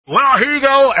Well, here you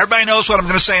go. Everybody knows what I'm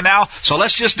going to say now, so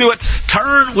let's just do it.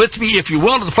 Turn with me, if you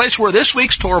will, to the place where this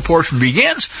week's Torah portion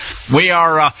begins. We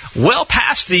are well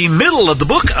past the middle of the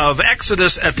book of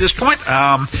Exodus at this point,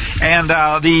 and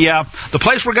the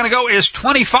place we're going to go is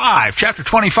 25, chapter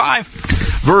 25,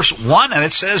 verse 1, and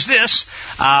it says this,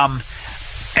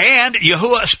 and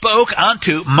Yahuwah spoke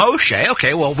unto Moshe.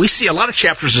 Okay, well, we see a lot of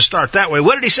chapters that start that way.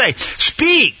 What did he say?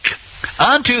 Speak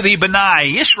unto the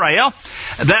B'nai Israel,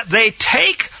 that they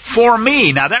take for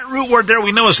me. Now that root word there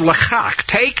we know is lachak.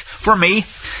 Take for me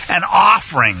an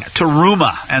offering,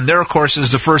 terumah. And there, of course,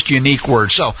 is the first unique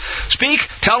word. So, speak,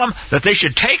 tell them that they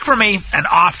should take for me an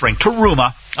offering,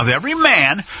 terumah, of every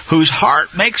man whose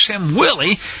heart makes him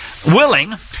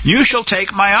willing, you shall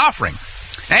take my offering.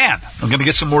 And I'm going to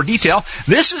get some more detail.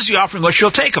 This is the offering which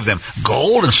you'll take of them: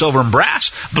 gold and silver and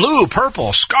brass, blue,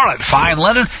 purple, scarlet, fine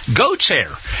linen, goat's hair,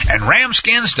 and ram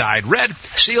skins dyed red,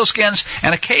 seal skins,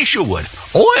 and acacia wood,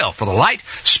 oil for the light,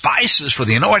 spices for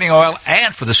the anointing oil,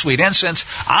 and for the sweet incense,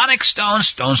 onyx stones,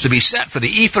 stones to be set for the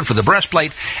ephod, for the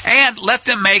breastplate, and let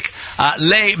them make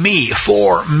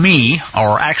for me,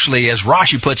 or actually, as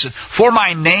Rashi puts it, for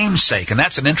my name's sake, and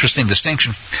that's an interesting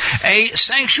distinction, a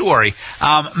sanctuary,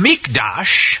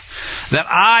 mikdash, that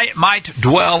I might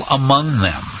dwell among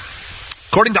them.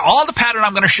 According to all the pattern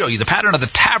I'm going to show you, the pattern of the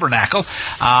tabernacle,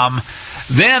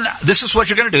 then this is what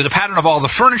you're going to do, the pattern of all the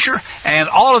furniture and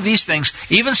all of these things,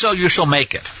 even so you shall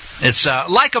make it. It's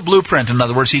like a blueprint, in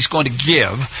other words, he's going to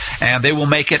give, and they will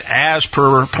make it as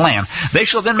per plan. They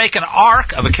shall then make an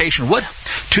ark of acacia wood.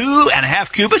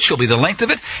 2.5 cubits shall be the length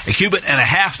of it, 1.5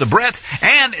 cubits the breadth,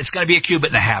 and it's going to be 1.5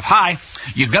 cubits high.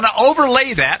 You're going to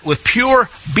overlay that with pure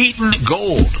beaten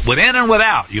gold, within and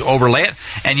without. You overlay it,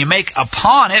 and you make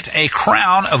upon it a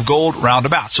crown of gold round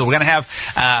about. So we're going to have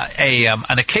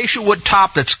an acacia wood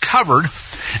top that's covered,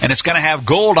 and it's going to have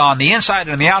gold on the inside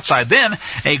and the outside. Then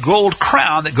a gold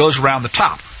crown that goes around the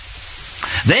top.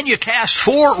 Then you cast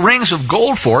 4 rings of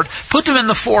gold for it, put them in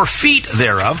the 4 feet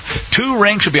thereof. 2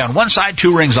 rings should be on one side,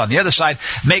 2 rings on the other side.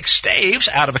 Make staves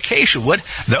out of acacia wood.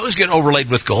 Those get overlaid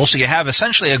with gold, so you have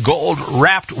essentially a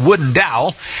gold-wrapped wooden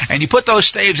dowel, and you put those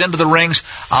staves into the rings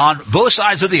on both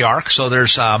sides of the ark. So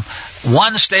there's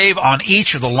 1 stave on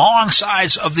each of the long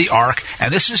sides of the ark,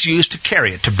 and this is used to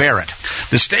carry it, to bear it.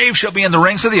 The staves shall be in the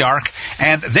rings of the ark,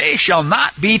 and they shall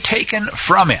not be taken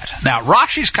from it. Now,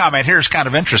 Rashi's comment here is kind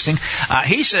of interesting.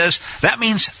 He says that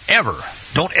means ever.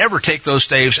 Don't ever take those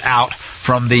staves out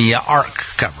from the ark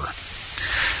cover.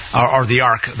 Or the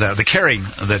ark, the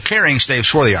carrying staves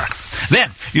for the ark.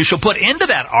 Then you shall put into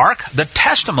that ark the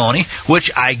testimony which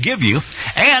I give you,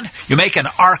 and you make an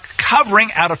ark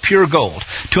covering out of pure gold.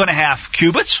 2.5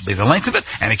 cubits will be the length of it,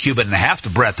 and 1.5 cubits the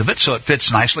breadth of it, so it fits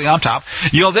nicely on top.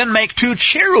 You'll then make 2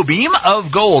 cherubim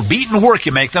of gold. Beaten work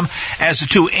you make them as the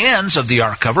 2 ends of the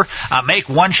ark cover. Make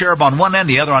 1 cherub on one end,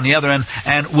 the other on the other end,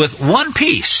 and with 1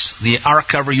 piece, the ark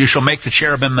cover, you shall make the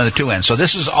cherubim on the 2 ends. So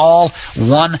this is all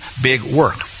one big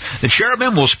work. The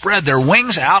cherubim will spread their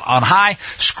wings out on high,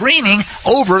 screening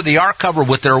over the ark cover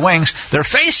with their wings. Their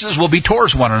faces will be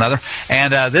towards one another,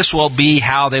 and this will be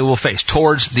how they will face,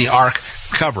 towards the ark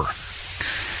cover.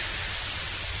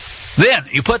 Then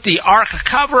you put the ark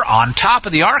cover on top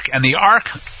of the ark, and the ark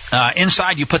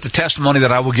inside you put the testimony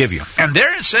that I will give you. And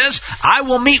there it says, I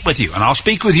will meet with you, and I'll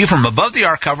speak with you from above the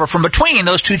ark cover, from between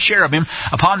those 2 cherubim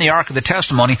upon the ark of the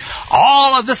testimony,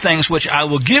 all of the things which I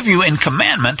will give you in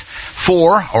commandment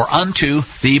for or unto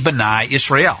the B'nai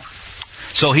Israel.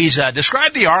 So he's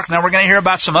described the ark. Now we're going to hear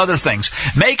about some other things.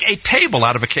 Make a table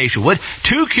out of acacia wood,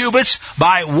 2 cubits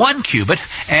by 1 cubit,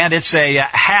 and it's a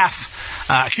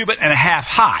 1.5 cubits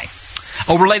high.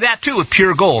 Overlay that too with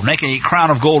pure gold. Make a crown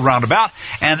of gold round about,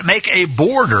 and make a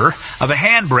border of a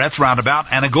handbreadth round about,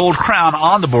 and a gold crown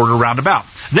on the border round about.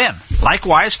 Then,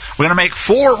 likewise, we're going to make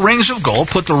 4 rings of gold.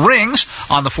 Put the rings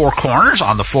on the 4 corners,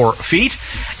 on the 4 feet,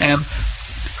 and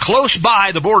close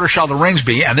by the border shall the rings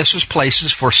be, and this is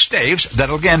places for staves that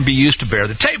will again be used to bear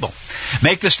the table.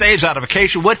 Make the staves out of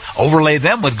acacia wood, overlay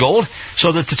them with gold,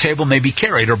 so that the table may be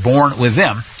carried or borne with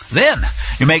them. Then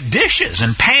you make dishes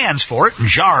and pans for it, and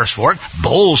jars for it,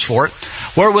 bowls for it,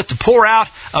 wherewith to pour out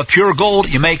of pure gold.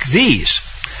 You make these,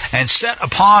 and set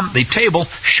upon the table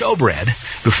showbread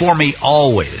before me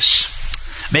always.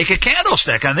 Make a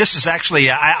candlestick, and this is actually,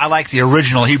 I like the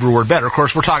original Hebrew word better. Of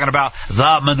course, we're talking about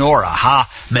the menorah,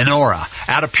 menorah,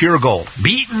 out of pure gold.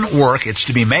 Beaten work, it's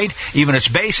to be made, even its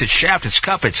base, its shaft, its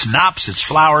cup, its knops, its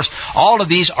flowers, all of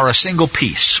these are a single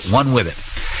piece, one with it.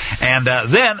 And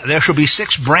then there shall be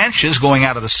 6 branches going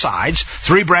out of the sides,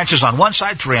 3 branches on one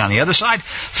side, 3 on the other side,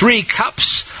 3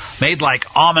 cups made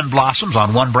like almond blossoms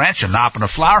on one branch, a knop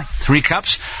of flour, 3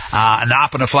 cups, a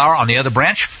knop of flour on the other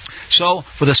branch. So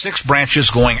for the 6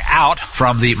 branches going out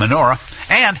from the menorah,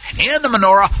 and in the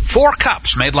menorah 4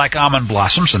 cups made like almond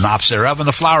blossoms, the knops thereof and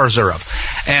the flowers thereof,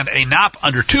 and a knop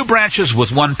under 2 branches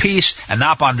with 1 piece, a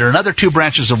knop under another 2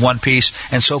 branches of 1 piece,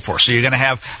 and so forth. So you're going to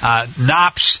have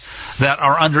knops that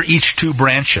are under each 2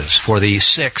 branches for the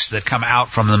 6 that come out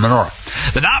from the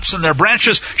menorah. The knops and their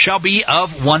branches shall be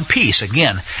of 1 piece.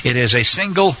 Again, it is a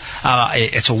single,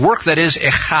 it's a work that is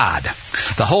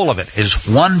echad. The whole of it is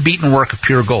one beaten work of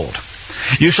pure gold.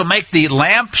 You shall make the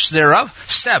lamps thereof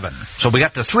 7. So we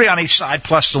got the 3 on each side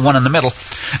plus the 1 in the middle.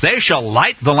 They shall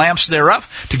light the lamps thereof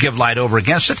to give light over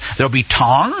against it. There will be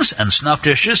tongs and snuff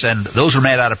dishes, and those are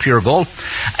made out of pure gold.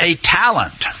 A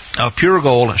talent of pure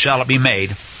gold shall it be made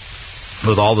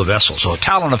with all the vessels. So a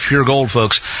talent of pure gold,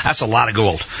 folks, that's a lot of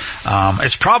gold.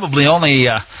 It's probably only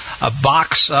a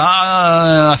box,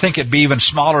 I think it'd be even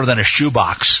smaller than a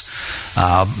shoebox.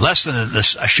 Less than a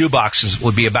shoebox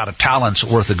would be about a talent's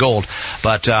worth of gold.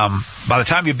 But by the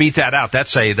time you beat that out,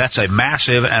 that's a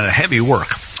massive and a heavy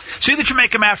work. See that you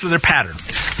make them after their pattern,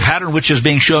 the pattern which is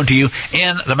being shown to you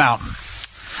in the mountain.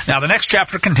 Now, the next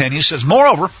chapter continues, says,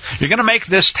 moreover, you're going to make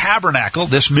this tabernacle,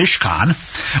 this mishkan,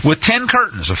 with 10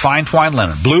 curtains of fine twined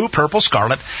linen, blue, purple,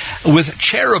 scarlet, with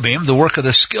cherubim, the work of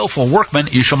the skillful workman,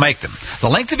 you shall make them. The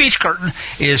length of each curtain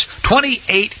is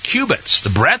 28 cubits,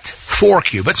 the breadth 4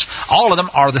 cubits. All of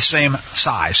them are the same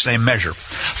size, same measure.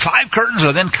 5 curtains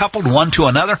are then coupled one to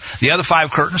another, the other 5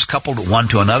 curtains coupled one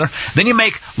to another. Then you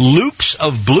make loops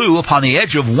of blue upon the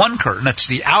edge of one curtain, that's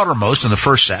the outermost in the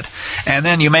first set, and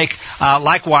then you make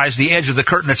likewise the edge of the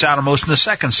curtain that's outermost in the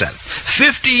second set.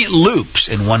 50 loops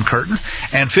in one curtain,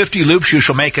 and 50 loops you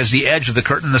shall make as the edge of the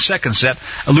curtain in the second set.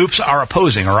 Loops are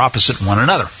opposing or opposite one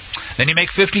another. Then you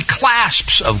make 50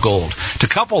 clasps of gold to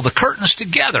couple the curtains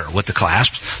together with the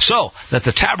clasps, so that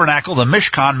the tabernacle, the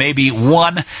mishkan, may be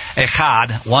one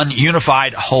echad, one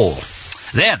unified whole.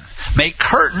 Then make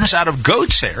curtains out of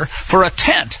goat's hair for a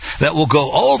tent that will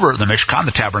go over the mishkan,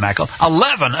 the tabernacle,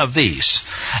 11 of these.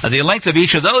 The length of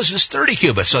each of those is 30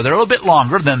 cubits, so they're a little bit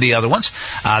longer than the other ones.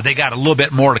 They got a little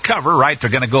bit more to cover, right? They're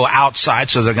going to go outside,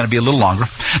 so they're going to be a little longer.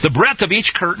 The breadth of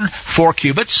each curtain, 4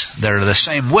 cubits. They're the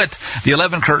same width. The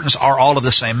 11 curtains are all of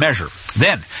the same measure.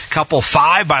 Then couple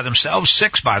 5 by themselves,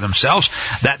 6 by themselves.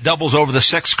 That doubles over the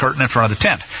 6th curtain in front of the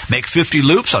tent. Make 50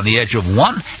 loops on the edge of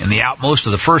one in the outmost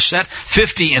of the first set,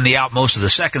 50 in the outmost of the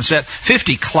second set,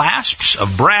 50 clasps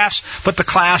of brass. Put the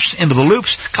clasps into the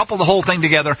loops, couple the whole thing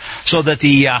together so that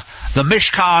the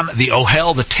mishkan, the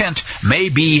ohel, the tent, may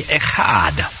be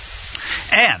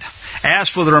echad. And as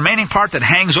for the remaining part that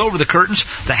hangs over the curtains,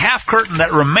 the half curtain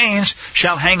that remains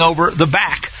shall hang over the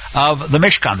back of the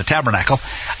mishkan, the tabernacle,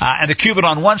 and the cubit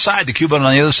on one side, the cubit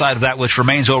on the other side of that which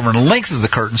remains over in the length of the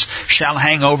curtains shall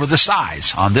hang over the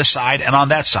sides, on this side and on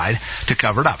that side, to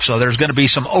cover it up. So there's going to be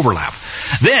some overlap.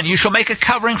 Then you shall make a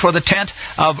covering for the tent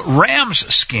of ram's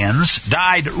skins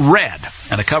dyed red,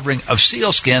 and a covering of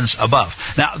seal skins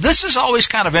above. Now, this is always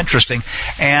kind of interesting,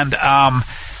 and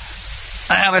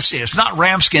let's see, it's not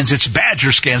ram skins, it's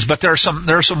badger skins, but there are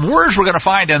some words we're going to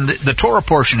find in the Torah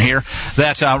portion here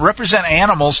that represent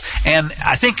animals, and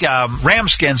I think ram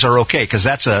skins are okay, because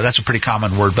that's a pretty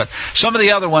common word, but some of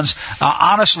the other ones,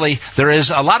 honestly, there is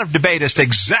a lot of debate as to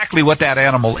exactly what that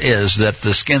animal is that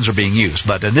the skins are being used,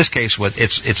 but in this case,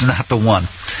 it's not the one.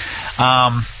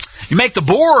 You make the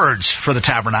boards for the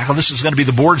tabernacle. This is going to be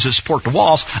the boards that support the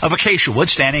walls of acacia wood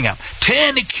standing up.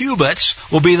 10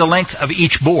 cubits will be the length of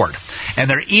each board, and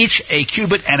they're each a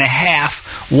cubit and a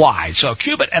half wide. So a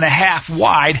cubit and a half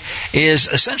wide is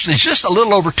essentially just a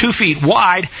little over 2 feet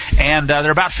wide, and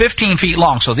they're about 15 feet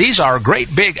long. So these are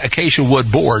great big acacia wood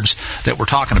boards that we're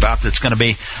talking about. That's going to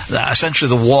be essentially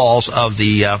the walls of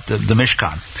the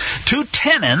mishkan. 2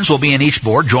 tenons will be in each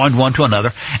board, joined one to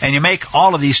another, and you make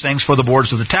all of these things for the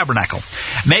boards of the tabernacle.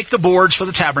 Make the boards for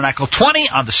the tabernacle, 20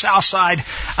 on the south side,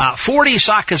 40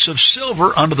 sockets of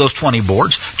silver under those 20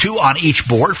 boards, 2 on each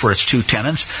board for its 2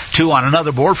 tenons, 2 on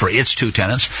another board for its 2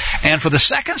 tenons. And for the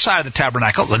second side of the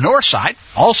tabernacle, the north side,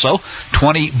 also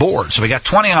 20 boards. So we got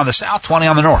 20 on the south, 20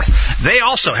 on the north. They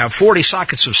also have 40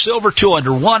 sockets of silver, 2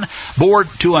 under one board,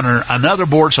 2 under another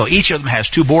board, so each of them has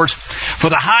 2 boards.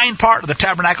 For the hind part of the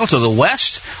tabernacle to the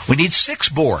west, we need 6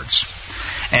 boards.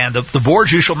 And the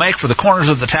boards you shall make for the corners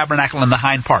of the tabernacle in the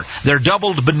hind part. They're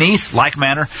doubled beneath, like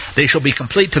manner. They shall be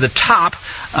complete to the top,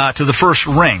 to the first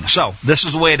ring. So this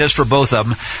is the way it is for both of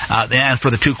them, and for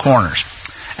the 2 corners.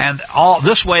 And all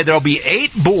this way there will be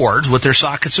 8 boards with their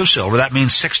sockets of silver. That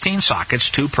means 16 sockets,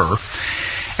 2 per.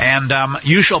 And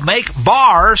you shall make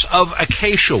bars of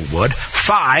acacia wood,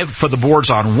 5 for the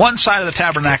boards on one side of the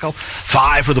tabernacle,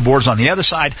 5 for the boards on the other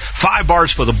side, 5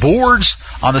 bars for the boards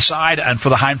on the side and for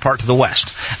the hind part to the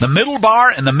west. The middle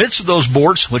bar in the midst of those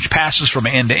boards, which passes from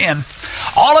end to end,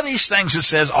 all of these things, it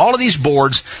says, all of these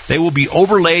boards, they will be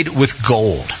overlaid with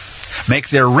gold. Make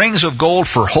their rings of gold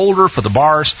for holder for the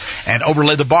bars, and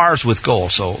overlay the bars with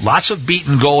gold. So lots of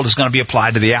beaten gold is going to be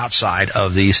applied to the outside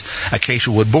of these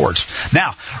acacia wood boards.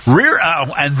 Now,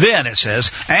 and then it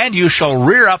says, and you shall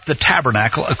rear up the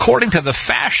tabernacle according to the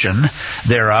fashion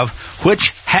thereof,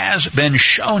 which has been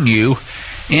shown you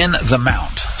in the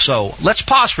mount. So let's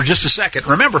pause for just a second.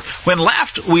 Remember, when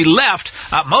we left,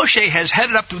 Moshe has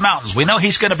headed up to the mountains. We know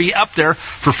he's going to be up there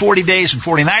for 40 days and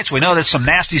 40 nights. We know that some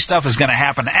nasty stuff is going to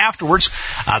happen afterwards.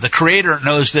 The Creator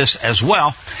knows this as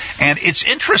well. And it's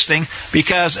interesting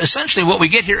because essentially what we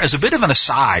get here is a bit of an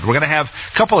aside. We're going to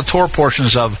have a couple of Torah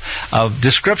portions of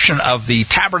description of the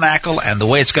tabernacle and the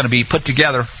way it's going to be put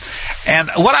together. And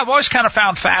what I've always kind of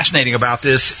found fascinating about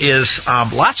this is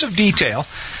lots of detail.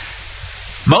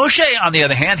 Moshe, on the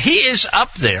other hand, he is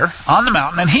up there on the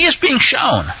mountain, and he is being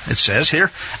shown, it says here,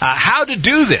 how to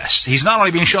do this. He's not only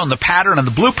being shown the pattern and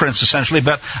the blueprints, essentially,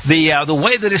 but the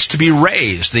way that it's to be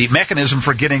raised, the mechanism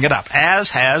for getting it up, as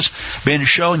has been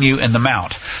shown you in the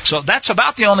mount. So that's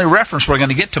about the only reference we're going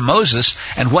to get to Moses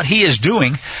and what he is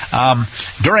doing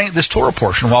during this Torah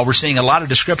portion, while we're seeing a lot of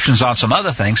descriptions on some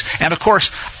other things. And, of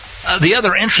course, the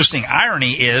other interesting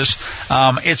irony is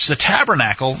it's the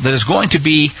tabernacle that is going to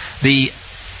be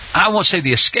I won't say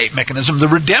the escape mechanism, the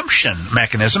redemption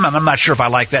mechanism, and I'm not sure if I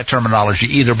like that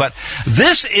terminology either, but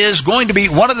this is going to be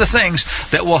one of the things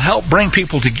that will help bring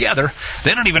people together.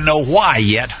 They don't even know why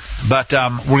yet, but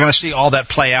we're going to see all that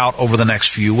play out over the next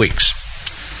few weeks.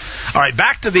 All right,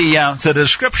 back to the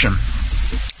description.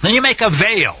 Then you make a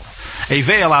veil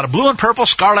out of blue and purple,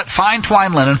 scarlet, fine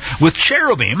twined linen, with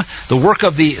cherubim, the work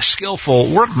of the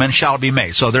skillful workman shall be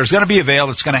made. So there's going to be a veil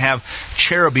that's going to have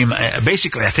cherubim,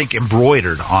 basically, I think,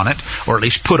 embroidered on it, or at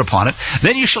least put upon it.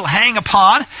 Then you shall hang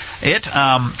upon it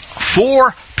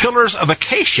 4 pillars of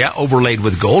acacia overlaid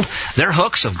with gold, their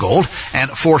hooks of gold,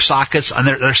 and 4 sockets, and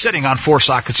they're sitting on 4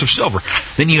 sockets of silver.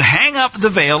 Then you hang up the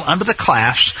veil under the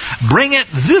clasps, bring it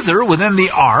thither within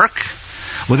the ark,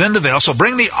 within the veil. So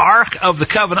bring the Ark of the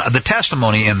Covenant, the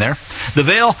testimony in there. The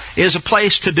veil is a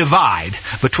place to divide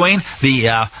between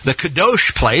the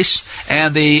Kadosh place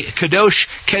and the Kadosh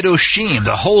Kedoshim,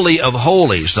 the Holy of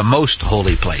Holies, the most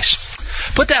holy place.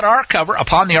 Put that ark cover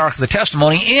upon the Ark of the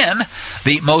Testimony in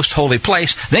the most holy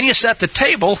place. Then you set the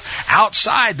table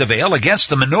outside the veil against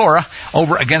the menorah,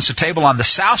 over against the table on the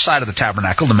south side of the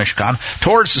tabernacle, the Mishkan,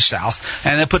 towards the south,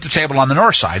 and then put the table on the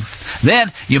north side.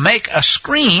 Then you make a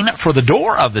screen for the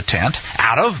door of the tent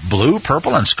out of blue,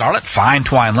 purple, and scarlet, fine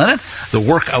twined linen, the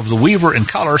work of the weaver in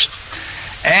colors.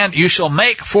 And you shall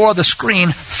make for the screen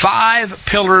 5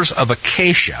 pillars of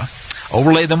acacia,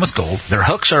 overlay them with gold. Their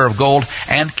hooks are of gold,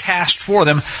 and cast for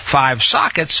them 5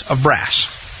 sockets of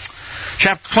brass.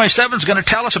 Chapter 27 is going to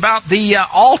tell us about the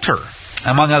altar,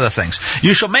 among other things.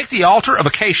 You shall make the altar of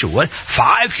acacia wood,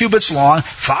 5 cubits long,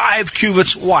 5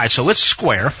 cubits wide. So it's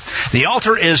square. The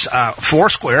altar is 4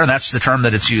 square, and that's the term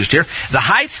that it's used here. The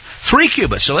height, 3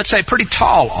 cubits. So it's a pretty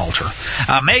tall altar.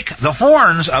 Make the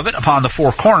horns of it upon the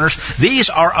 4 corners. These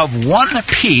are of one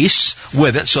piece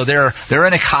with it, so they're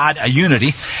in a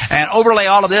unity. And overlay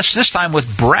all of this time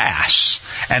with brass.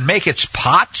 And make its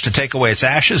pots to take away its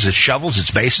ashes, its shovels, its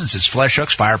basins, its flesh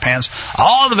hooks, fire pans.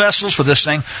 All the vessels for this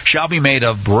thing shall be made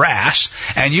of brass,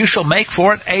 and you shall make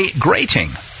for it a grating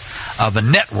of a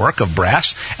network of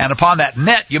brass, and upon that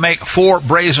net you make 4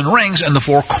 brazen rings in the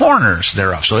 4 corners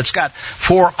thereof. So it's got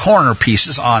 4 corner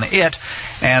pieces on it,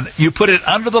 and you put it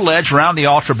under the ledge around the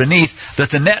altar beneath, that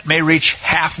the net may reach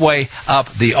halfway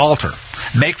up the altar.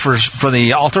 Make for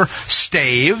the altar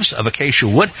staves of acacia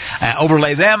wood,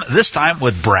 overlay them this time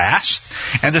with brass,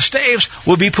 and the staves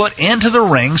will be put into the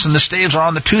rings, and the staves are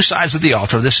on the 2 sides of the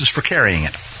altar. This is for carrying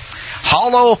it.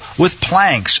 Hollow with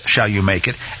planks shall you make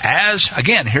it, as,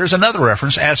 again, here's another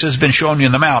reference, as has been shown you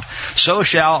in the mount, so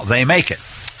shall they make it.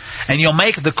 And you'll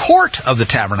make the court of the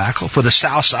tabernacle for the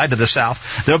south side to the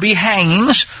south. There'll be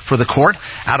hangings for the court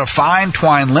out of fine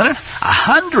twined linen,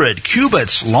 100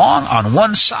 cubits long on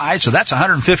one side, so that's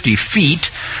 150 feet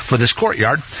for this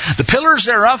courtyard. The pillars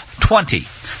thereof, 20.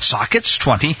 Sockets,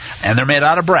 20, and they're made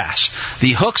out of brass.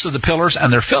 The hooks of the pillars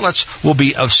and their fillets will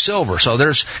be of silver. So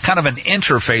there's kind of an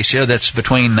interface here that's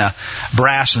between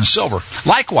brass and silver.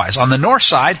 Likewise, on the north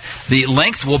side, the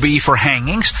length will be for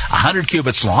hangings, 100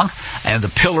 cubits long, and the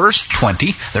pillars,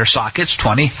 20, their sockets,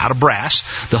 20, out of brass.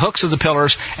 The hooks of the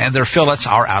pillars and their fillets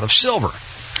are out of silver.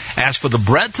 As for the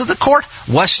breadth of the court,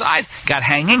 west side, got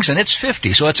hangings, and it's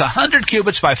 50. So it's 100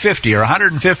 cubits by 50, or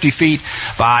 150 feet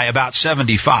by about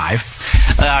 75.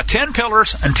 10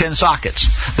 pillars and 10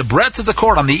 sockets. The breadth of the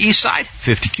court on the east side,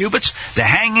 50 cubits. The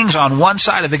hangings on one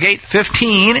side of the gate,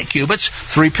 15 cubits,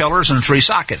 3 pillars and 3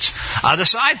 sockets. Other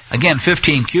side, again,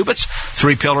 15 cubits,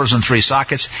 3 pillars and 3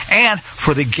 sockets. And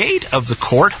for the gate of the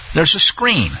court, there's a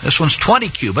screen. This one's 20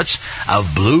 cubits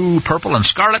of blue, purple, and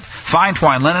scarlet, fine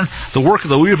twined linen, the work of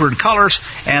the weaver in colors,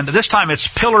 and this time it's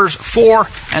pillars 4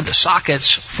 and the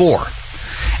sockets 4.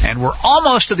 And we're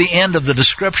almost to the end of the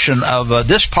description of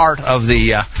this part of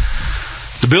the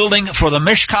building for the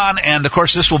Mishkan, and of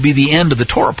course this will be the end of the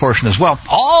Torah portion as well.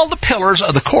 All the pillars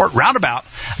of the court round about,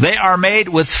 they are made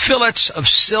with fillets of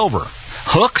silver,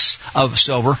 hooks of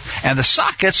silver, and the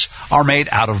sockets are made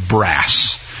out of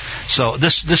brass. So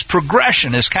this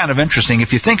progression is kind of interesting.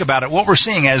 If you think about it, what we're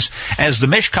seeing as the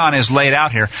Mishkan is laid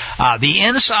out here, the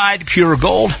inside pure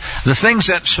gold, the things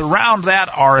that surround that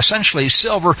are essentially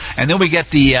silver, and then we get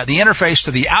the interface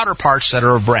to the outer parts that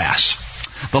are of brass.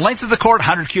 The length of the court,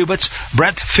 100 cubits,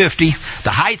 breadth 50, the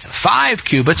height 5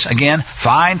 cubits, again,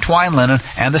 fine twined linen,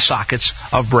 and the sockets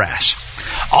of brass.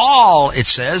 All, it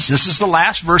says, this is the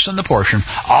last verse in the portion,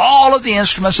 all of the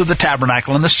instruments of the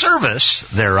tabernacle and the service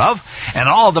thereof, and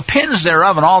all the pins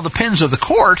thereof, and all the pins of the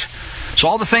court, so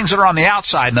all the things that are on the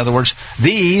outside, in other words,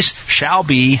 these shall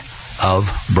be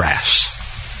of brass.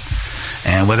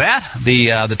 And with that,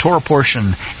 the Torah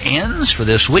portion ends for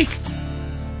this week.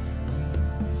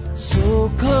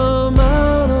 So come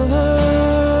out of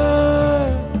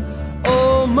her,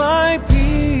 oh my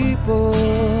people,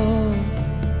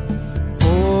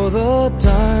 for the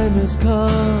time has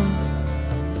come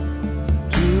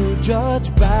to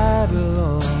judge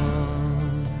Babylon.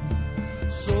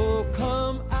 So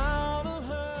come out of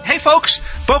her. Hey folks,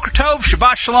 Boker Tov,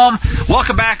 Shabbat Shalom,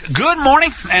 welcome back, good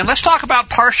morning, and let's talk about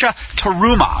Parsha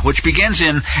Terumah, which begins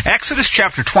in Exodus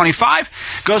chapter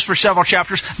 25, goes for several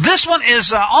chapters. This one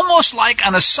is almost like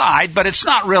an aside, but it's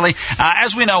not really.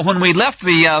 As we know, when we left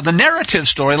the narrative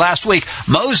story last week,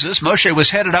 Moshe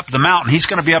was headed up the mountain. He's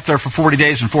going to be up there for 40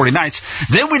 days and 40 nights.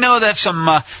 Then we know that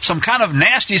some kind of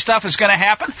nasty stuff is going to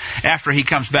happen after he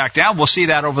comes back down. We'll see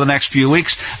that over the next few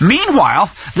weeks.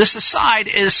 Meanwhile, this aside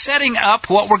is setting up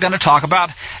what we're going to talk about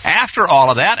after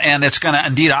all of that, and it's going to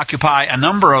indeed occupy a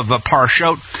number of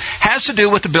parshot, has to do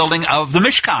with the building of the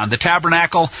Mishkan, the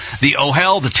tabernacle, the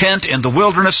Ohel, the tent in the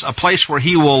wilderness, a place where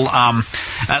he will,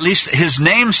 at least his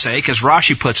namesake, as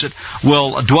Rashi puts it,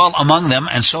 will dwell among them,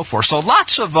 and so forth. So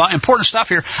lots of important stuff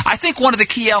here. I think one of the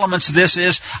key elements of this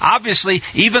is, obviously,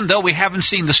 even though we haven't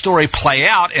seen the story play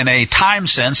out in a time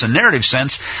sense, a narrative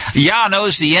sense, Yah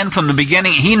knows the end from the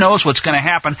beginning. He knows what's going to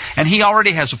happen, and he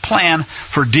already has a plan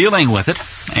for dealing with it,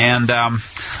 and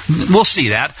we'll see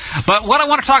that. But what I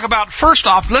want to talk about first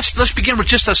off, let's begin with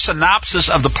just a synopsis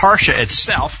of the Parsha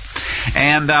itself.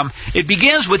 And it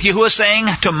begins with Yahuwah saying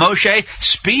to Moshe,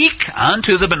 "Speak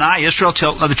unto the B'nai Israel,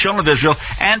 the children of Israel,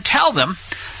 and tell them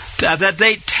that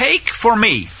they take for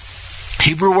me."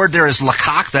 Hebrew word there is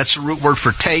lakach, that's the root word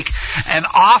for take, an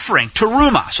offering,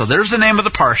 terumah. So there's the name of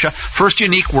the Parsha, first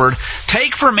unique word.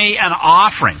 Take for me an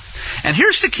offering. And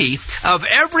here's the key, of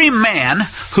every man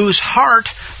whose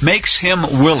heart makes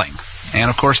him willing. And,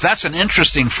 of course, that's an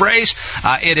interesting phrase.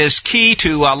 It is key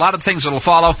to a lot of things that will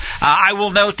follow. I will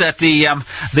note that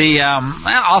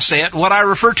I'll say it, what I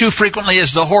refer to frequently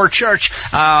as the whore church,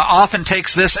 often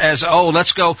takes this as,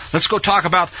 let's go talk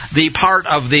about the part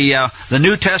of the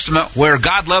New Testament where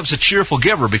God loves a cheerful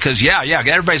giver, because,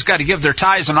 everybody's got to give their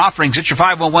tithes and offerings. It's your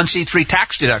 501c3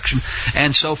 tax deduction,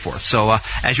 and so forth. So,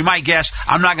 as you might guess,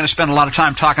 I'm not going to spend a lot of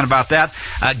time talking about that.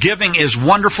 Giving is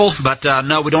wonderful, but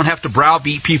no, we don't have to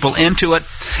browbeat people into it.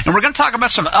 And we're going to talk about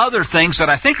some other things that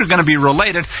I think are going to be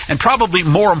related and probably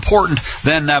more important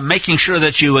than making sure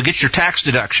that you get your tax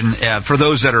deduction for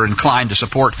those that are inclined to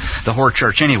support the whore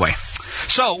church anyway.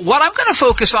 So what I'm going to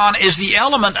focus on is the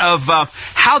element of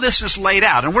how this is laid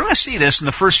out. And we're going to see this in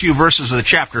the first few verses of the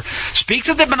chapter. Speak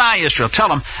to the B'nai Israel. Tell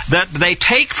them that they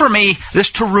take for me this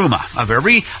terumah of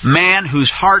every man whose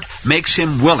heart makes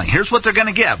him willing. Here's what they're going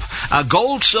to give.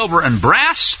 Gold, silver, and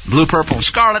brass, blue, purple, and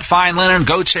scarlet, fine linen,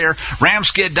 goat's hair, ram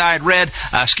skin dyed red,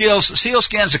 seal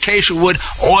skins, acacia wood,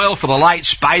 oil for the light,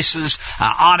 spices,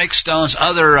 onyx stones,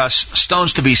 other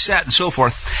stones to be set, and so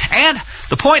forth. And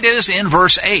the point is in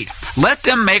verse 8, let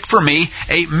them make for me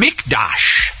a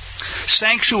mikdash.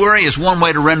 Sanctuary is one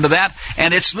way to render that,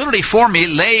 and it's literally for me,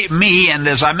 lay me, and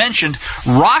as I mentioned,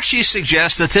 Rashi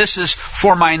suggests that this is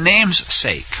for my name's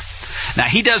sake. Now,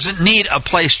 he doesn't need a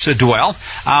place to dwell,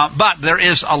 but there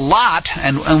is a lot,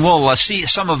 and we'll see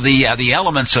some of the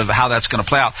elements of how that's going to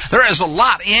play out. There is a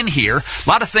lot in here, a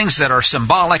lot of things that are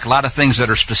symbolic, a lot of things that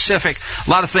are specific, a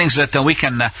lot of things that we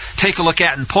can take a look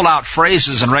at and pull out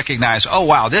phrases and recognize, oh,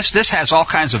 wow, this has all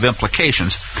kinds of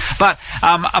implications. But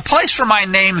a place for my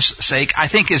name's sake, I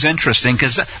think, is interesting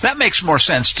because that makes more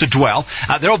sense, to dwell.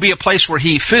 There will be a place where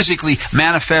he physically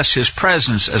manifests his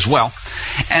presence as well.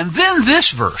 And then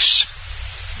this verse,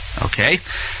 okay,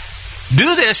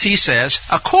 do this, he says,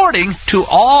 according to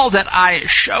all that I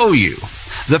show you,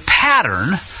 the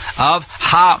pattern of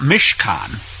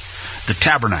HaMishkan, the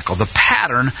tabernacle, the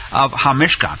pattern of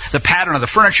HaMishkan, the pattern of the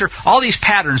furniture, all these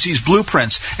patterns, these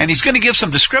blueprints, and he's going to give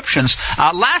some descriptions.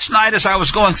 Last night, as I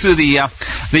was going through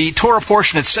the Torah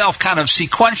portion itself, kind of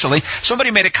sequentially,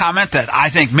 somebody made a comment that I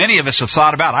think many of us have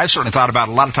thought about. I've certainly thought about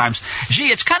it a lot of times. Gee,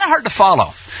 it's kind of hard to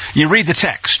follow. You read the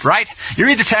text, right? You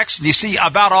read the text and you see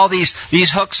about all these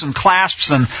hooks and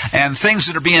clasps and things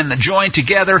that are being joined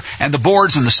together, and the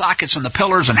boards and the sockets and the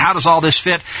pillars, and how does all this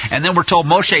fit? And then we're told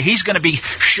Moshe, he's going to be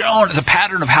shown the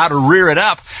pattern of how to rear it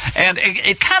up. And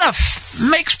it kind of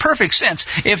makes perfect sense.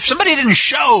 If somebody didn't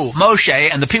show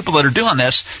Moshe and the people that are doing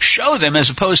this, show them as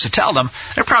opposed to tell them,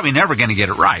 they're probably never going to get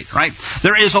it right?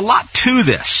 There is a lot to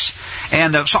this.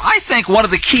 And so I think one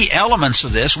of the key elements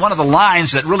of this, one of the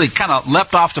lines that really kind of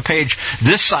leapt off the page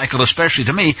this cycle, especially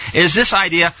to me, is this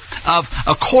idea of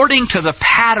according to the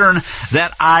pattern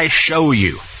that I show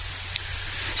you.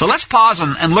 So let's pause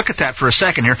and look at that for a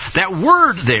second here. That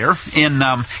word there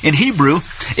in Hebrew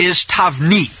is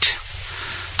tavnit.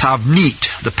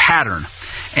 Tavnit, the pattern.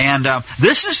 And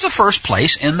this is the first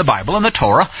place in the Bible, in the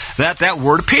Torah, that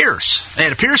word appears.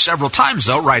 It appears several times,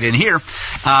 though, right in here.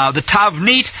 The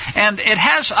tavnit, and it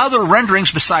has other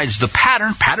renderings besides the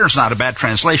pattern. Pattern's not a bad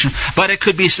translation, but it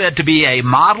could be said to be a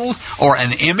model or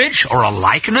an image or a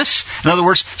likeness. In other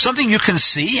words, something you can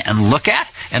see and look at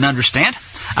and understand.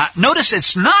 Notice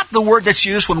it's not the word that's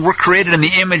used when we're created in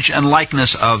the image and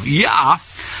likeness of Yah.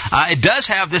 It does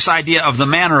have this idea of the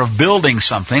manner of building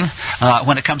something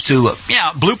when it comes to,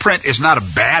 blueprint is not a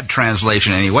bad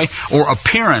translation anyway, or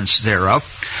appearance thereof.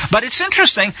 But it's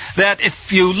interesting that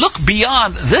if you look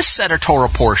beyond this set of Torah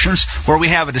portions, where we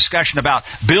have a discussion about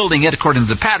building it according to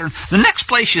the pattern, the next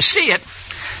place you see it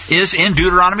is in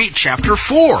Deuteronomy chapter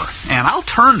 4. And I'll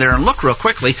turn there and look real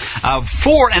quickly.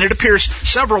 4, and it appears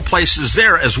several places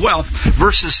there as well.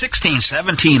 Verses 16,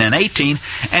 17, and 18.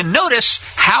 And notice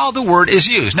how the word is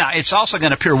used. Now, it's also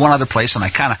going to appear one other place, and I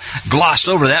kind of glossed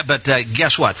over that, but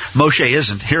guess what? Moshe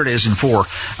isn't. Here it is in 4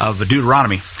 of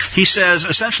Deuteronomy. He says,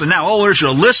 essentially, now, O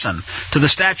Israel, listen to the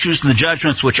statutes and the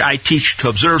judgments which I teach to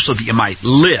observe so that you might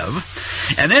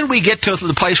live. And then we get to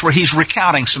the place where he's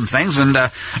recounting some things, and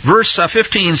verse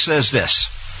 15 says this.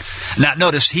 Now,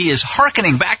 notice he is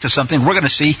hearkening back to something we're going to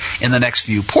see in the next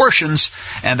few portions,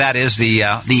 and that is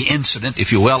the incident,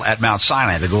 if you will, at Mount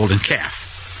Sinai, the golden calf.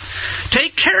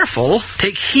 Take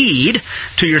heed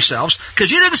to yourselves,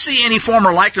 because you didn't see any form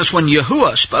or likeness when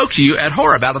Yahuwah spoke to you at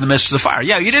Horeb out of the midst of the fire.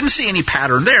 Yeah, you didn't see any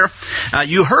pattern there.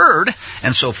 You heard,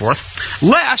 and so forth.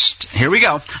 Lest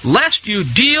you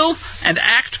deal and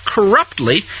act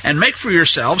corruptly and make for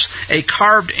yourselves a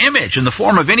carved image in the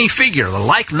form of any figure, the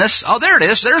likeness, there it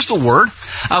is, there's the word,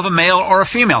 of a male or a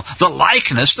female. The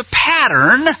likeness, the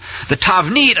pattern, the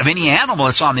tavnit of any animal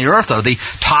that's on the earth, or the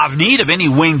tavnit of any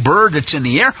winged bird that's in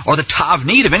the air, or the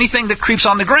tavnit of anything that creeps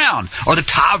on the ground, or the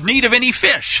tavnit of any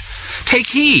fish. Take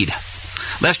heed,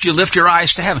 lest you lift your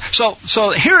eyes to heaven. So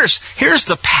here's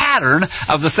the pattern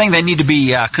of the thing they need to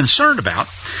be concerned about,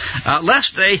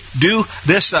 lest they do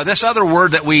this other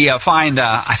word that we find,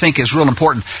 I think, is real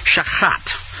important,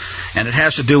 shachat. And it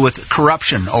has to do with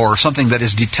corruption or something that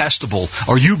is detestable,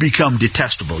 or you become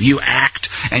detestable. You act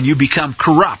and you become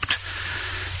corrupt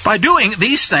by doing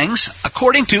these things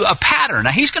according to a pattern.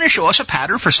 Now, he's going to show us a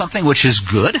pattern for something which is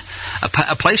good,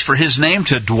 a place for his name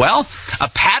to dwell, a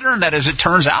pattern that, as it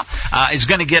turns out, is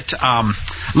going to get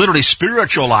literally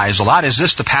spiritualized a lot. Is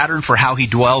this the pattern for how he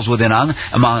dwells within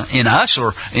in us,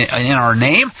 or in our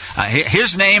name?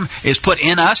 His name is put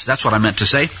in us. That's what I meant to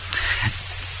say.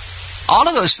 All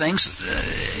of those things...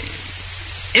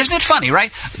 Isn't it funny,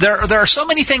 right? There are so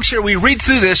many things here. We read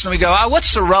through this and we go,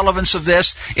 what's the relevance of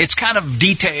this? It's kind of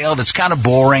detailed. It's kind of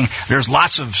boring. There's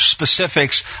lots of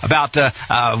specifics about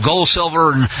gold,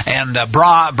 silver, and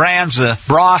bronze or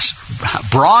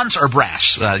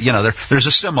brass. There's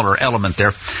a similar element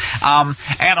there.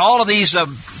 And all of these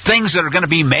things that are going to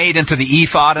be made into the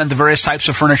ephod and the various types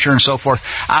of furniture and so forth.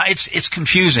 It's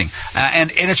confusing.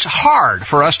 And it's hard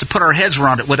for us to put our heads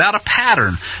around it without a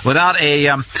pattern, without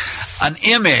an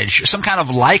image, some kind of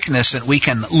likeness that we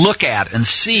can look at and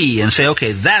see and say,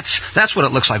 okay, that's what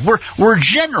it looks like. We're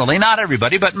generally, not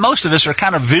everybody, but most of us are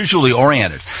kind of visually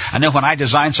oriented. I know when I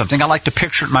design something, I like to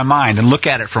picture it in my mind and look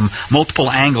at it from multiple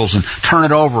angles and turn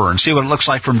it over and see what it looks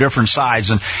like from different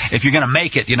sides. And if you're going to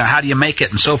make it, how do you make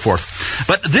it and so forth.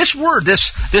 But this word,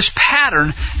 this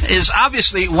pattern is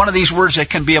obviously one of these words that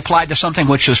can be applied to something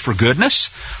which is for goodness,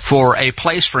 for a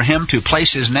place for Him to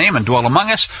place His name and dwell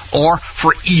among us, or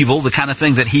for evil, the kind of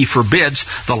thing that He forbids,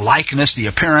 the likeness, the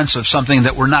appearance of something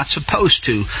that we're not supposed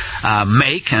to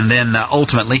make and then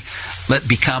ultimately let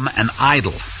become an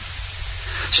idol.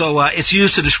 So it's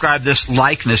used to describe this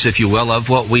likeness, if you will, of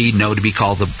what we know to be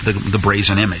called the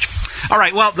brazen image. All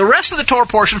right, well, the rest of the Torah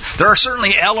portion, there are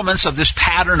certainly elements of this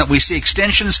pattern that we see,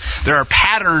 extensions. There are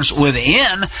patterns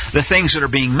within the things that are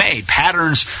being made,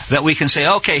 patterns that we can say,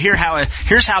 okay, here's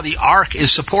how the ark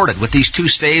is supported with these 2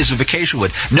 staves of acacia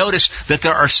wood. Notice that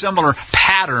there are similar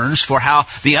patterns for how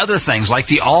the other things, like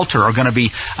the altar, are going to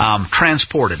be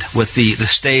transported with the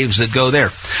staves that go there.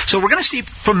 So we're going to see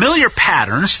familiar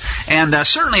patterns, and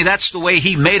certainly that's the way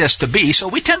He made us to be, so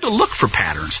we tend to look for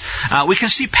patterns. We can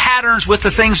see patterns with the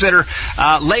things that are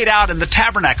laid out in the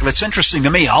tabernacle. It's interesting to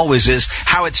me always is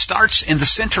how it starts in the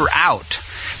center out.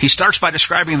 He starts by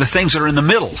describing the things that are in the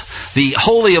middle, the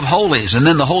Holy of Holies, and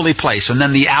then the holy place, and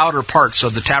then the outer parts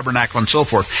of the tabernacle and so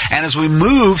forth. And as we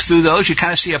move through those, you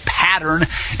kind of see a pattern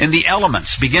in the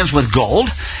elements. It begins with gold,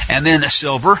 and then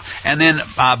silver, and then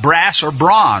brass or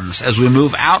bronze as we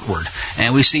move outward.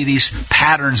 And we see these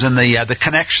patterns in the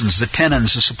connections, the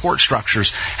tenons, the support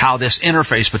structures, how this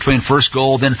interface between first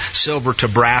gold and silver to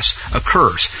brass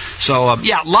occurs. So,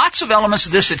 lots of elements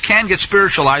of this that can get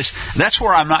spiritualized. That's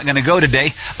where I'm not going to go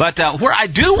today. But where I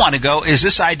do want to go is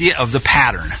this idea of the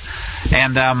pattern.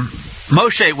 And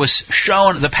Moshe was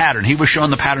shown the pattern. He was shown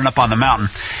the pattern up on the mountain.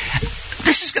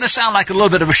 This is going to sound like a little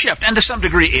bit of a shift, and to some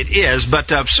degree it is, but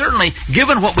certainly,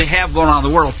 given what we have going on in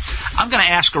the world, I'm going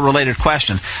to ask a related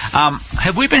question.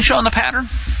 Have we been shown the pattern?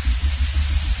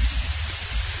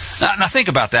 Now think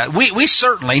about that. We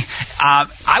certainly,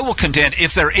 I will contend,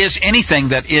 if there is anything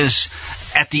that is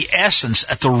at the essence,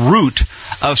 at the root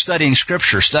of studying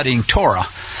Scripture, studying Torah,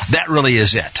 that really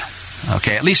is it.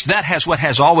 Okay, at least that has what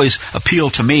has always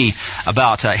appealed to me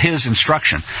about His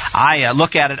instruction. I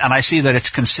look at it and I see that it's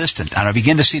consistent, and I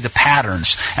begin to see the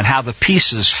patterns and how the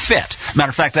pieces fit. Matter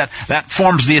of fact, that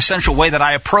forms the essential way that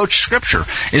I approach Scripture,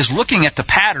 is looking at the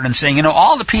pattern and saying,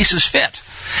 all the pieces fit.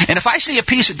 And if I see a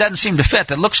piece that doesn't seem to fit,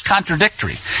 that looks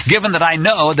contradictory, given that I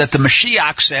know that the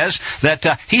Mashiach says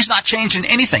that He's not changing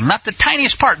anything, not the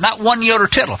tiniest part, not one jot or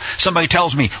tittle. Somebody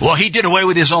tells me, well, He did away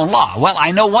with His own law. Well,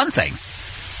 I know one thing.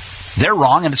 They're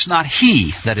wrong, and it's not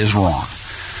He that is wrong.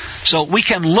 So we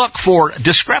can look for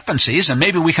discrepancies, and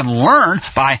maybe we can learn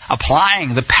by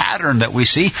applying the pattern that we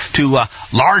see to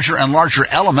larger and larger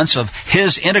elements of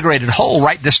His integrated whole,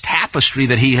 right? This tapestry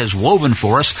that He has woven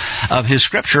for us of His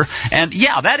Scripture. And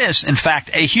that is, in fact,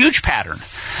 a huge pattern.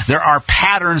 There are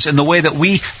patterns in the way that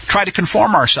we try to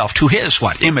conform ourselves to His,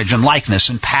 image and likeness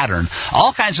and pattern.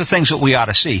 All kinds of things that we ought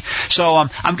to see. So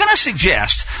I'm going to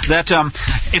suggest that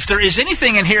if there is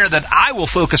anything in here that I will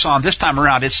focus on this time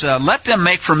around, it's let them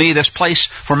make for me this place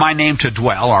for my name to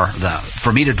dwell, or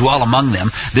for me to dwell among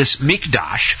them, this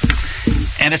mikdash.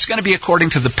 And it's going to be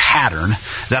according to the pattern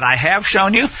that I have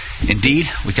shown you. Indeed,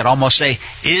 we could almost say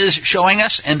is showing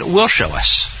us and will show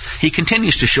us. He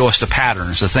continues to show us the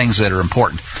patterns, the things that are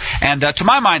important. And to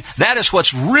my mind, that is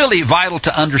what's really vital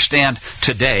to understand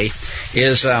today,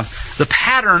 is the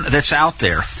pattern that's out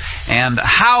there and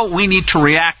how we need to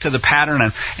react to the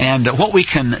pattern and what we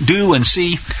can do and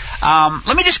see.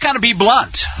 Let me just kind of be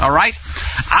blunt, all right?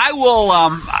 I'm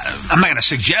not going to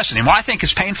suggest anymore. I think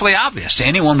it's painfully obvious to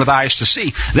anyone with eyes to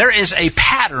see. There is a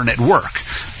pattern at work.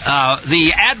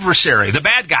 The adversary, the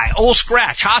bad guy, Old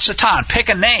Scratch, Hasatan, pick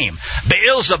a name,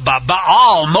 Beelzebub,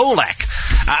 Baal, Molech,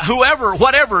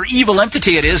 whatever evil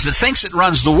entity it is that thinks it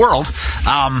runs the world,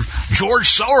 George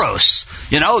Soros,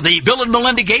 the Bill and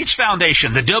Melinda Gates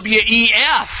Foundation, the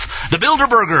WEF, the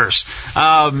Bilderbergers,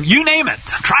 you name it,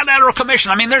 Trilateral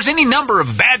Commission. I mean, there's any number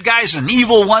of bad guys and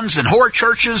evil ones and whore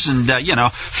churches and,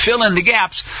 fill in the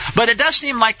gaps. But it does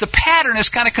seem like the pattern is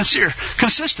kind of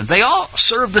consistent. They all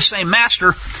serve the same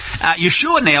master.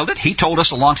 Yeshua nailed it. He told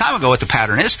us a long time ago what the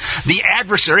pattern is. The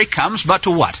adversary comes but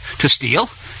to what? To steal,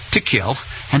 to kill,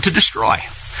 and to destroy.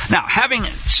 Now, having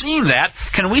seen that,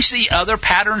 can we see other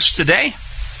patterns today?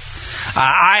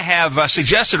 I have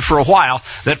suggested for a while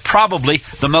that probably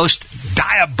the most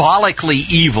diabolically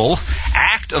evil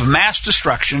act of mass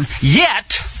destruction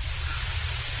yet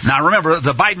Now remember,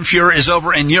 the Biden Fuhrer is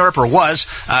over in Europe, or was,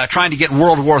 trying to get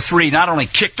World War III not only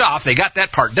kicked off, they got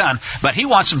that part done, but he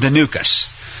wants them to nuke us.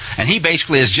 And he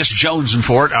basically is just jonesing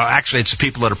for it. Actually, it's the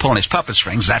people that are pulling his puppet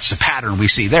strings. That's the pattern we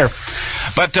see there.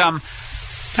 But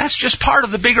that's just part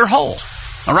of the bigger whole.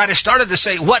 All right, I started to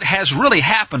say what has really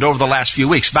happened over the last few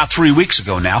weeks, about 3 weeks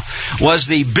ago now, was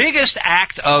the biggest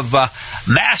act of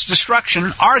mass destruction,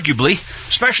 arguably,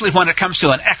 especially when it comes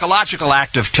to an ecological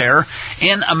act of terror,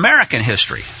 in American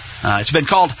history. It's been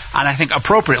called, and I think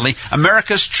appropriately,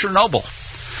 America's Chernobyl.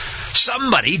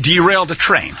 Somebody derailed a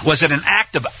train. Was it an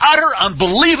act of utter,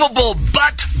 unbelievable,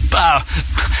 but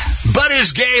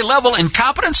is gay level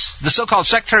incompetence? The so-called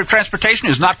Secretary of Transportation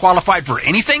who's not qualified for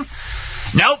anything?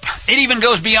 Nope. It even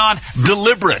goes beyond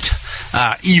deliberate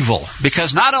evil,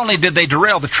 because not only did they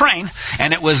derail the train,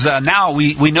 and it was now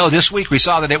we know this week we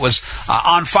saw that it was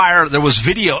on fire. There was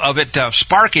video of it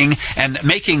sparking and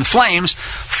making flames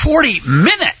 40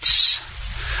 minutes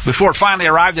before it finally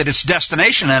arrived at its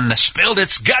destination and spilled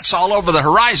its guts all over the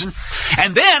horizon.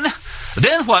 And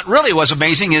then what really was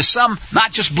amazing is some,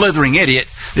 not just blithering idiot,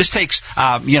 this takes,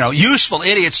 useful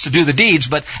idiots to do the deeds,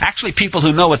 but actually people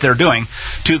who know what they're doing,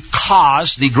 to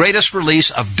cause the greatest release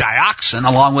of dioxin,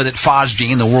 along with it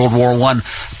phosgene, the World War I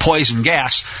poison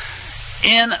gas,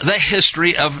 in the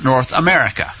history of North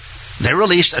America. They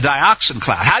released a dioxin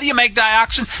cloud. How do you make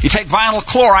dioxin? You take vinyl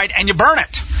chloride and you burn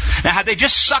it. Now, had they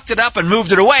just sucked it up and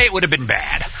moved it away, it would have been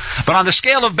bad. But on the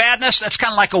scale of badness, that's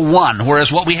kind of like a 1,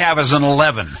 whereas what we have is an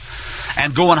 11,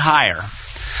 and going higher.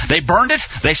 They burned it.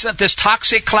 They sent this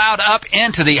toxic cloud up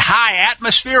into the high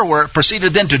atmosphere, where it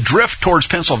proceeded then to drift towards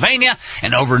Pennsylvania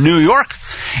and over New York.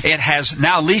 It has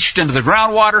now leached into the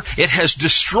groundwater. It has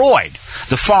destroyed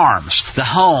the farms, the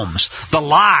homes, the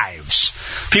lives.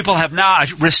 People have now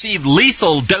received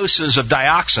lethal doses of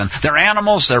dioxin. Their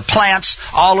animals, their plants,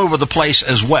 all over the place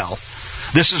as well.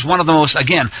 This is one of the most,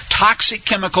 again, toxic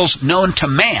chemicals known to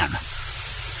man.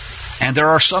 And there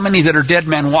are so many that are dead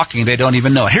men walking, they don't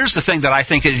even know it. Here's the thing that I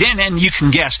think, and you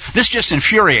can guess, this just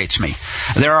infuriates me.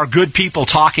 There are good people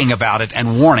talking about it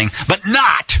and warning, but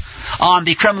not on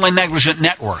the criminally negligent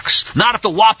networks. Not at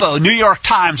the WAPO, New York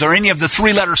Times, or any of the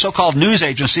 3-letter so-called news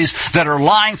agencies that are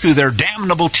lying through their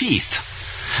damnable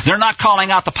teeth. They're not calling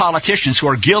out the politicians who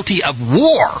are guilty of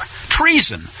war,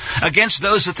 treason, against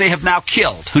those that they have now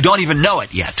killed, who don't even know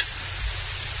it yet.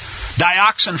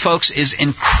 Dioxin, folks, is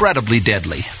incredibly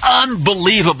deadly,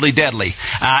 unbelievably deadly.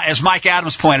 As Mike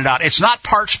Adams pointed out, it's not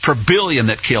parts per billion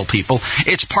that kill people,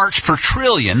 it's parts per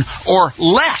trillion or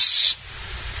less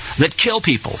that kill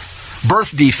people.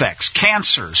 Birth defects,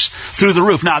 cancers, through the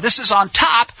roof. Now, this is on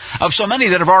top of so many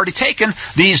that have already taken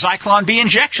the Zyklon B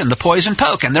injection, the poison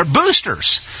poke, and their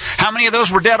boosters. How many of those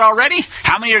were dead already?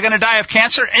 How many are going to die of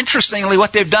cancer? Interestingly,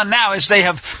 what they've done now is they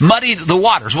have muddied the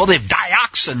waters. Well, they've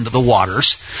dioxined the waters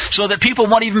so that people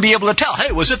won't even be able to tell,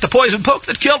 hey, was it the poison poke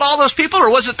that killed all those people,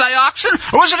 or was it dioxin,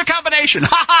 or was it a combination?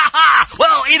 Ha, ha, ha!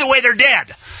 Well, either way, they're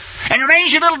dead. And your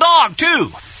mangy little dog,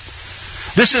 too.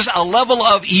 This is a level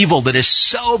of evil that is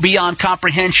so beyond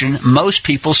comprehension, most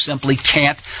people simply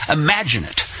can't imagine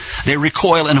it. They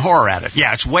recoil in horror at it.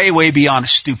 Yeah, it's way, way beyond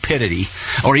stupidity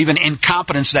or even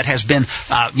incompetence that has been,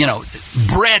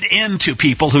 bred into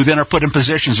people who then are put in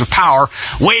positions of power,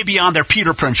 way beyond their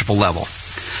Peter Principle level.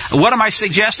 What am I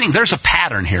suggesting? There's a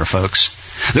pattern here, folks.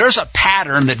 There's a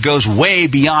pattern that goes way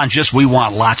beyond just we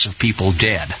want lots of people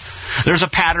dead. There's a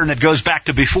pattern that goes back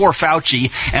to before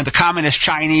Fauci and the communist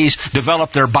Chinese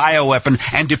developed their bioweapon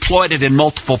and deployed it in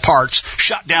multiple parts,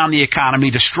 shut down the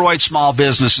economy, destroyed small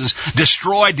businesses,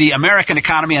 destroyed the American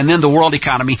economy and then the world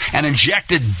economy, and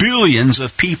injected billions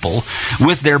of people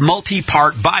with their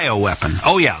multi-part bioweapon.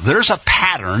 Oh yeah, there's a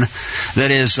pattern that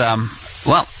is,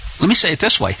 let me say it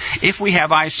this way. If we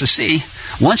have eyes to see,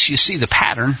 once you see the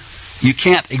pattern, you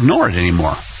can't ignore it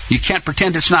anymore. You can't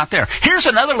pretend it's not there. Here's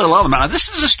another little element. Now,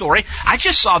 this is a story I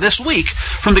just saw this week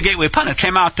from the Gateway Pundit. It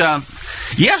came out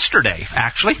yesterday,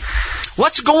 actually.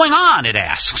 What's going on, it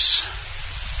asks.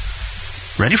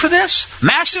 Ready for this?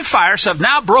 Massive fires have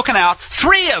now broken out,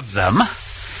 3 of them,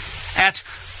 at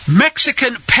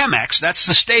Mexican Pemex. That's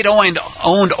the state-owned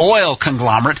oil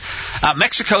conglomerate.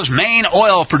 Mexico's main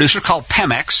oil producer called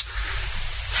Pemex.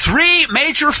 3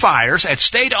 major fires at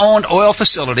state-owned oil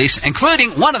facilities,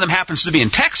 including one of them happens to be in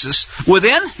Texas,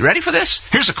 within, you ready for this?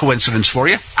 Here's a coincidence for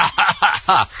you.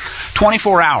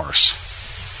 24 hours.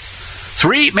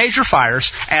 3 major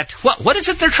fires at, what is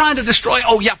it they're trying to destroy?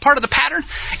 Oh, yeah, part of the pattern?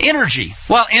 Energy.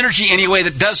 Well, energy anyway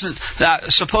that doesn't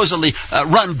supposedly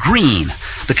run green.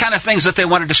 The kind of things that they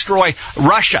want to destroy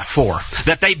Russia for.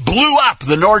 That they blew up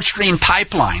the Nord Stream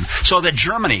pipeline so that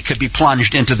Germany could be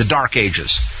plunged into the dark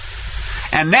ages.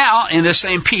 And now, in this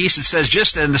same piece, it says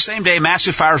just in the same day,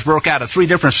 massive fires broke out at 3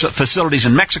 different facilities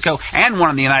in Mexico and one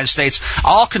in the United States,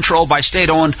 all controlled by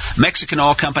state-owned Mexican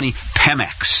oil company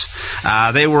Pemex.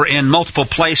 They were in multiple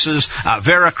places: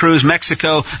 Veracruz,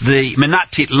 Mexico, the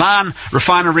Minatitlan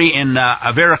refinery in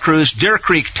Veracruz, Deer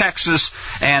Creek, Texas,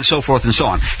 and so forth and so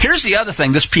on. Here's the other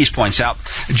thing this piece points out.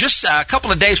 Just a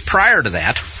couple of days prior to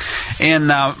that, in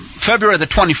February the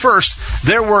 21st,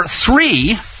 there were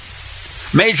 3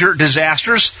 major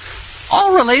disasters,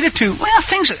 all related to, well,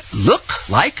 things that look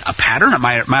like a pattern. It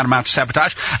might amount to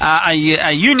sabotage.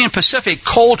 A Union Pacific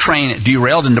coal train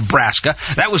derailed in Nebraska.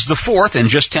 That was the 4th in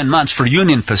just 10 months for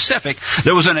Union Pacific.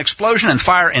 There was an explosion and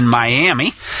fire in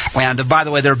Miami. And, by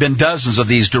the way, there have been dozens of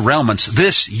these derailments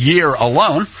this year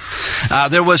alone.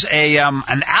 There was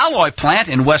an alloy plant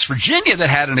in West Virginia that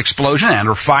had an explosion and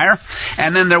a fire.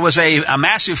 And then there was a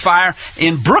massive fire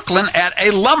in Brooklyn at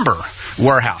a lumber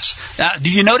warehouse. Do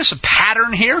you notice a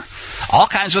pattern here? All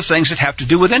kinds of things that have to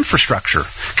do with infrastructure,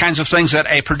 kinds of things that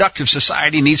a productive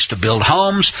society needs to build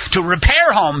homes, to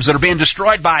repair homes that are being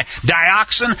destroyed by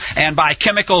dioxin and by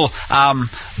chemical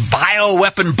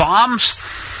bioweapon bombs.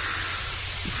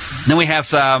 Then we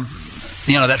have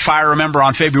that fire, remember,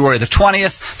 on February the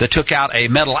 20th that took out a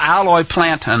metal alloy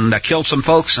plant and killed some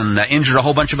folks and injured a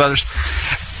whole bunch of others.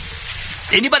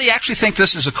 Anybody actually think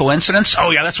this is a coincidence?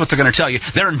 Oh, yeah, that's what they're going to tell you.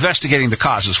 They're investigating the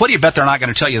causes. What do you bet they're not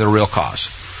going to tell you the real cause?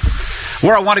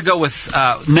 Where I want to go with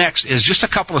next is just a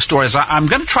couple of stories. I'm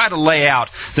going to try to lay out,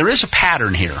 there is a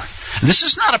pattern here. This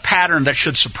is not a pattern that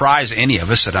should surprise any of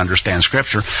us that understand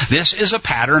Scripture. This is a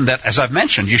pattern that, as I've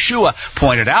mentioned, Yeshua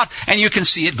pointed out, and you can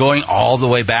see it going all the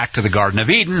way back to the Garden of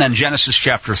Eden and Genesis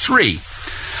chapter 3.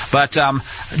 But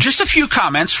just a few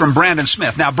comments from Brandon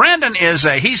Smith. Now, Brandon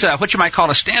he's what you might call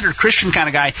a standard Christian kind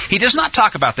of guy. He does not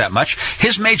talk about that much.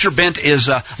 His major bent is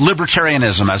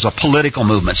libertarianism as a political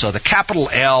movement. So the capital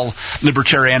L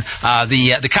libertarian,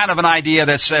 the kind of an idea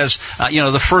that says,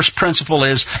 the first principle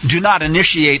is do not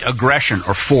initiate aggression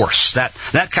or force.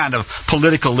 That kind of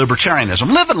political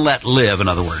libertarianism. Live and let live, in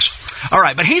other words. All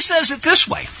right, but he says it this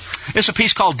way. It's a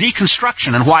piece called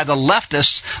Deconstruction and Why the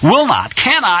Leftists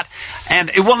cannot, and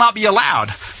it will not be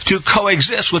allowed to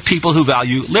coexist with people who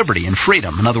value liberty and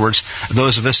freedom. In other words,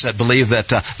 those of us that believe that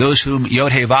those whom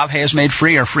Yod-Heh-Vav-Heh has made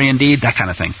free are free indeed, that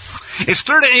kind of thing. It's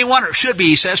clear to anyone, or it should be,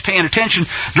 he says, paying attention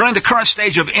during the current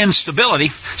stage of instability,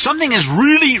 something is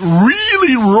really,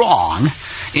 really wrong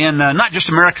in not just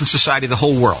American society, the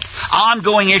whole world.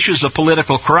 Ongoing issues of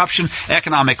political corruption,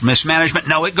 economic mismanagement.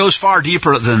 No, it goes far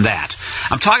deeper than that.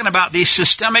 I'm talking about the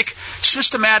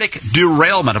systematic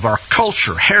derailment of our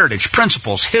culture, heritage,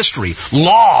 principles, history,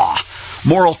 law,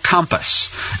 moral compass,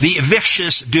 the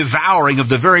vicious devouring of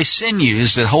the very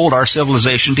sinews that hold our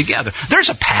civilization together. There's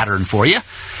a pattern for you.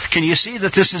 Can you see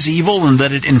that this is evil and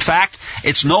that in fact,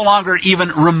 it's no longer even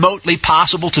remotely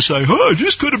possible to say, it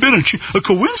just could have been a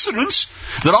coincidence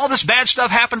that all this bad stuff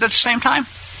happened at the same time?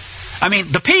 I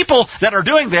mean, the people that are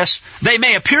doing this, they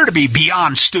may appear to be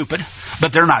beyond stupid,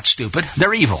 but they're not stupid.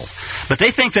 They're evil. But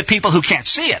they think that people who can't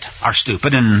see it are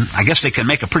stupid, and I guess they can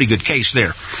make a pretty good case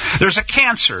there. There's a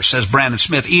cancer, says Brandon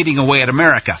Smith, eating away at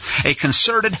America. A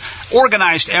concerted,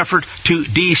 organized effort to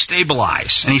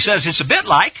destabilize. And he says it's a bit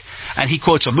like, and he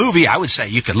quotes a movie, I would say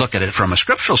you could look at it from a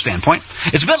scriptural standpoint,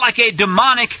 it's a bit like a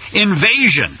demonic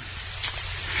invasion.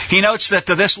 He notes that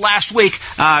this last week,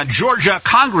 Georgia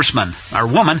congressman, or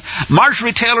woman,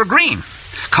 Marjorie Taylor Greene,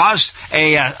 caused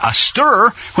a stir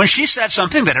when she said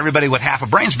something that everybody with half a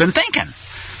brain's been thinking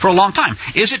for a long time.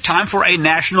 Is it time for a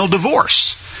national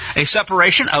divorce? A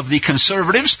separation of the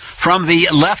conservatives from the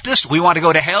leftists, we want to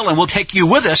go to hell and we'll take you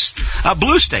with us,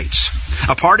 blue states.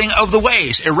 A parting of the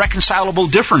ways, irreconcilable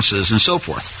differences, and so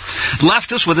forth.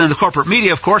 Leftists within the corporate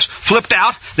media, of course, flipped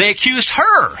out. They accused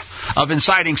her of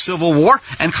inciting civil war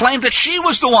and claimed that she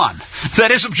was the one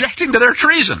that is objecting to their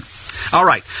treason. All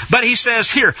right. But he says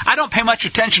here, I don't pay much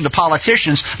attention to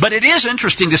politicians, but it is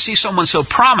interesting to see someone so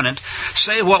prominent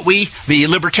say what we, the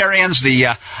libertarians,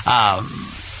 the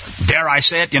dare I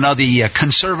say it, the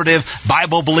conservative,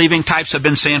 Bible-believing types have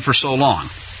been saying for so long.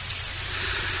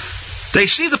 They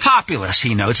see the populace,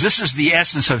 he notes. This is the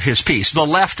essence of his piece. The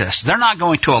leftists, they're not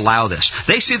going to allow this.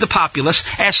 They see the populace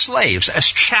as slaves, as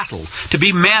chattel, to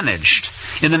be managed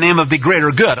in the name of the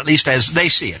greater good, at least as they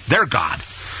see it. They're God.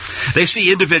 They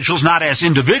see individuals not as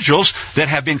individuals that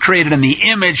have been created in the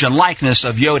image and likeness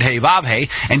of Yod-Heh-Vav-Heh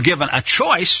and given a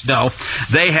choice. No,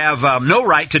 they have no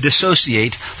right to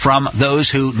dissociate from those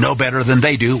who know better than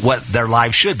they do what their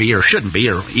lives should be or shouldn't be,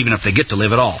 or even if they get to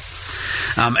live at all.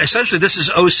 Essentially, this is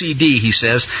OCD, he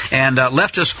says, and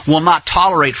leftists will not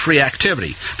tolerate free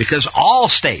activity because all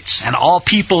states and all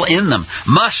people in them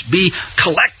must be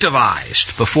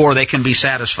collectivized before they can be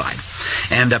satisfied.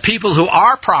 And people who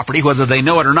are property, whether they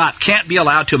know it or not, can't be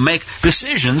allowed to make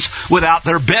decisions without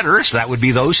their betters, that would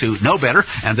be those who know better,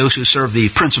 and those who serve the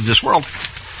prince of this world,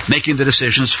 making the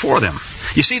decisions for them.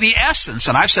 You see, the essence,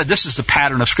 and I've said this is the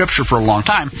pattern of Scripture for a long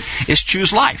time, is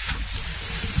choose life.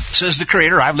 Says the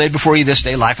Creator, I've laid before you this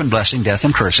day life and blessing, death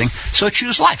and cursing. So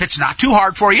choose life. It's not too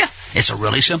hard for you. It's a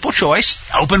really simple choice.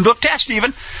 Open book test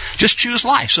even. Just choose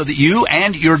life so that you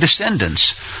and your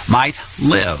descendants might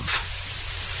live.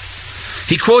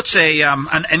 He quotes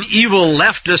an evil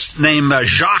leftist named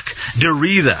Jacques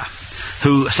Derrida,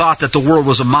 who thought that the world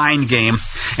was a mind game,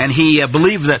 and he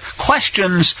believed that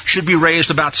questions should be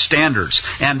raised about standards.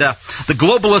 And the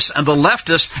globalists and the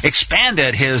leftists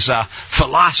expanded his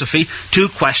philosophy to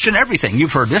question everything.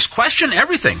 You've heard this. Question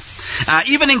everything.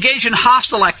 Even engage in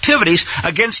hostile activities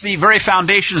against the very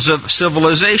foundations of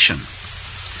civilization.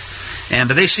 And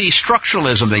they see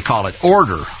structuralism, they call it,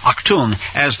 order, Achtung,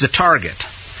 as the target.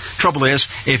 Trouble is,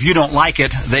 if you don't like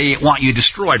it, they want you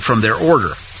destroyed from their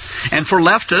order. And for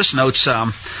leftists, notes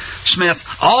Smith,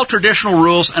 all traditional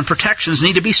rules and protections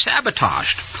need to be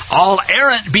sabotaged. All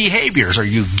errant behaviors, are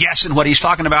you guessing what he's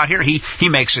talking about here? He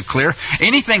makes it clear.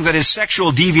 Anything that is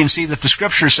sexual deviancy that the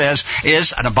Scripture says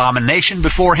is an abomination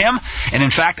before him. And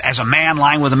in fact, as a man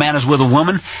lying with a man is with a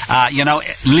woman,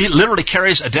 literally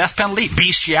carries a death penalty.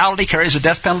 Bestiality carries a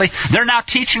death penalty. They're now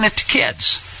teaching it to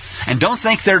kids. And don't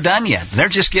think they're done yet. They're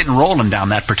just getting rolling down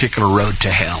that particular road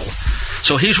to hell.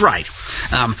 So he's right.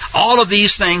 All of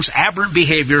these things, aberrant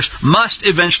behaviors, must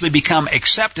eventually become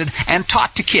accepted and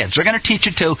taught to kids. They're going to teach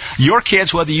it to your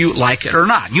kids whether you like it or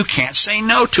not. You can't say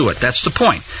no to it. That's the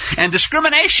point. And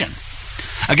discrimination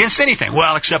against anything,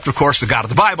 well, except, of course, the God of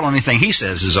the Bible, anything he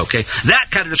says is okay. That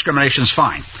kind of discrimination is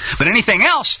fine. But anything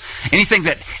else, anything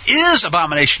that is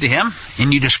abomination to him,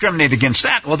 and you discriminate against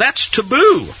that, well, that's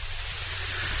taboo.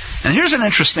 And here's an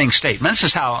interesting statement. This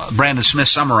is how Brandon Smith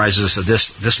summarizes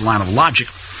this line of logic.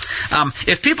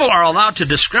 If people are allowed to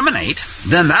discriminate,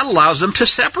 then that allows them to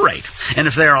separate. And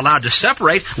if they are allowed to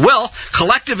separate, well,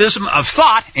 collectivism of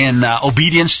thought in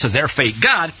obedience to their fake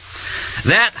God,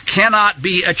 that cannot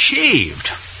be achieved.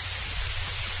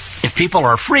 If people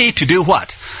are free to do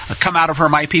what? Come out of her,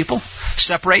 my people.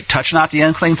 Separate, touch not the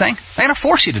unclean thing. They're going to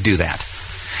force you to do that.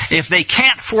 If they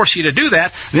can't force you to do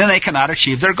that, then they cannot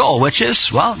achieve their goal, which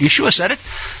is, well, Yeshua said it,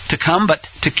 to come but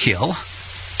to kill,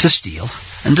 to steal,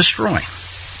 and destroy.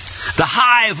 The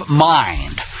hive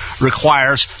mind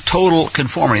requires total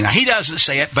conformity. Now, he doesn't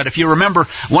say it, but if you remember,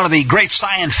 one of the great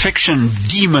science fiction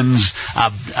demons,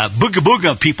 booga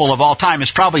booga people of all time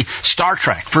is probably Star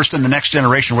Trek, First and the Next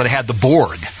Generation, where they had the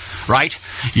Borg, right?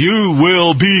 You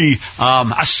will be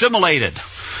assimilated.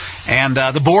 And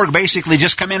the Borg basically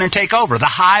just come in and take over, the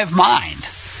hive mind.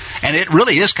 And it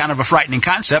really is kind of a frightening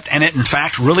concept, and it in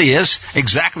fact really is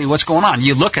exactly what's going on.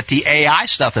 You look at the AI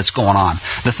stuff that's going on,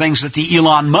 the things that the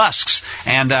Elon Musks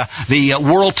and the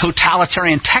world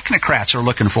totalitarian technocrats are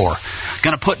looking for.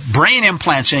 Going to put brain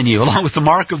implants in you along with the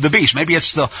mark of the beast. Maybe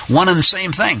it's the one and the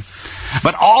same thing.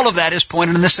 But all of that is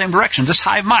pointed in the same direction, this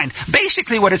hive mind.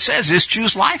 Basically what it says is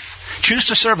choose life. Choose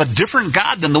to serve a different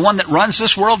God than the one that runs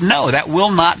this world. No, that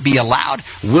will not be allowed,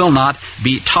 will not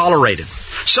be tolerated.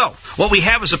 So, what we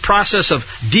have is a process of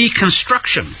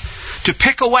deconstruction, to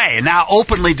pick away and now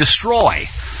openly destroy,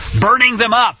 burning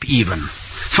them up even,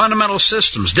 fundamental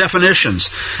systems, definitions,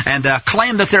 and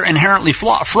claim that they're inherently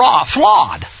flawed.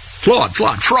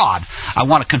 I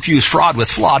want to confuse fraud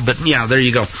with flawed, but yeah, there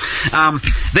you go.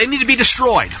 They need to be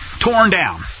destroyed, torn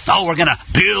down. Oh, we're going to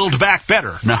build back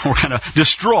better. No, we're going to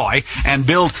destroy and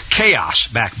build chaos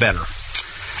back better.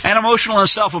 And emotional and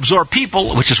self-absorbed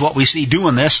people, which is what we see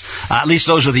doing this, at least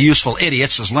those are the useful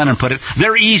idiots, as Lenin put it,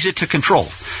 they're easy to control.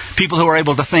 People who are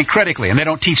able to think critically, and they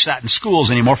don't teach that in schools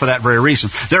anymore for that very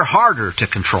reason. They're harder to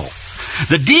control.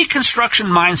 The deconstruction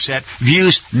mindset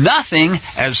views nothing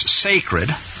as sacred,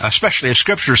 especially if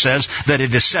Scripture says that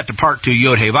it is set apart to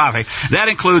Yod He Vav He. That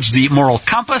includes the moral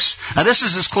compass. Now, this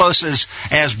is as close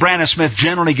as Brandon Smith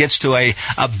generally gets to a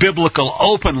biblical,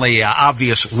 openly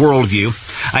obvious worldview.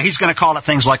 He's going to call it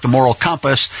things like the moral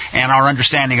compass and our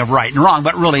understanding of right and wrong.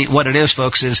 But really, what it is,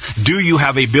 folks, is do you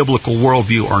have a biblical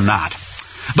worldview or not?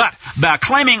 But by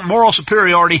claiming moral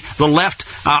superiority, the left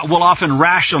will often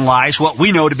rationalize what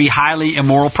we know to be highly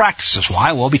immoral practices.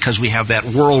 Why? Well, because we have that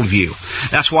worldview.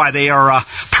 That's why they are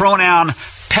pronoun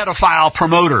pedophile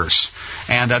promoters.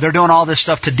 And they're doing all this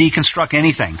stuff to deconstruct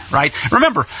anything, right?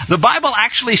 Remember, the Bible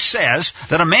actually says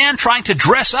that a man trying to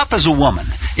dress up as a woman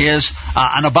is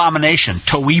an abomination,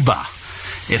 toiba.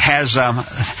 It has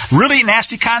really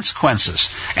nasty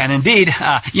consequences. And indeed,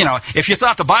 if you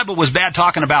thought the Bible was bad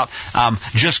talking about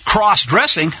just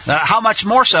cross-dressing, how much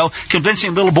more so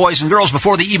convincing little boys and girls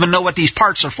before they even know what these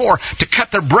parts are for to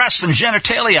cut their breasts and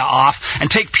genitalia off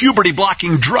and take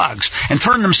puberty-blocking drugs and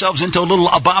turn themselves into little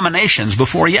abominations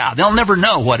before, they'll never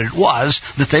know what it was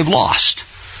that they've lost.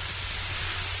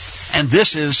 And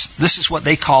this is what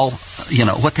they call,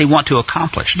 what they want to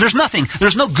accomplish. There's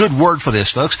no good word for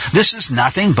this, folks. This is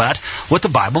nothing but what the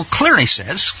Bible clearly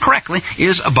says, correctly,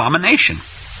 is abomination.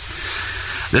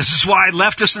 This is why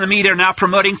leftists in the media are now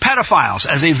promoting pedophiles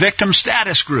as a victim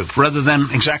status group rather than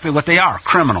exactly what they are,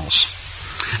 criminals.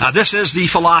 This is the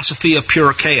philosophy of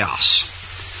pure chaos.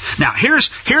 Now,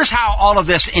 here's how all of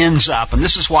this ends up, and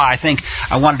this is why I think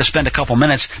I wanted to spend a couple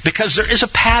minutes, because there is a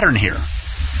pattern here.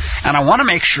 And I want to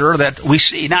make sure that we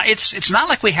see. Now, it's not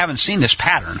like we haven't seen this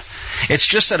pattern. It's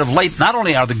just that of late, not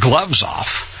only are the gloves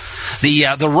off,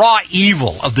 the raw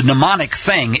evil of the demonic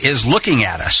thing is looking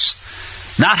at us,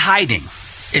 not hiding.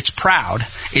 It's proud,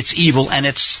 it's evil, and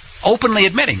it's openly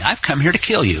admitting, I've come here to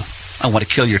kill you. I want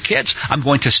to kill your kids. I'm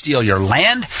going to steal your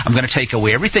land. I'm going to take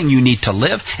away everything you need to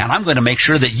live. And I'm going to make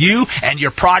sure that you and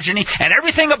your progeny and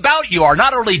everything about you are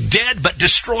not only dead, but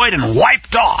destroyed and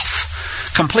wiped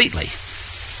off completely.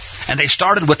 And they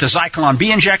started with the Zyklon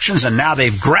B injections, and now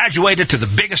they've graduated to the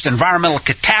biggest environmental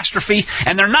catastrophe,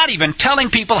 and they're not even telling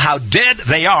people how dead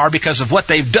they are because of what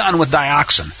they've done with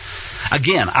dioxin.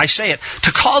 Again, I say it,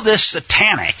 to call this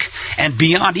satanic and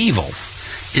beyond evil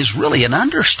is really an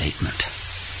understatement.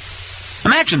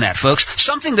 Imagine that, folks.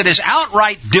 Something that is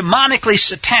outright demonically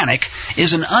satanic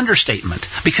is an understatement,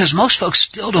 because most folks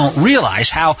still don't realize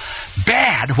how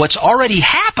bad what's already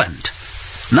happened,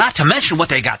 not to mention what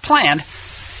they got planned,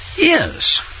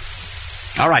 is.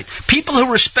 All right. People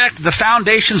who respect the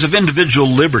foundations of individual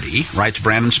liberty, writes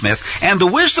Brandon Smith, and the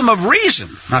wisdom of reason,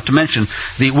 not to mention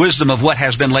the wisdom of what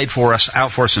has been laid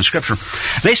out for us in Scripture,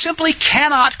 they simply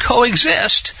cannot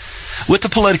coexist with the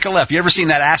political left. You ever seen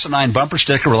that asinine bumper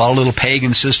sticker with all the little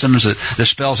pagan systems that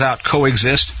spells out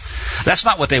coexist? That's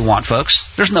not what they want,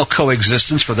 folks. There's no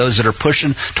coexistence for those that are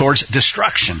pushing towards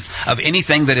destruction of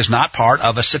anything that is not part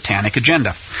of a satanic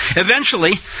agenda.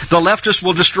 Eventually, the leftists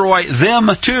will destroy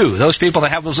them too, those people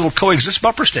that have those little coexist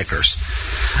bumper stickers.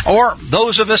 Or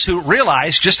those of us who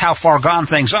realize just how far gone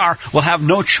things are will have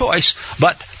no choice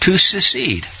but to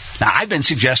secede. Now, I've been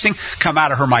suggesting, come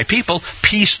out of her, my people,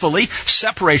 peacefully,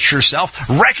 separate yourself,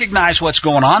 recognize what's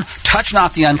going on, touch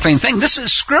not the unclean thing. This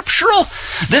is scriptural.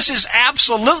 This is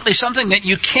absolutely something that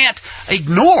you can't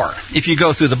ignore if you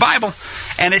go through the Bible,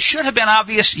 and it should have been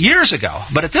obvious years ago.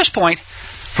 But at this point,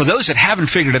 for those that haven't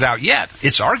figured it out yet,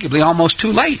 it's arguably almost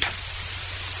too late.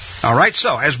 All right,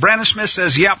 so as Brandon Smith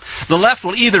says, the left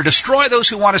will either destroy those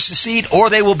who want to secede,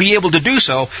 or they will be able to do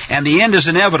so, and the end is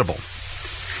inevitable.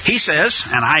 He says,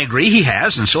 and I agree he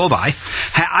has, and so have I,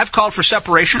 I've called for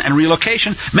separation and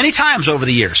relocation many times over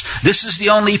the years. This is the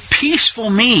only peaceful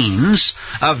means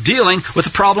of dealing with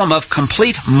the problem of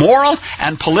complete moral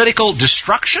and political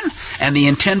destruction and the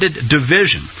intended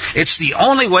division. It's the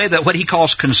only way that what he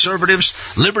calls conservatives,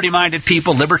 liberty-minded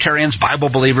people, libertarians, Bible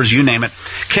believers, you name it,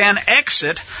 can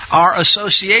exit our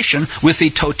association with the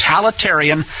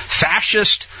totalitarian,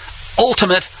 fascist,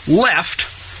 ultimate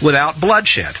left without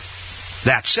bloodshed.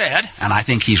 That said, and I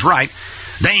think he's right,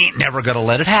 they ain't never going to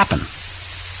let it happen.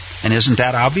 And isn't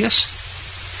that obvious?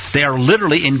 They are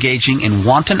literally engaging in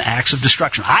wanton acts of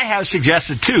destruction. I have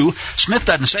suggested too, Smith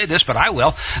doesn't say this, but I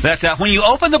will, that when you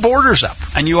open the borders up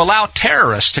and you allow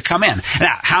terrorists to come in.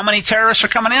 Now, how many terrorists are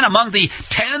coming in? Among the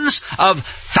tens of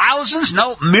thousands,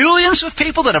 no, millions of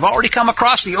people that have already come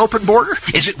across the open border?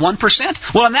 Is it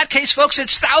 1%? Well, in that case, folks,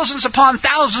 it's thousands upon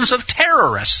thousands of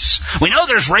terrorists. We know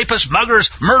there's rapists, muggers,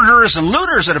 murderers, and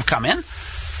looters that have come in.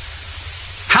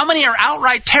 How many are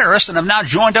outright terrorists and have now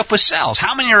joined up with cells?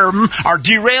 How many are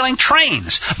derailing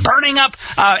trains, burning up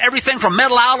everything from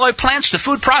metal alloy plants to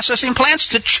food processing plants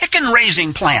to chicken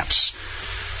raising plants,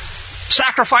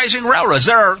 sacrificing railroads?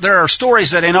 There are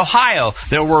stories that in Ohio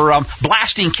there were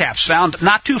blasting caps found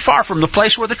not too far from the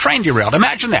place where the train derailed.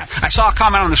 Imagine that. I saw a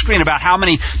comment on the screen about how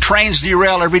many trains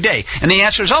derail every day. And the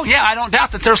answer is, I don't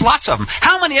doubt that there's lots of them.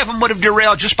 How many of them would have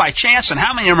derailed just by chance, and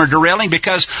how many of them are derailing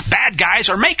because bad guys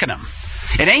are making them?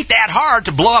 It ain't that hard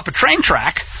to blow up a train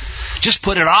track. Just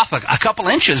put it off a couple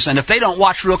inches, and if they don't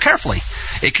watch real carefully,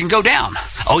 it can go down.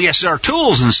 Oh, yes, there are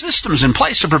tools and systems in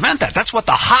place to prevent that. That's what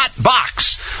the hot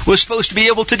box was supposed to be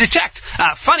able to detect.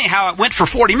 Funny how it went for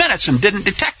 40 minutes and didn't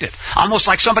detect it. Almost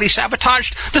like somebody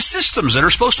sabotaged the systems that are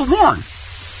supposed to warn.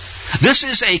 This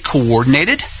is a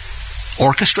coordinated,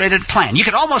 orchestrated plan. You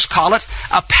could almost call it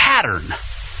a pattern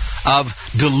of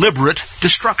deliberate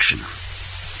destruction.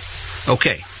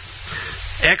 Okay.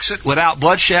 Exit without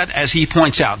bloodshed, as he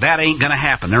points out. That ain't going to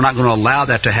happen. They're not going to allow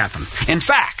that to happen. In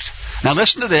fact, now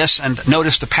listen to this and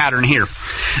notice the pattern here.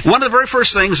 One of the very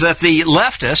first things that the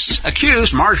leftists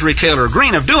accused Marjorie Taylor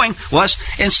Greene of doing was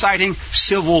inciting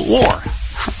civil war.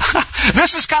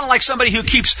 This is kind of like somebody who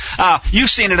keeps, you've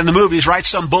seen it in the movies, right?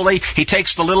 Some bully, he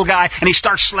takes the little guy and he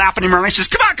starts slapping him around. He says,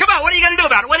 come on, what are you going to do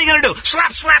about it? What are you going to do?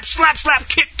 Slap, slap, slap, slap,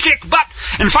 kick, butt.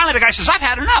 And finally the guy says, I've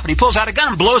had enough. And he pulls out a gun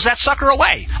and blows that sucker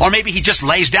away. Or maybe he just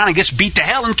lays down and gets beat to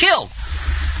hell and killed.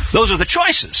 Those are the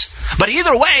choices. But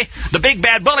either way, the big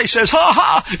bad bully says,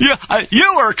 you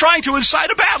are trying to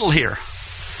incite a battle here.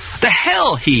 The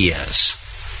hell he is.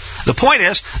 The point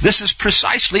is, this is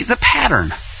precisely the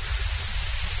pattern.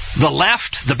 The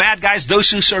left, the bad guys,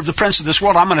 those who serve the prince of this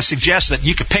world, I'm going to suggest that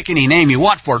you could pick any name you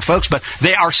want for it, folks, but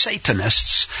they are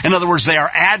Satanists. In other words, they are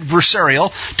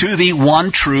adversarial to the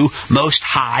one true, most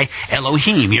high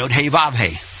Elohim,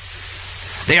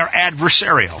 Yod-Heh-Vav-Heh. They are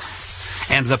adversarial.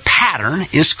 And the pattern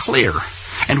is clear.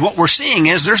 And what we're seeing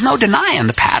is there's no denying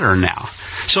the pattern now.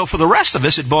 So for the rest of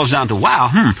us, it boils down to,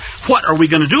 what are we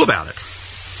going to do about it?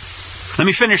 Let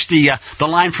me finish the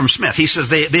line from Smith. He says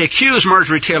they accuse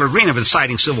Marjorie Taylor Greene of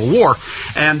inciting civil war,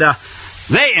 and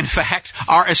they, in fact,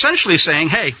 are essentially saying,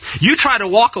 hey, you try to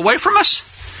walk away from us,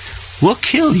 we'll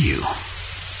kill you.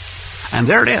 And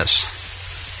there it is.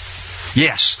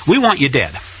 Yes, we want you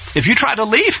dead. If you try to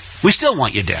leave, we still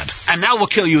want you dead. And now we'll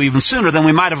kill you even sooner than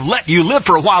we might have let you live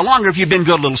for a while longer if you'd been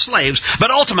good little slaves.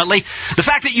 But ultimately, the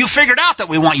fact that you figured out that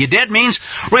we want you dead means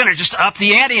we're going to just up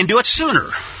the ante and do it sooner.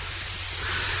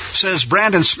 Says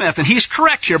Brandon Smith, and he's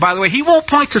correct here, by the way. He won't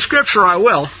point to Scripture, I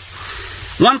will.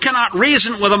 One cannot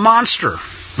reason with a monster.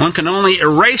 One can only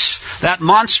erase that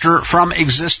monster from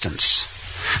existence.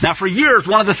 Now, for years,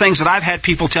 one of the things that I've had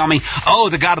people tell me,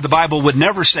 the God of the Bible would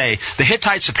never say, the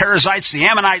Hittites, the Perizzites, the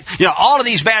Ammonites, all of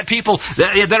these bad people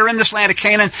that are in this land of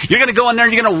Canaan, you're going to go in there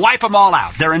and you're going to wipe them all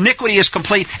out. Their iniquity is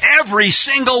complete. Every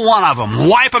single one of them.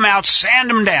 Wipe them out, sand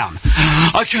them down.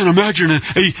 I can't imagine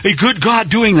a good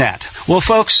God doing that. Well,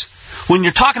 folks, when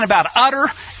you're talking about utter,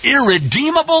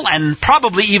 irredeemable, and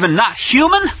probably even not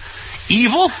human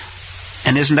evil,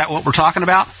 and isn't that what we're talking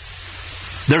about?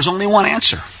 There's only one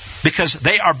answer. Because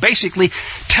they are basically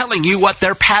telling you what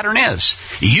their pattern is.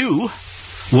 You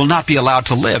will not be allowed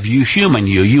to live. You human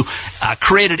you. You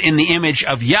created in the image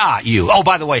of Yah you. Oh,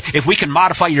 by the way, if we can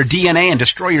modify your DNA and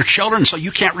destroy your children so you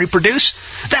can't reproduce,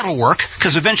 that'll work,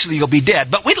 because eventually you'll be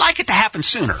dead. But we'd like it to happen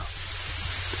sooner.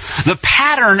 The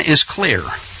pattern is clear.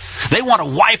 They want to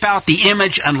wipe out the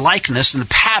image and likeness and the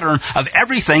pattern of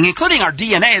everything, including our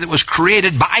DNA that was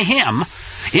created by Him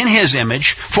in His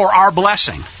image for our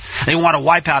blessing. They want to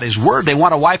wipe out His Word. They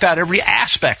want to wipe out every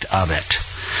aspect of it.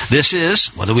 This is,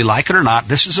 whether we like it or not,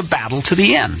 this is a battle to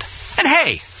the end. And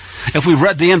hey, if we've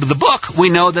read the end of the book, we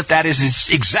know that is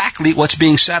exactly what's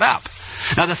being set up.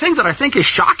 Now, the thing that I think is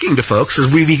shocking to folks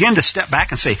is we begin to step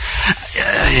back and say,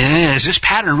 is this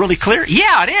pattern really clear?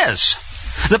 Yeah, it is.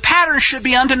 The pattern should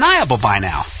be undeniable by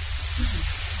now.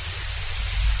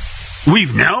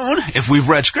 We've known, if we've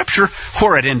read Scripture,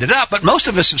 where it ended up, but most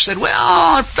of us have said,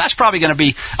 well, that's probably going to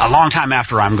be a long time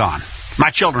after I'm gone. My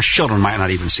children's children might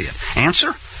not even see it. Answer?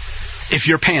 If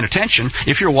you're paying attention,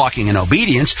 if you're walking in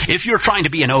obedience, if you're trying to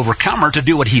be an overcomer to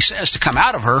do what He says to come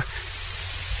out of her,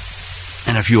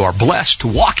 and if you are blessed to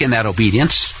walk in that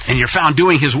obedience, and you're found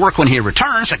doing His work when He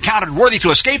returns, and counted worthy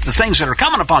to escape the things that are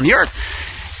coming upon the earth,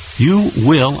 you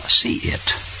will see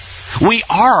it. We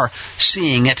are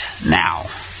seeing it now.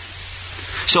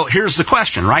 So here's the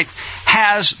question, right?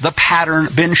 Has the pattern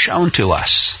been shown to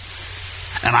us?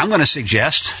 And I'm going to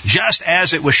suggest, just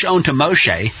as it was shown to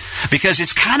Moshe, because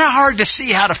it's kind of hard to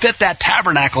see how to fit that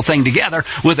tabernacle thing together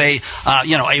with a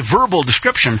verbal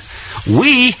description.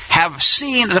 We have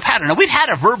seen the pattern. Now, we've had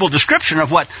a verbal description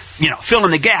of what, fill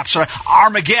in the gaps.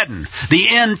 Armageddon, the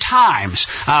end times.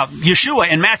 Yeshua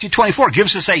in Matthew 24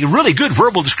 gives us a really good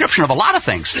verbal description of a lot of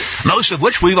things, most of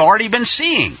which we've already been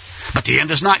seeing. But the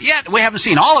end is not yet. We haven't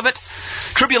seen all of it.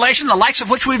 Tribulation, the likes of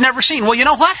which we've never seen. Well, you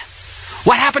know what?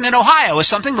 What happened in Ohio is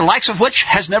something the likes of which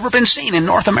has never been seen in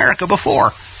North America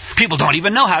before. People don't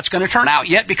even know how it's going to turn out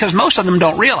yet because most of them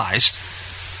don't realize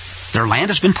their land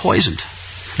has been poisoned.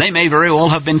 They may very well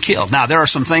have been killed. Now, there are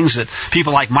some things that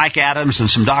people like Mike Adams and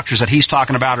some doctors that he's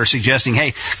talking about are suggesting,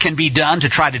 hey, can be done to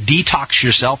try to detox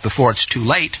yourself before it's too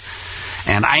late.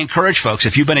 And I encourage folks,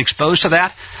 if you've been exposed to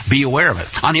that, be aware of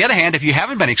it. On the other hand, if you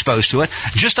haven't been exposed to it,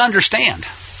 just understand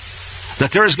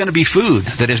that there is going to be food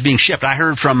that is being shipped. I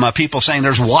heard from people saying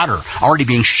there's water already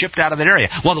being shipped out of that area.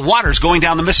 Well, the water is going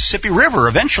down the Mississippi River.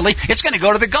 Eventually, it's going to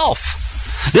go to the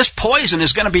Gulf. This poison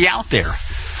is going to be out there.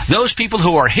 Those people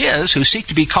who are His, who seek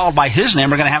to be called by His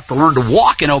name, are going to have to learn to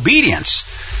walk in obedience.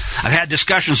 I've had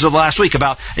discussions over the last week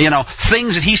about,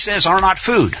 things that He says are not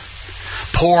food.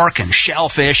 Pork and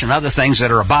shellfish and other things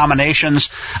that are abominations.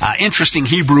 Interesting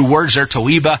Hebrew words there,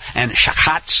 toiba and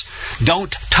shakats.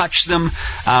 Don't touch them.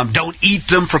 Don't eat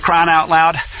them, for crying out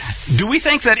loud. Do we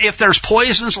think that if there's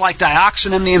poisons like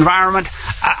dioxin in the environment,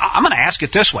 I'm going to ask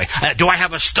it this way. Do I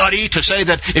have a study to say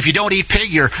that if you don't eat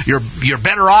pig, you're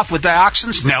better off with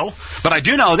dioxins? No. But I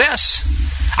do know this.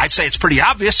 I'd say it's pretty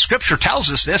obvious. Scripture tells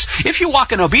us this. If you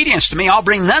walk in obedience to me, I'll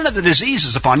bring none of the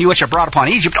diseases upon you which I brought upon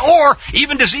Egypt, or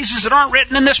even diseases that aren't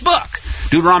written in this book.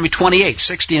 Deuteronomy 28,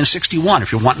 60 and 61,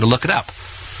 if you're wanting to look it up.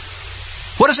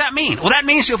 What does that mean? Well, that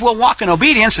means if we'll walk in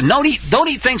obedience and don't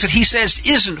eat things that He says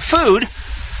isn't food,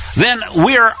 then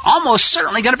we're almost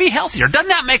certainly going to be healthier. Doesn't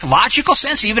that make logical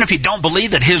sense, even if you don't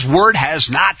believe that His Word has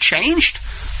not changed?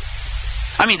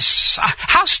 I mean,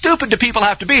 how stupid do people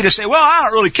have to be to say, well, I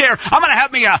don't really care. I'm going to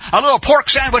have me a little pork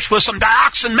sandwich with some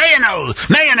dioxin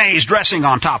mayonnaise dressing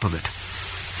on top of it.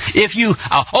 If you,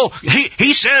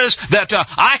 he says that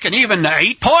I can even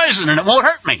eat poison and it won't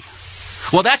hurt me.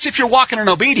 Well, that's if you're walking in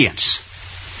obedience.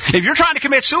 If you're trying to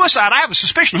commit suicide, I have a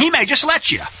suspicion He may just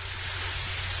let you.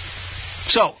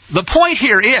 So the point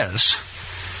here is,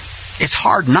 it's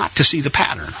hard not to see the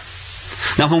pattern.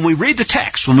 Now, when we read the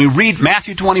text, when we read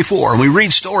Matthew 24, and we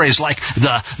read stories like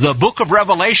the book of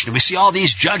Revelation, we see all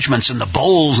these judgments and the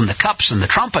bowls and the cups and the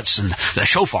trumpets and the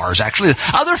shofars, actually,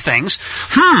 other things.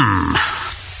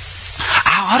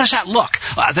 How does that look?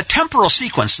 The temporal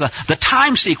sequence, the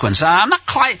time sequence, I'm not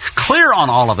quite clear on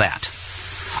all of that.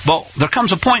 But there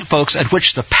comes a point, folks, at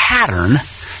which the pattern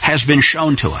has been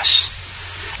shown to us.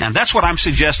 And that's what I'm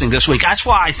suggesting this week. That's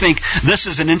why I think this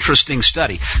is an interesting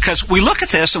study. Because we look at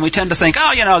this and we tend to think,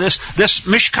 this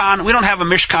Mishkan, we don't have a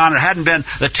Mishkan, it hadn't been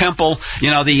the temple.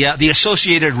 The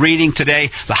associated reading today,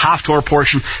 the Haftorah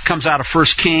portion, comes out of 1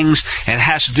 Kings, and it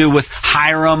has to do with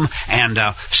Hiram and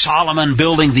Solomon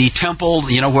building the temple,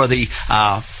 where the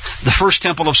first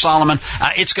temple of Solomon.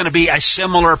 It's going to be a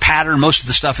similar pattern. Most of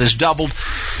the stuff is doubled.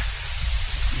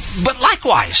 But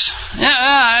likewise,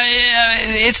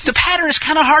 the pattern is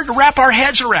kind of hard to wrap our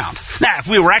heads around. Now, if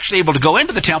we were actually able to go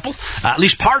into the temple, at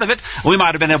least part of it, we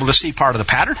might have been able to see part of the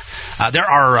pattern. There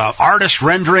are artist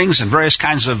renderings and various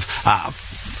kinds of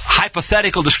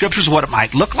hypothetical descriptions of what it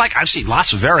might look like. I've seen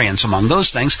lots of variants among those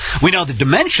things. We know the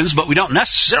dimensions, but we don't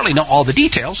necessarily know all the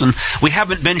details, and we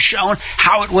haven't been shown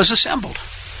how it was assembled.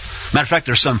 Matter of fact,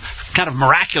 there's some kind of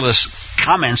miraculous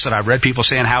comments that I've read, people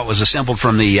saying how it was assembled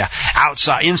from the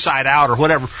inside out or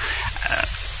whatever.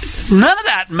 None of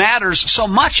that matters so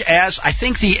much as I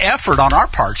think the effort on our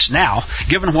parts now,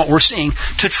 given what we're seeing,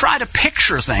 to try to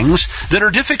picture things that are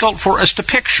difficult for us to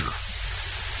picture.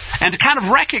 And to kind of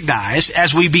recognize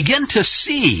as we begin to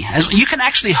see, as you can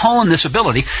actually hone this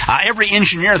ability. Every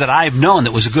engineer that I've known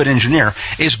that was a good engineer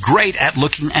is great at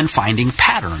looking and finding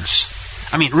patterns.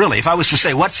 I mean, really, if I was to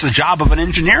say, what's the job of an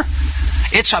engineer?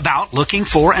 It's about looking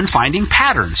for and finding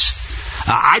patterns.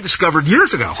 I discovered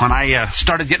years ago when I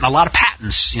started getting a lot of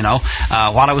patents, while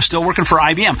I was still working for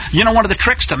IBM. One of the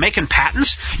tricks to making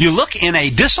patents, you look in a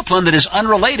discipline that is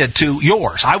unrelated to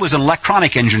yours. I was an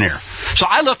electronic engineer. So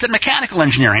I looked at mechanical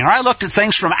engineering, or I looked at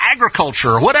things from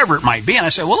agriculture or whatever it might be, and I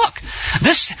said, well, look,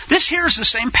 this here is the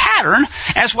same pattern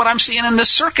as what I'm seeing in this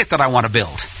circuit that I want to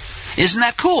build. Isn't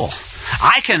that cool?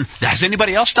 Has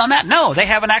anybody else done that? No, they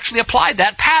haven't actually applied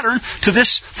that pattern to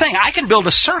this thing. I can build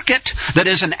a circuit that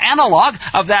is an analog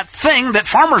of that thing that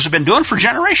farmers have been doing for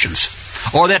generations,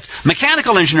 or that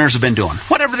mechanical engineers have been doing,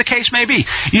 whatever the case may be.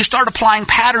 You start applying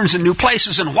patterns in new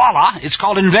places, and voila, it's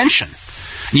called invention.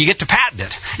 You get to patent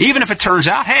it. Even if it turns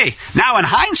out, hey, now in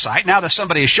hindsight, now that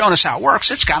somebody has shown us how it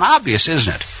works, it's kind of obvious,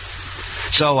 isn't it?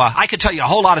 So I could tell you a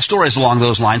whole lot of stories along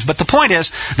those lines, but the point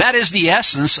is, that is the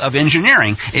essence of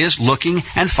engineering, is looking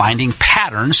and finding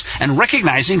patterns and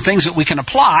recognizing things that we can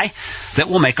apply that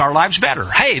will make our lives better.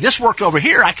 Hey, this worked over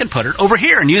here, I can put it over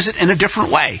here and use it in a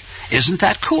different way. Isn't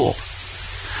that cool?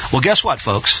 Well, guess what,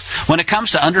 folks? When it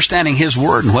comes to understanding His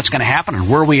Word and what's going to happen and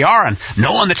where we are and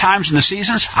knowing the times and the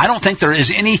seasons, I don't think there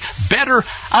is any better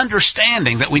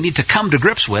understanding that we need to come to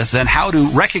grips with than how to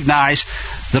recognize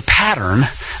the pattern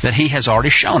that He has already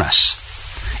shown us.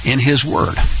 in His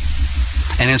Word.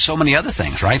 And in so many other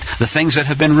things, right? The things that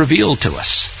have been revealed to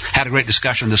us. Had a great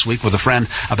discussion this week with a friend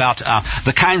about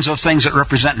the kinds of things that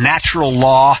represent natural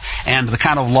law and the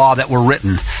kind of law that were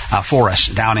written for us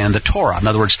down in the Torah. In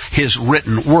other words, His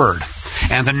written Word.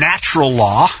 And the natural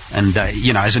law, and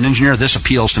as an engineer, this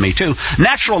appeals to me too.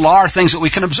 Natural law are things that we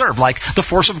can observe, like the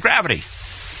force of gravity.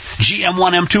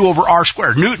 G(m)(1) (m)(2) over R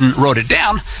squared. Newton wrote it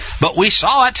down, but we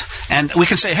saw it, and we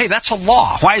can say, hey, that's a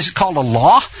law. Why is it called a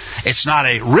law? It's not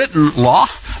a written law,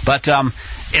 but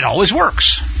it always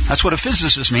works. That's what a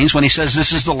physicist means when he says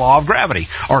this is the law of gravity,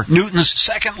 or Newton's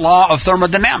second law of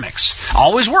thermodynamics.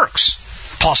 Always works.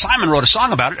 Paul Simon wrote a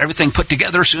song about it. Everything put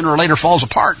together sooner or later falls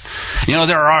apart.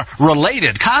 There are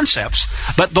related concepts,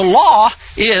 but the law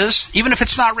is, even if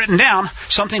it's not written down,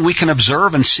 something we can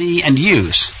observe and see and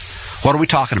use. What are we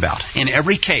talking about? In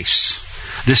every case,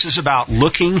 this is about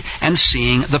looking and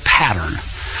seeing the pattern.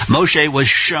 Moshe was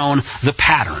shown the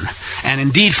pattern. And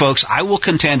indeed, folks, I will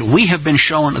contend we have been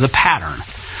shown the pattern.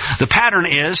 The pattern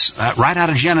is right out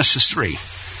of Genesis 3.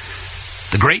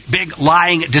 The great big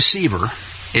lying deceiver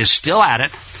is still at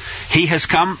it. He has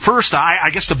come. First,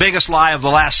 I guess the biggest lie of the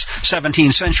last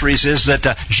 17 centuries is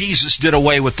that Jesus did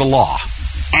away with the law.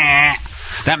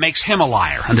 That makes him a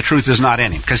liar, and the truth is not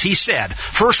in him. Because he said,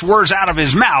 first words out of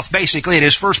his mouth, basically at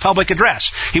his first public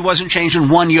address, he wasn't changing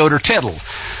one yod or tittle.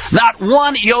 Not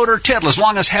one yod or tittle, as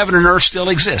long as heaven and earth still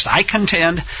exist. I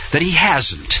contend that he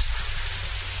hasn't,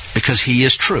 because he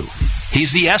is true.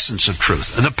 He's the essence of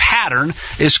truth. The pattern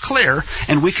is clear,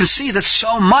 and we can see that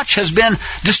so much has been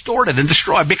distorted and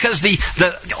destroyed, because the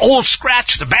old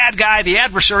scratch, the bad guy, the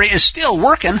adversary, is still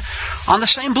working on the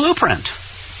same blueprint.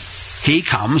 He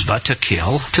comes but to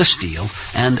kill, to steal,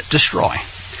 and destroy.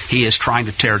 He is trying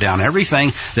to tear down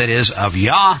everything that is of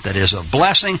Yah, that is of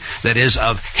blessing, that is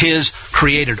of His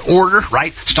created order,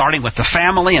 right? Starting with the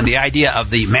family and the idea of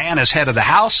the man as head of the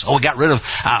house. We got rid of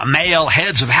male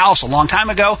heads of house a long time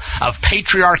ago, of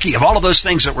patriarchy, of all of those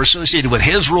things that were associated with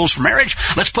His rules for marriage.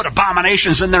 Let's put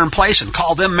abominations in there in place and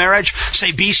call them marriage.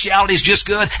 Say bestiality is just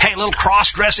good. Hey, a little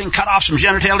cross-dressing, cut off some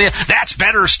genitalia. That's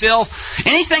better still.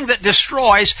 Anything that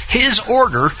destroys His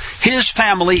order, His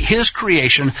family, His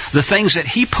creation, the things that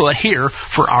He put here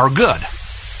for our good.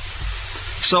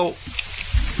 So,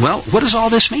 what does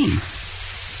all this mean?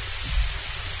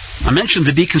 I mentioned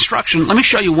the deconstruction. Let me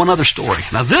show you one other story.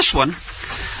 Now this one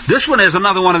is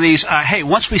another one of these, hey,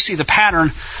 once we see the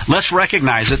pattern, let's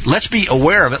recognize it, let's be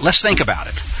aware of it, let's think about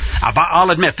it. I'll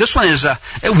admit, this one is,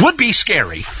 it would be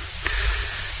scary.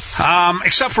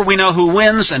 Except for we know who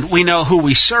wins, and we know who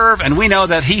we serve, and we know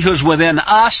that He who's within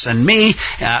us and me,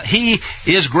 He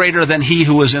is greater than he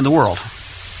who is in the world.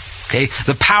 Okay,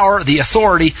 the power, the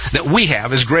authority that we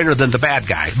have is greater than the bad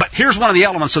guy. But here's one of the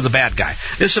elements of the bad guy.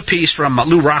 This is a piece from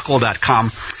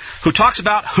LouRockwell.com who talks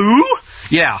about who?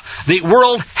 Yeah, the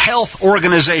World Health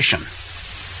Organization.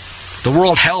 The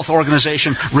World Health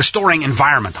Organization, Restoring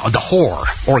Environment, the HORE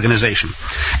organization.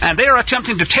 And they are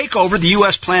attempting to take over the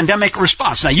U.S. pandemic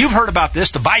response. Now, you've heard about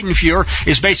this. The Biden Fuhrer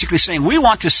is basically saying we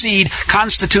want to cede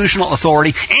constitutional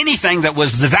authority, anything that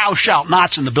was the thou shalt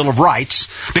nots in the Bill of Rights,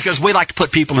 because we like to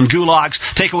put people in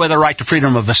gulags, take away their right to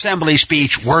freedom of assembly,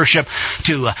 speech, worship,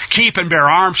 to keep and bear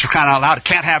arms, for crying out loud.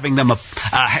 Can't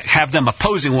have them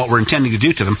opposing what we're intending to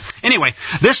do to them. Anyway,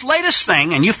 this latest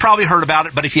thing, and you've probably heard about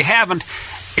it, but if you haven't,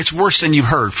 it's worse than you've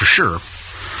heard for sure.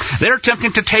 They're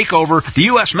attempting to take over the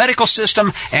U.S. medical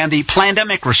system and the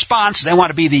pandemic response. They want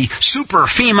to be the super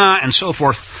FEMA and so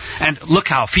forth. And look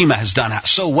how FEMA has done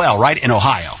so well, right, in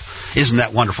Ohio. Isn't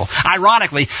that wonderful?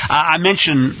 Ironically, I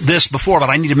mentioned this before, but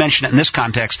I need to mention it in this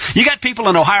context. You got people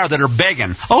in Ohio that are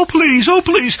begging, oh please,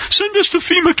 send us to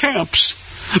FEMA camps,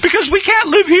 because we can't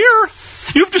live here.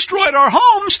 You've destroyed our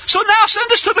homes, so now send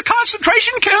us to the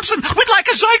concentration camps, and we'd like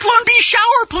a Zyklon B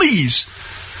shower, please.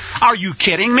 Are you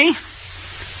kidding me?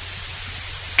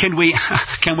 Can we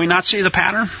not see the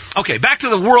pattern? Okay, back to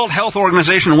the World Health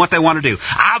Organization and what they want to do.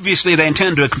 Obviously, they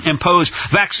intend to impose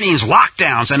vaccines,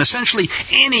 lockdowns, and essentially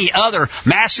any other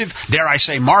massive, dare I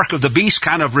say, mark of the beast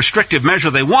kind of restrictive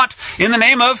measure they want in the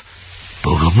name of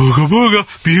booga, booga,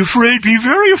 booga, be afraid, be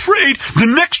very afraid, the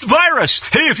next virus.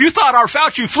 Hey, if you thought our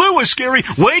Fauci flu was scary,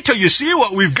 wait till you see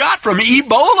what we've got from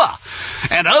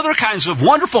Ebola and other kinds of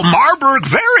wonderful Marburg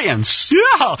variants.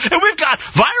 Yeah, and we've got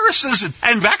viruses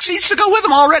and vaccines to go with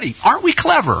them already. Aren't we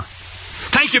clever?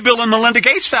 Thank you, Bill and Melinda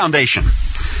Gates Foundation.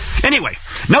 Anyway,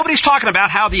 nobody's talking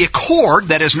about how the accord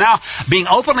that is now being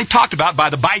openly talked about by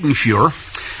the Biden Fuhrer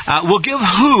will give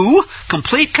WHO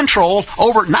complete control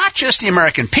over not just the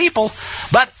American people,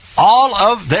 but all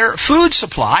of their food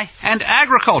supply and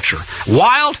agriculture,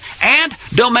 wild and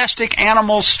domestic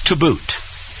animals to boot.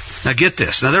 Now get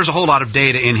this. Now there's a whole lot of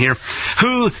data in here.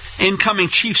 WHO incoming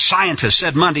chief scientist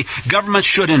said Monday governments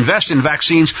should invest in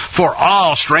vaccines for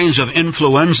all strains of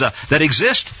influenza that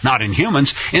exist, not in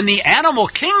humans, in the animal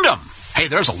kingdom. Hey,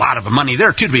 there's a lot of money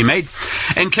there, too, to be made,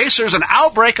 in case there's an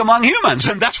outbreak among humans.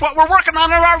 And that's what we're working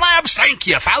on in our labs. Thank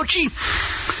you, Fauci.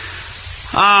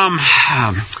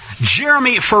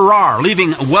 Jeremy Farrar,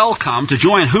 leaving Wellcome to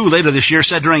join WHO later this year,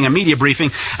 said during a media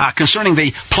briefing concerning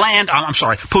the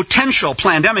potential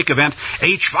pandemic event,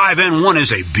 H5N1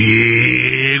 is a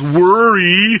big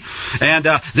worry, and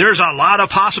there's a lot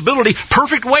of possibility.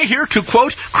 Perfect way here to,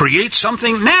 quote, create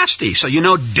something nasty. So you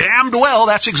know damned well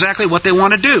that's exactly what they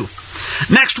want to do.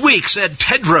 Next week, said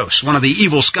Tedros, one of the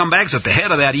evil scumbags at the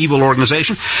head of that evil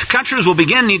organization, countries will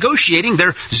begin negotiating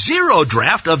their zero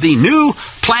draft of the new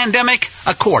pandemic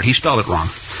accord. He spelled it wrong.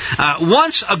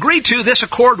 Once agreed to, this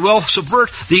accord will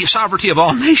subvert the sovereignty of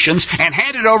all nations and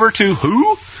hand it over to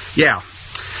who? Yeah.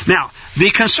 Now,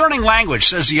 the concerning language,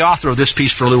 says the author of this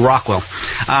piece for Lou Rockwell,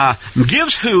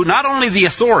 gives WHO not only the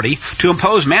authority to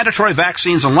impose mandatory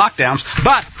vaccines and lockdowns,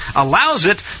 but allows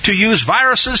it to use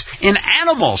viruses in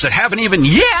animals that haven't even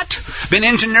yet been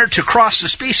engineered to cross the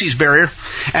species barrier,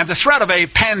 and the threat of a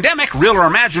pandemic, real or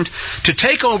imagined, to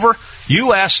take over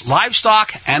U.S.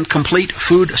 livestock and complete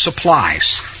food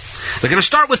supplies. They're going to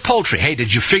start with poultry. Hey,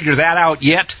 did you figure that out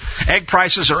yet? Egg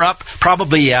prices are up,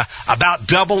 probably about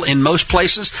double in most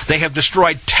places. They have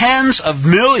destroyed tens of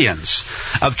millions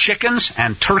of chickens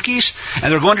and turkeys,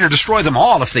 and they're going to destroy them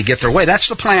all if they get their way. That's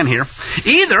the plan here.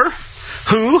 Either,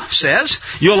 WHO says,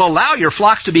 you'll allow your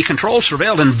flocks to be controlled,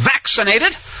 surveilled, and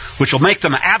vaccinated, which will make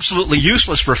them absolutely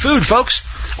useless for food, folks,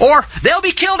 or they'll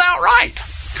be killed outright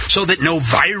so that no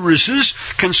viruses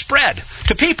can spread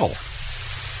to people.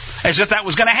 As if that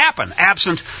was going to happen,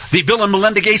 absent the Bill and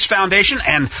Melinda Gates Foundation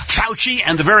and Fauci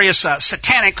and the various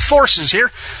satanic forces here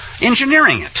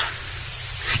engineering it.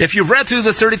 If you've read through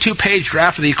the 32-page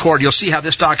draft of the Accord, you'll see how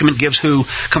this document gives WHO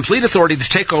complete authority to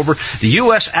take over the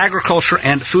U.S. agriculture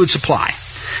and food supply.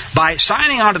 By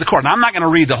signing on to the Accord, now I'm not going to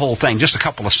read the whole thing, just a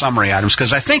couple of summary items,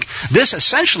 because I think this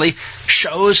essentially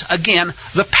shows, again,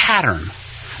 the pattern.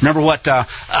 Remember what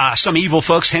some evil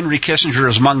folks, Henry Kissinger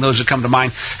is among those that come to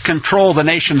mind, control the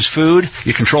nation's food,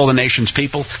 you control the nation's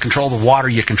people, control the water,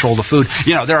 you control the food.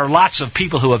 You know, there are lots of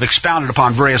people who have expounded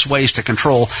upon various ways to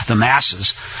control the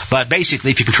masses, but basically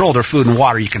if you control their food and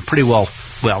water, you can pretty well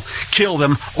kill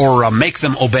them or make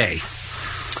them obey.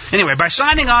 Anyway, by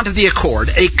signing on to the Accord,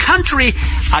 a country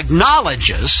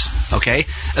acknowledges,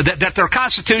 that their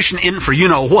constitution isn't for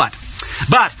you-know-what,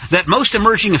 but that most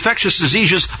emerging infectious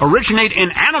diseases originate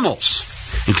in animals,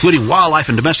 including wildlife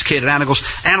and domesticated animals,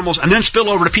 and then spill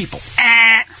over to people.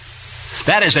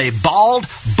 That is a bald,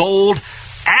 bold,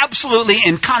 absolutely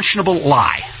unconscionable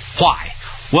lie. Why?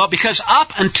 Well, because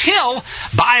up until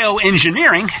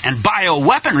bioengineering and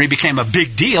bioweaponry became a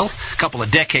big deal a couple of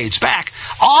decades back,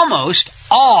 almost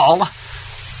all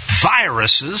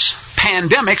viruses,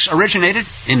 pandemics, originated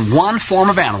in one form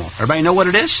of animal. Everybody know what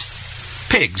it is?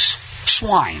 Pigs.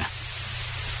 Swine.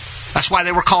 That's why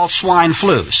they were called swine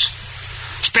flus.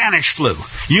 Spanish flu.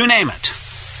 You name it.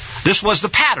 This was the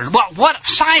pattern. Well, what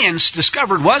science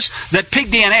discovered was that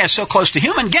pig DNA is so close to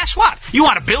human. Guess what? You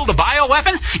want to build a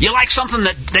bioweapon? You like something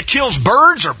that kills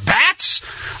birds or bats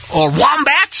or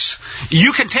wombats?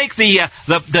 You can take the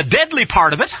deadly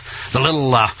part of it, the little,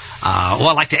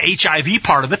 like the HIV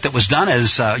part of it that was done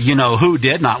as, WHO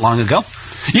did not long ago.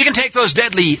 You can take those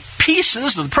deadly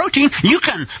pieces of the protein, you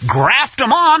can graft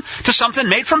them on to something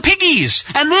made from piggies.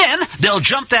 And then they'll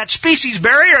jump that species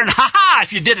barrier and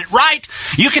if you did it right,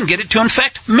 you can get it to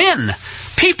infect men,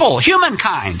 people,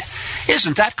 humankind.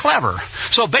 Isn't that clever?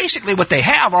 So basically what they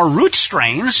have are root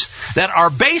strains that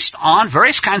are based on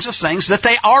various kinds of things that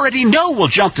they already know will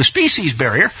jump the species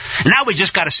barrier. And now we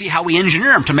just got to see how we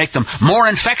engineer them to make them more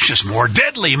infectious, more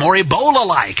deadly, more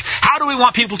Ebola-like. How do we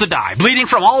want people to die? Bleeding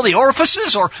from all the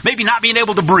orifices or maybe not being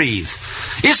able to breathe?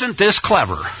 Isn't this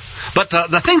clever? But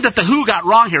the thing that the WHO got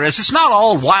wrong here is it's not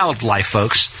all wildlife,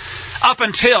 folks. Up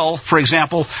until, for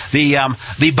example, the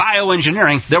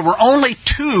bioengineering, there were only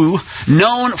 2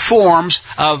 known forms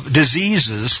of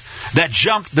diseases that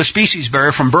jumped the species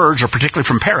barrier from birds, or particularly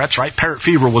from parrots, right? Parrot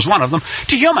fever was one of them,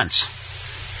 to humans.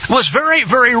 It was very,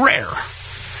 very rare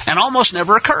and almost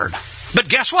never occurred. But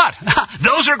guess what?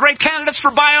 Those are great candidates for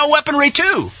bioweaponry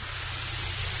too.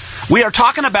 We are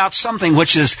talking about something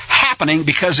which is happening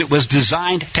because it was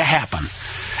designed to happen.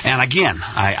 And again,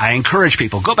 I encourage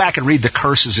people, go back and read the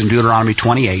curses in Deuteronomy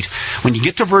 28. When you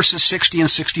get to verses 60 and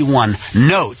 61,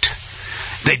 note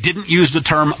They didn't use the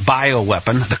term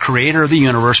bioweapon. The creator of the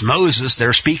universe, Moses,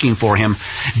 they're speaking for him,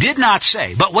 did not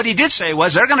say. But what he did say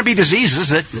was there are going to be diseases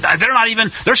that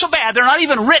they're so bad, they're not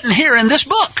even written here in this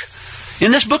book.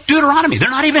 In this book, Deuteronomy. They're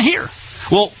not even here.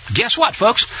 Well, guess what,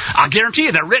 folks? I'll guarantee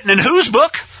you they're written in whose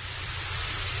book?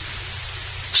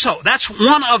 So that's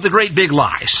one of the great big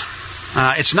lies.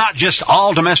 It's not just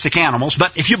all domestic animals,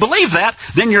 but if you believe that,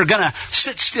 then you're going to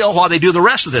sit still while they do the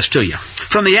rest of this to you.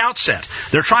 From the outset,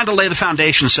 they're trying to lay the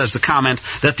foundation, says the comment,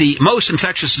 that the most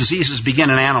infectious diseases begin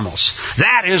in animals.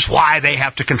 That is why they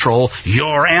have to control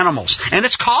your animals. And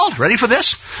it's called, ready for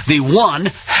this, the One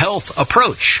Health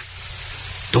Approach.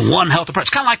 The One Health Approach. It's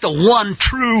kind of like the one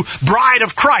true bride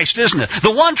of Christ, isn't it?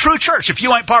 The one true church. If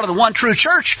you ain't part of the one true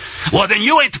church, well, then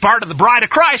you ain't part of the bride of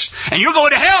Christ, and you're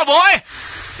going to hell, boy!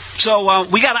 So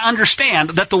we got to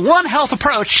understand that the One Health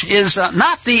approach is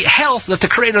not the health that the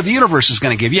creator of the universe is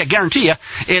going to give you. I guarantee you,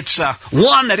 it's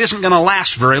one that isn't going to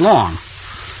last very long.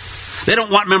 They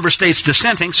don't want member states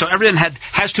dissenting, so everyone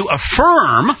has to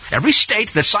affirm, every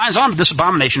state that signs on to this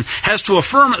abomination has to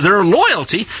affirm their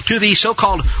loyalty to the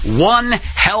so-called One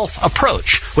Health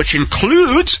approach, which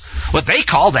includes what they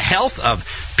call the health of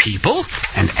people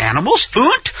and animals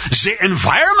and the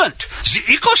environment, the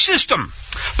ecosystem.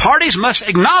 Parties must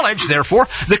acknowledge, therefore,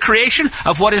 the creation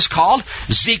of what is called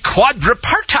the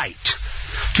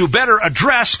quadripartite to better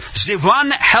address the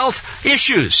One Health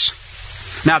issues.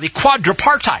 Now, the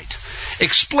quadripartite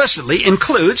explicitly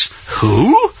includes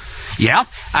who? Yeah.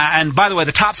 And by the way,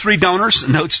 the top three donors,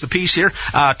 notes the piece here,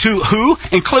 to who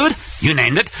include, you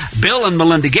named it, Bill and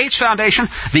Melinda Gates Foundation,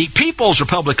 the People's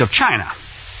Republic of China.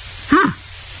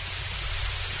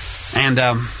 And,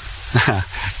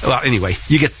 well, anyway,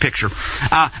 you get the picture.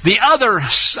 The other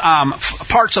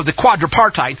parts of the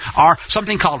quadripartite are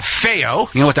something called FAO.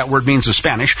 You know what that word means in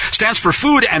Spanish. Stands for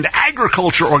Food and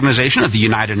Agriculture Organization of the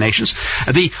United Nations.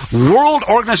 The World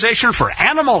Organization for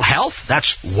Animal Health.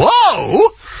 That's whoa!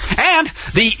 And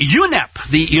the UNEP,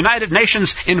 the United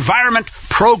Nations Environment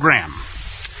Program.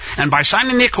 And by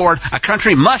signing the accord, a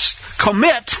country must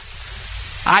commit.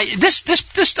 This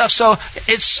stuff, so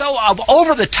it's so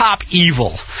over the top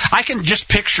evil. I can just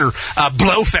picture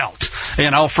Blofeld,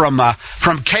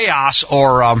 from Chaos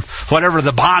or whatever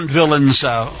the Bond villain's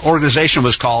organization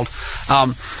was called.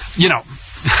 He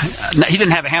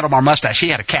didn't have a handlebar mustache. He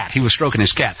had a cat. He was stroking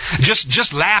his cat.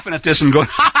 Just laughing at this and going,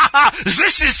 ha ha ha,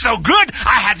 this is so good.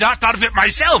 I had not thought of it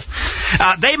myself.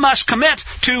 They must commit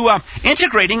to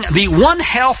integrating the One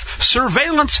Health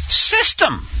surveillance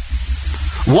system.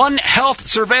 One Health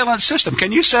surveillance system.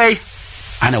 Can you say,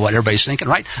 I know what everybody's thinking,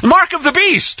 right? The mark of the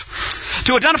beast.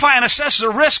 To identify and assess the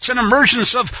risks and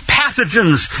emergence of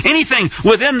pathogens, anything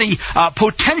within the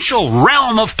potential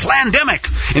realm of pandemic,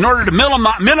 in order to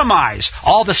minimize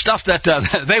all the stuff that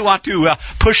they want to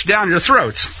push down your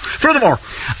throats. Furthermore,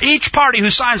 each party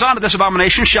who signs on to this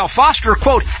abomination shall foster,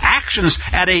 quote, actions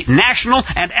at a national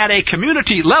and at a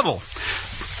community level.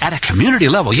 At a community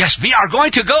level, yes, we are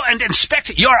going to go and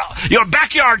inspect your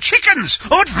backyard chickens.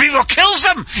 And we will kill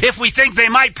them if we think they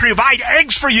might provide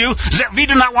eggs for you that we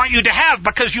do not want you to have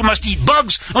because you must eat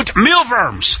bugs and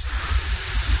mealworms.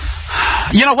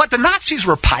 You know what? The Nazis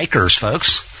were pikers,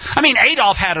 folks. I mean,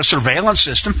 Adolf had a surveillance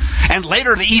system, and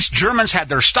later the East Germans had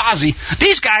their Stasi.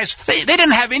 These guys, they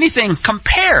didn't have anything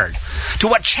compared to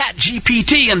what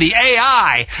ChatGPT and the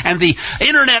AI and the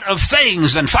Internet of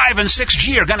Things and 5 and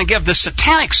 6G are going to give the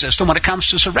satanic system when it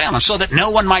comes to surveillance, so that no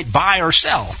one might buy or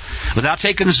sell without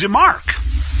taking the mark.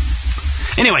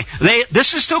 Anyway,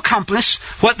 this is to accomplish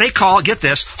what they call, get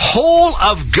this, whole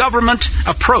of government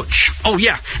approach. Oh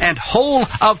yeah, and whole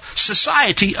of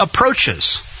society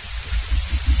approaches.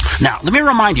 Now, let me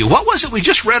remind you, what was it we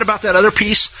just read about that other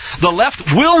piece? The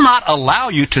left will not allow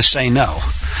you to say no.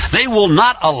 They will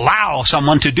not allow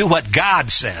someone to do what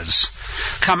God says.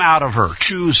 Come out of her.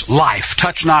 Choose life.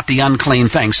 Touch not the unclean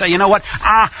thing. Say, you know what?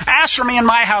 As for me and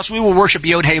my house, we will worship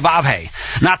Yod-Heh-Vav-Heh.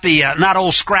 Not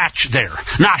old Scratch there.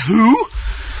 Not who?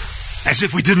 As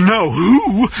if we didn't know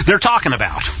who they're talking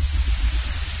about.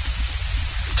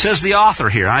 Says the author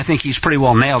here, I think he's pretty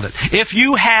well nailed it. If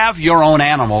you have your own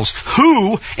animals,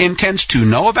 who intends to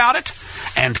know about it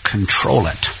and control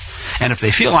it? And if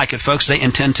they feel like it, folks, they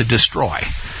intend to destroy.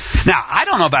 Now, I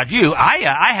don't know about you.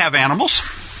 I have animals.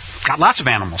 Got lots of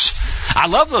animals. I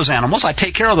love those animals. I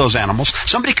take care of those animals.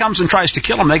 Somebody comes and tries to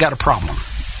kill them, they got a problem.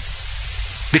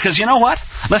 Because you know what?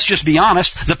 Let's just be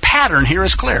honest. The pattern here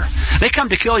is clear. They come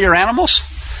to kill your animals,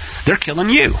 they're killing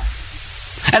you.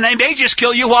 And they may just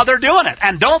kill you while they're doing it.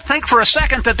 And don't think for a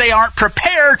second that they aren't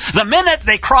prepared the minute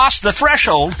they cross the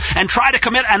threshold and try to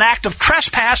commit an act of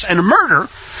trespass and murder.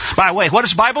 By the way, what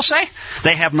does the Bible say?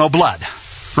 They have no blood.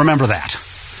 Remember that.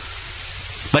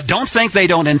 But don't think they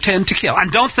don't intend to kill.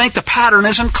 And don't think the pattern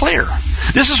isn't clear.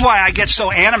 This is why I get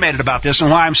so animated about this and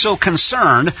why I'm so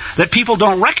concerned that people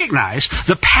don't recognize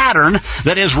the pattern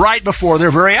that is right before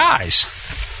their very eyes.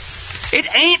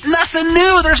 It ain't nothing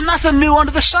new. There's nothing new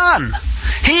under the sun.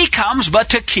 He comes but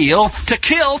to kill,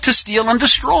 to steal, and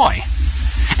destroy.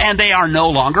 And they are no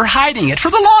longer hiding it. For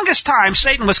the longest time,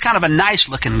 Satan was kind of a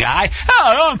nice-looking guy.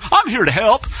 Oh, I'm here to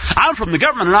help. I'm from the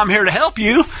government, and I'm here to help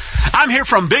you. I'm here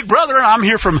from Big Brother, and I'm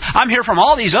here from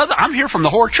all these other. I'm here from the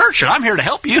whore church, and I'm here to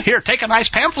help you. Here, take a nice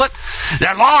pamphlet.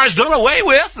 That law is done away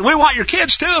with, and we want your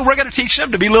kids too. And we're going to teach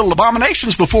them to be little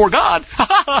abominations before God.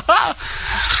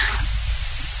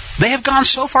 They have gone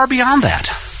so far beyond that.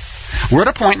 We're at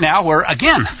a point now where,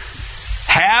 again,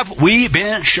 have we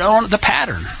been shown the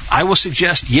pattern? I will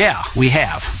suggest, yeah, we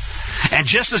have. And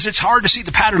just as it's hard to see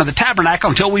the pattern of the tabernacle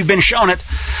until we've been shown it,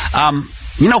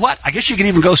 you know what? I guess you can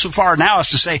even go so far now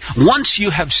as to say, once you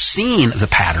have seen the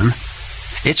pattern,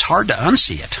 it's hard to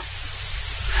unsee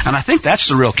it. And I think that's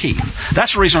the real key.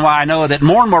 That's the reason why I know that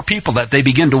more and more people that they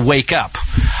begin to wake up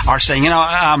are saying,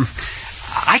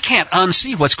 I can't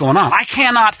unsee what's going on. I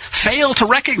cannot fail to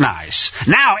recognize.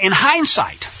 Now, in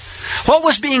hindsight, what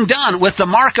was being done with the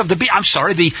mark of the beast? I'm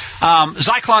sorry, the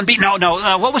Zyklon B.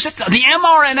 What was it? The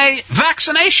mRNA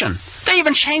vaccination. They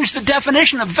even changed the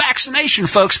definition of vaccination,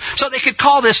 folks, so they could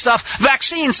call this stuff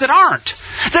vaccines that aren't.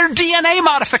 They're DNA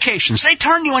modifications. They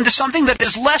turn you into something that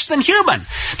is less than human.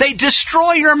 They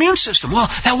destroy your immune system. Well,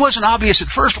 that wasn't obvious at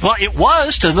first. Well, it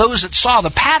was to those that saw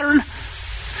the pattern.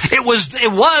 It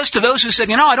was to those who said,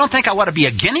 I don't think I want to be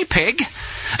a guinea pig.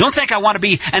 Don't think I want to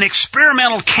be an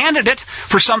experimental candidate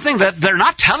for something that they're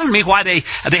not telling me why they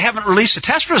haven't released the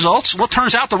test results. Well, it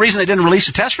turns out the reason they didn't release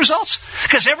the test results,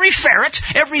 because every ferret,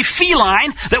 every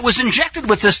feline that was injected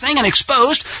with this thing and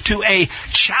exposed to a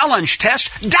challenge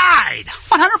test died.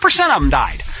 100% of them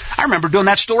died. I remember doing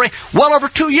that story well over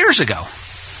 2 years ago.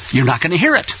 You're not going to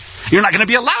hear it. You're not going to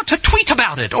be allowed to tweet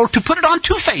about it or to put it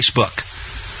onto Facebook.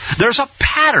 There's a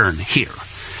pattern here.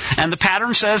 And the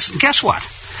pattern says, guess what?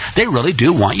 They really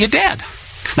do want you dead.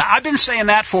 Now, I've been saying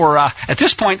that for, at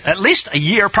this point, at least a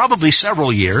year, probably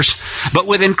several years, but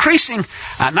with increasing,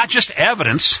 not just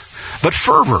evidence, but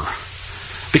fervor.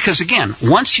 Because, again,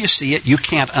 once you see it, you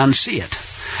can't unsee it.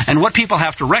 And what people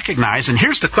have to recognize, and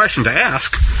here's the question to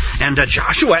ask, and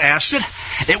Joshua asked it.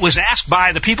 It was asked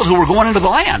by the people who were going into the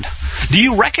land. Do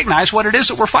you recognize what it is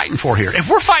that we're fighting for here? If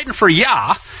we're fighting for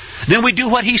Yah, then we do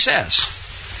what he says.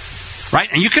 Right?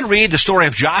 And you can read the story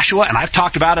of Joshua, and I've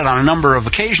talked about it on a number of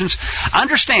occasions.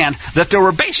 Understand that there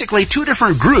were basically two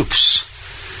different groups,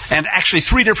 and actually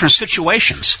three different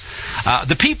situations.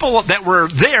 The people that were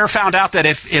there found out that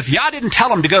if Yah didn't tell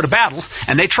them to go to battle,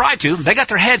 and they tried to, they got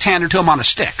their heads handed to them on a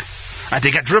stick. Right?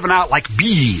 They got driven out like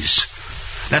bees.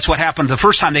 That's what happened the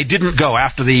first time they didn't go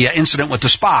after the incident with the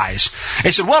spies.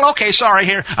 They said, well, okay, sorry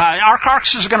here. Our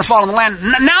carcasses are going to fall in the land.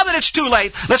 Now that it's too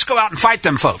late, let's go out and fight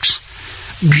them folks.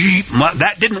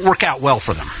 That didn't work out well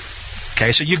for them.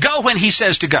 Okay, so you go when he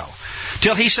says to go.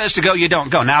 Till he says to go, you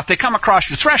don't go. Now, if they come across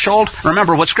your threshold,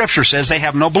 remember what Scripture says, they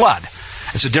have no blood.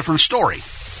 It's a different story.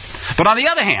 But on the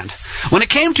other hand, when it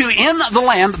came to in the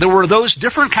land, there were those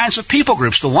different kinds of people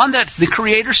groups. The one that the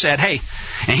Creator said, hey,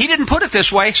 and he didn't put it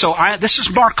this way, so this is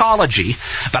Markology,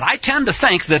 but I tend to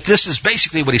think that this is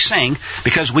basically what he's saying,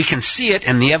 because we can see it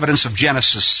in the evidence of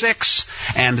Genesis 6,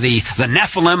 and the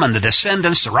Nephilim and the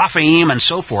descendants, the Raphaim and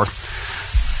so forth.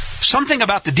 Something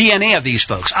about the DNA of these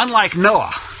folks, unlike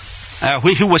Noah,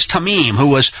 who was Tamim, who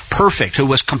was perfect, who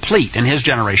was complete in his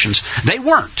generations, they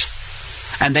weren't.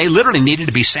 And they literally needed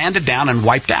to be sanded down and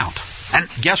wiped out. And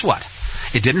guess what?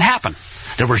 It didn't happen.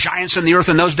 There were giants in the earth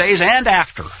in those days and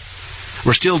after.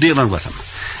 We're still dealing with them.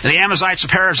 The Amalekites, the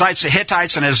Perizzites, the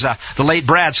Hittites, and as the late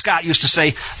Brad Scott used to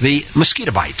say, the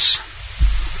mosquito bites.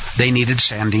 They needed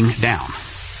sanding down.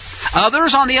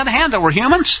 Others, on the other hand, that were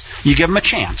humans, you give them a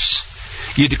chance.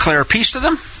 You declare peace to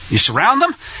them, you surround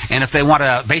them, and if they want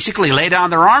to basically lay down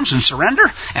their arms and surrender,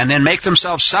 and then make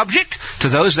themselves subject to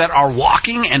those that are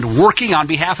walking and working on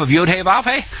behalf of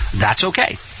Yod-Heh-Vav-Heh, that's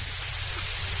okay.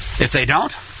 If they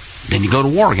don't, then you go to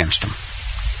war against them.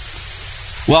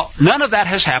 Well, none of that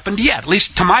has happened yet. At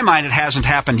least to my mind, it hasn't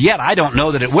happened yet. I don't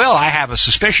know that it will. I have a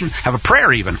suspicion, have a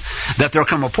prayer even, that there'll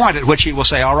come a point at which he will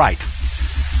say, all right,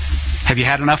 have you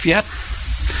had enough yet?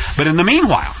 But in the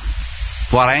meanwhile,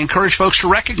 what I encourage folks to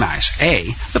recognize,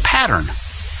 the pattern.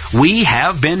 We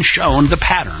have been shown the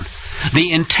pattern.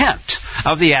 The intent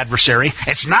of the adversary.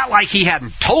 It's not like he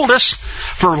hadn't told us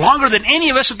for longer than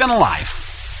any of us have been alive.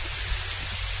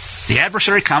 The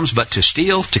adversary comes but to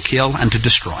steal, to kill, and to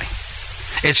destroy.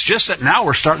 It's just that now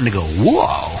we're starting to go,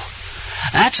 whoa,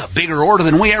 that's a bigger order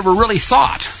than we ever really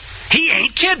thought. He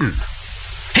ain't kidding.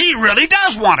 He really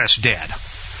does want us dead.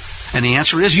 And the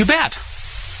answer is, you bet.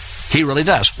 He really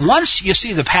does. Once you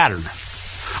see the pattern,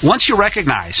 once you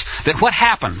recognize that what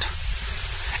happened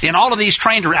in all of these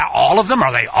trains, all of them,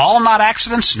 are they all not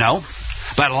accidents? No.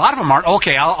 But a lot of them aren't.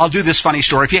 Okay, I'll do this funny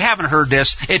story. If you haven't heard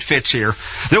this, it fits here.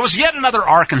 There was yet another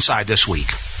Arkansas this week.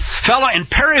 Fellow in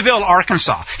Perryville,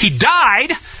 Arkansas. He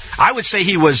died. I would say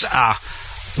he was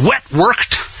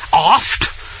wet-worked,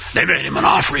 offed. They made him an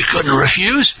offer he couldn't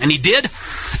refuse, and he did.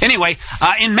 Anyway,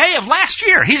 in May of last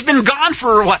year, he's been gone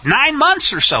for, 9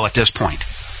 months or so at this point.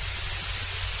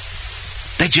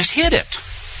 They just hid it.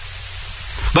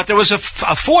 But there was a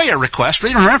FOIA request,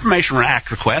 Freedom of Information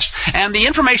Act request, and the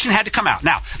information had to come out.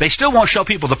 Now, they still won't show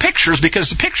people the pictures because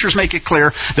the pictures make it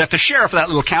clear that the sheriff of that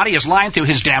little county is lying through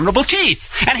his damnable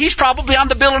teeth. And he's probably on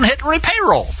the bill and hit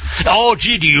payroll. Oh,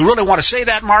 gee, do you really want to say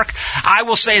that, Mark? I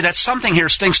will say that something here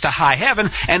stinks to high heaven,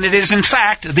 and it is, in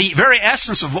fact, the very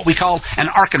essence of what we call an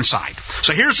Arkanside.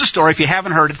 So here's the story if you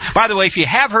haven't heard it. By the way, if you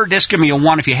have heard this, give me a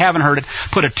 1. If you haven't heard it,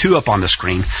 put a 2 up on the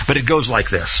screen. But it goes like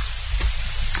this.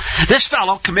 This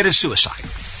fellow committed suicide.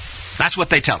 That's what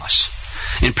they tell us.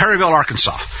 In Perryville,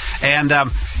 Arkansas. And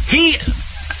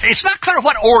it's not clear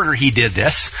what order he did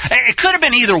this. It could have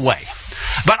been either way.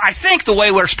 But I think the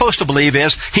way we're supposed to believe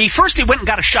is he went and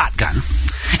got a shotgun.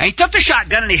 And he took the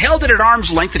shotgun and he held it at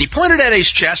arm's length and he pointed it at his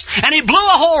chest and he blew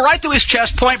a hole right through his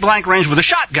chest, point blank range with a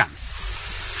shotgun.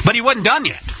 But he wasn't done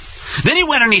yet. Then he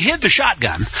went and he hid the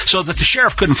shotgun so that the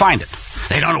sheriff couldn't find it.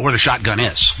 They don't know where the shotgun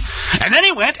is. And then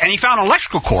he went and he found an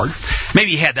electrical cord.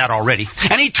 Maybe he had that already.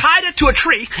 And he tied it to a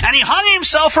tree and he hung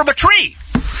himself from a tree.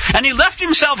 And he left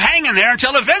himself hanging there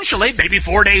until eventually, maybe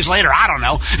 4 days later, I don't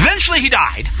know, eventually he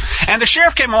died. And the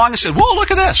sheriff came along and said, whoa,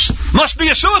 look at this. Must be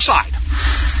a suicide.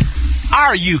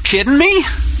 Are you kidding me?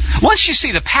 Once you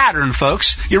see the pattern,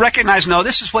 folks, you recognize, no,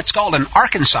 this is what's called an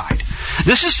Arkanside.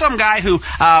 This is some guy who,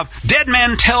 dead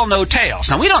men tell no tales.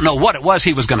 Now, we don't know what it was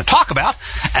he was going to talk about,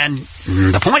 and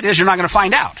the point is you're not going to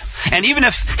find out. And even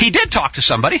if he did talk to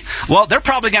somebody, well, they're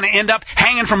probably going to end up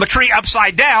hanging from a tree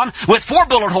upside down with 4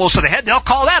 bullet holes to the head. They'll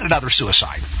call that another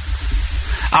suicide.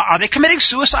 Are they committing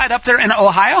suicide up there in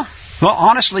Ohio? Well,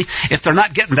 honestly, if they're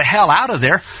not getting the hell out of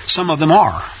there, some of them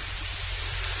are.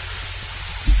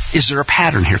 Is there a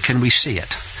pattern here? Can we see it?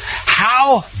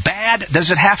 How bad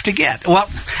does it have to get? Well,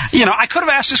 I could have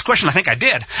asked this question, I think I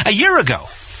did, a year ago.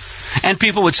 And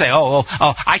people would say, oh,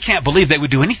 I can't believe they would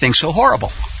do anything so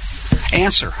horrible.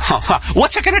 Answer,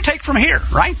 what's it going to take from here,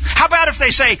 right? How about if they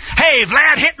say, hey,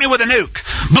 Vlad, hit me with a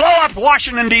nuke. Blow up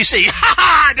Washington, D.C. Ha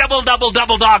ha,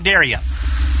 double dog dare you.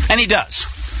 And he does.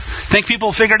 Think people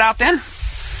will figure it out then?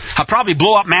 He'll probably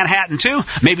blow up Manhattan, too.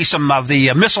 Maybe some of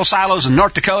the missile silos in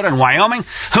North Dakota and Wyoming.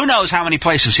 Who knows how many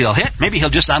places he'll hit. Maybe he'll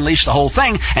just unleash the whole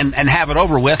thing and have it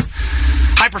over with.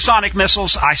 Hypersonic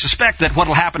missiles, I suspect that what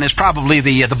will happen is probably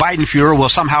the Biden Fuhrer will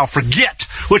somehow forget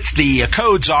which the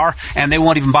codes are, and they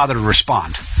won't even bother to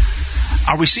respond.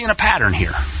 Are we seeing a pattern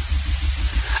here?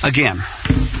 Again,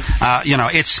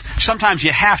 it's sometimes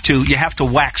you have to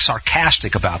wax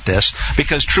sarcastic about this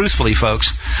because truthfully,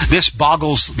 folks, this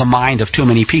boggles the mind of too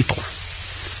many people.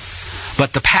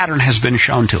 But the pattern has been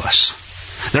shown to us.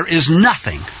 There's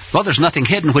nothing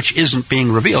hidden which isn't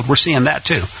being revealed. We're seeing that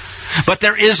too. But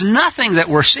there is nothing that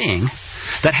we're seeing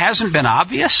that hasn't been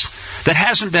obvious, that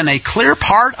hasn't been a clear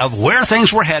part of where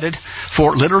things were headed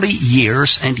for literally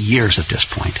years and years at this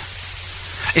point.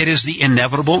 It is the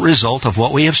inevitable result of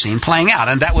what we have seen playing out.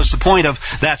 And that was the point of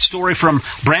that story from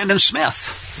Brandon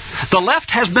Smith. The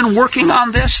left has been working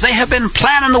on this. They have been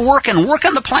planning the work and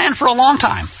working the plan for a long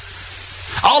time.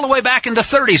 All the way back in the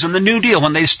 30s in the New Deal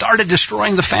when they started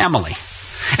destroying the family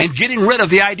and getting rid of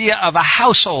the idea of a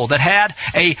household that had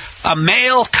a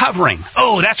male covering.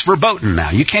 Oh, that's verboten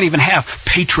now. You can't even have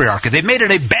patriarchy. They made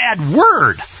it a bad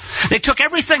word. They took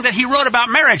everything that he wrote about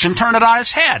marriage and turned it on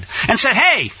its head and said,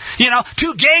 hey,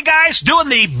 2 gay guys doing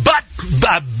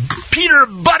the Peter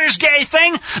butt is gay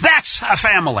thing, that's a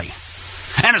family.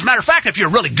 And as a matter of fact, if you're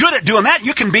really good at doing that,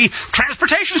 you can be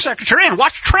transportation secretary and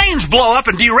watch trains blow up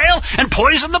and derail and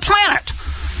poison the planet.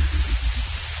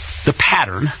 The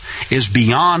pattern is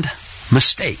beyond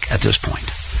mistake at this point.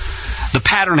 The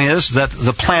pattern is that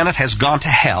the planet has gone to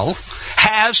hell,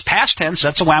 has, past tense,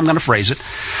 that's the way I'm going to phrase it.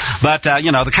 But,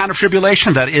 the kind of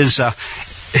tribulation that is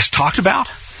talked about,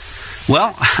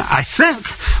 well, I think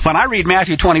when I read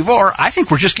Matthew 24, I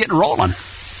think we're just getting rolling.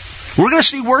 We're going to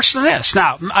see worse than this.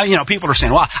 Now, people are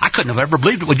saying, well, I couldn't have ever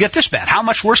believed it would get this bad. How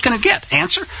much worse can it get?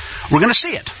 Answer, we're going to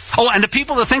see it. Oh, and the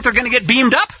people that think they're going to get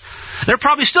beamed up, they're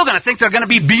probably still going to think they're going to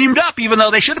be beamed up, even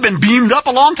though they should have been beamed up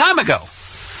a long time ago.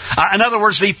 In other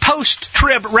words, the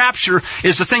post-trib rapture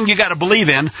is the thing you got to believe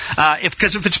in,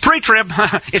 because if it's pre-trib,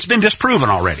 it's been disproven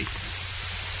already.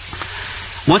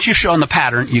 Once you've shown the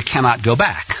pattern, you cannot go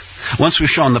back. Once we've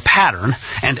shown the pattern,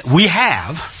 and we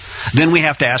have, then we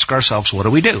have to ask ourselves, what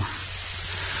do we do?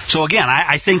 So again,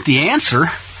 I think the answer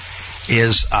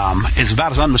is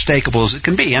about as unmistakable as it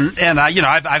can be. And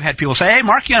I've had people say, hey,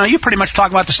 Mark, you pretty much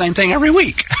talk about the same thing every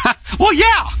week. Well,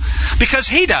 yeah, because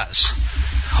he does.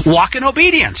 Walk in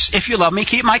obedience. If you love me,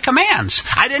 keep my commands.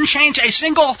 I didn't change a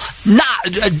single, not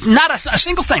a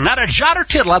single thing, not a jot or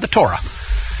tittle of the Torah.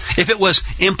 If it was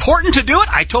important to do it,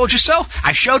 I told you so.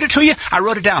 I showed it to you. I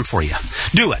wrote it down for you.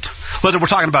 Do it. Whether we're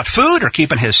talking about food or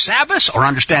keeping his Sabbaths or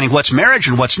understanding what's marriage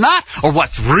and what's not, or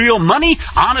what's real money,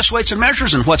 honest weights and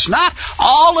measures and what's not,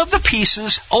 all of the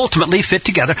pieces ultimately fit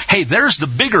together. Hey, there's the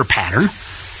bigger pattern.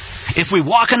 If we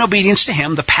walk in obedience to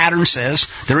him, the pattern says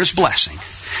there is blessing.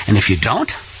 And if you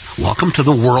don't, welcome to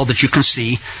the world that you can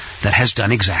see that has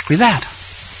done exactly that.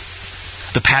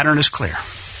 The pattern is clear.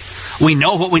 We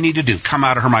know what we need to do. Come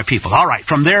out of her, my people. All right.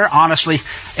 From there, honestly,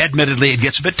 admittedly, it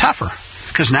gets a bit tougher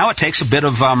because now it takes a bit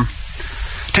of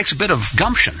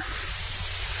gumption.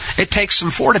 It takes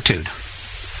some fortitude.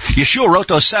 Yeshua wrote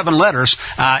those 7 letters,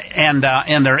 and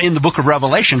they're in the book of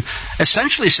Revelation,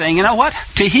 essentially saying, you know what?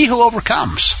 To he who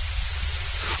overcomes.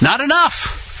 Not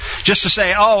enough. Just to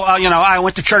say, I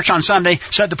went to church on Sunday,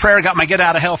 said the prayer, got my get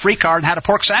out of hell free card, and had a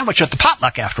pork sandwich at the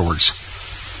potluck afterwards.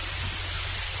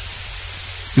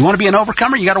 You want to be an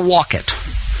overcomer? You got to walk it.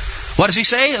 What does he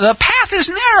say? The path is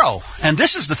narrow. And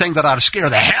this is the thing that ought to scare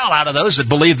the hell out of those that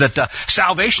believe that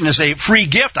salvation is a free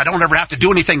gift. I don't ever have to do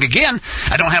anything again.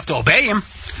 I don't have to obey him.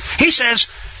 He says,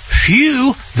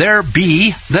 few there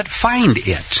be that find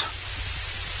it.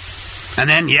 And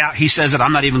then, he says it.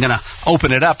 I'm not even going to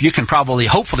open it up. You can probably,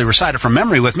 hopefully, recite it from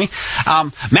memory with me.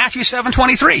 Matthew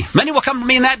 7:23. Many will come to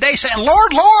me in that day saying,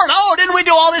 Lord, Lord, didn't we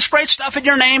do all this great stuff in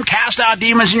your name? Cast out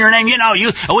demons in your name.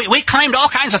 We claimed all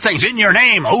kinds of things in your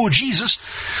name. Oh, Jesus.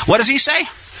 What does he say?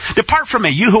 Depart from me,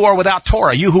 you who are without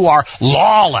Torah, you who are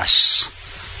lawless.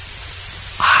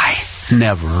 I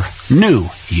never knew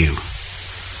you.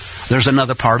 There's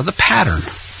another part of the pattern.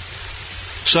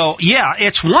 So,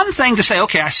 it's one thing to say,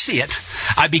 okay, I see it.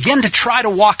 I begin to try to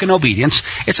walk in obedience.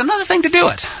 It's another thing to do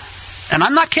it. And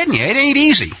I'm not kidding you. It ain't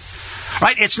easy.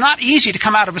 Right? It's not easy to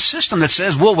come out of a system that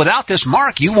says, well, without this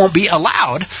mark, you won't be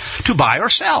allowed to buy or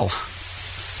sell.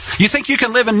 You think you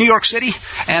can live in New York City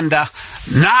and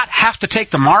not have to take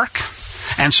the mark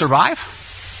and survive?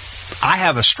 I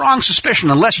have a strong suspicion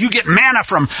unless you get manna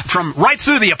from right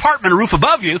through the apartment roof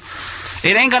above you,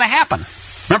 it ain't going to happen.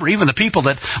 Remember, even the people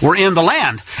that were in the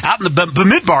land, out in the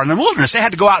Bamidbar, in the wilderness, they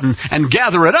had to go out and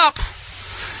gather it up.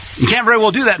 You can't very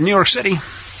well do that in New York City.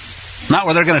 Not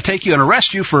where they're going to take you and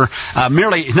arrest you for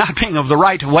merely not being of the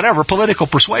right, whatever, political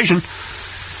persuasion.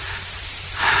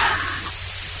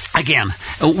 Again,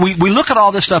 we look at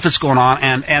all this stuff that's going on,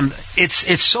 and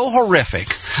it's so horrific.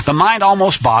 The mind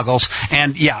almost boggles,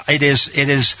 and it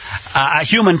is a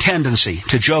human tendency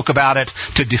to joke about it,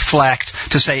 to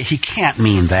deflect, to say he can't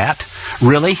mean that.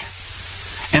 Really?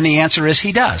 And the answer is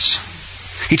he does.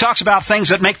 He talks about things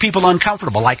that make people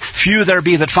uncomfortable, like few there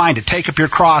be that find it. Take up your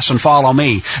cross and follow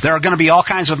me. There are going to be all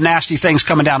kinds of nasty things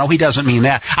coming down. Oh, he doesn't mean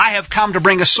that. I have come to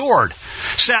bring a sword.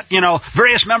 Set,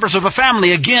 various members of a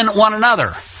family against one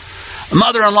another.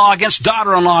 Mother-in-law against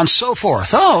daughter-in-law and so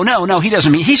forth. Oh, no, he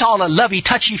doesn't mean. He's all a lovey,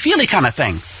 touchy-feely kind of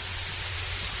thing.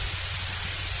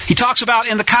 He talks about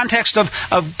in the context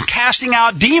of casting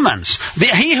out demons.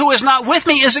 He who is not with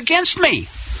me is against me.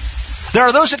 There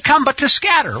are those that come but to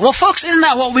scatter. Well, folks, isn't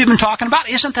that what we've been talking about?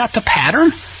 Isn't that the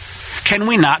pattern? Can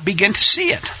we not begin to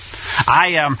see it?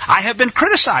 I have been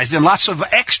criticized in lots of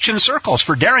ex-chin circles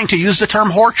for daring to use the term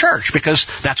whore church, because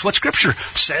that's what Scripture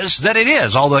says that it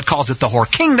is, although it calls it the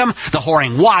whore kingdom, the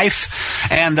whoring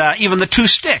wife, and even the 2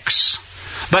 sticks.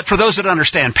 But for those that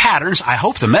understand patterns, I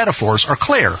hope the metaphors are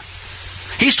clear.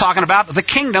 He's talking about the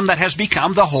kingdom that has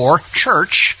become the whore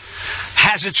church,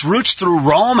 has its roots through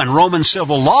Rome and Roman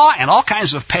civil law and all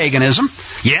kinds of paganism.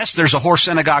 Yes, there's a whore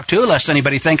synagogue too, lest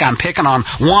anybody think I'm picking on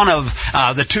one of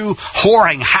the 2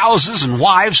 whoring houses and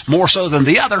wives more so than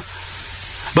the other.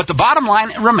 But the bottom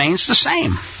line remains the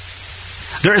same.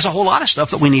 There is a whole lot of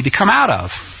stuff that we need to come out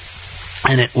of.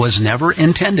 And it was never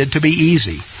intended to be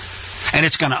easy. And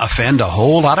it's going to offend a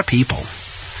whole lot of people.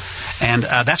 And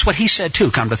that's what he said too,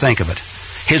 come to think of it.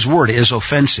 His word is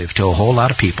offensive to a whole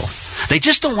lot of people. They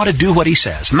just don't want to do what he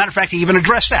says. As a matter of fact, he even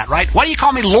addressed that, right? Why do you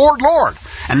call me Lord, Lord,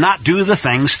 and not do the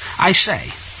things I say?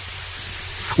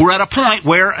 We're at a point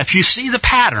where if you see the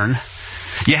pattern,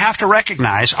 you have to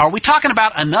recognize, are we talking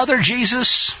about another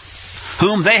Jesus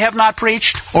whom they have not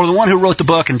preached, or the one who wrote the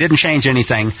book and didn't change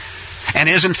anything, and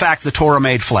is in fact the Torah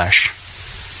made flesh.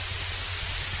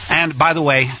 And by the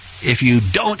way, if you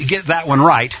don't get that one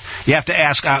right, you have to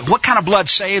ask, what kind of blood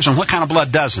saves and what kind of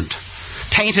blood doesn't?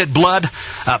 Tainted blood,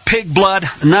 pig blood,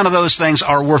 none of those things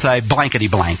are worth a blankety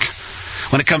blank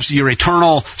when it comes to your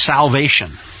eternal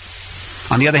salvation.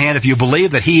 On the other hand, if you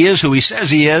believe that He is who He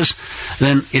says He is,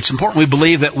 then it's important we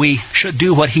believe that we should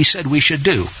do what He said we should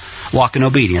do. Walk in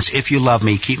obedience. If you love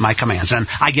me, keep my commands. And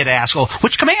I get asked, well,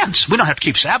 which commands? We don't have to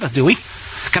keep Sabbath, do we?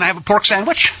 Can I have a pork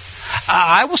sandwich?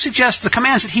 I will suggest the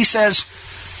commands that He says,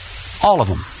 all of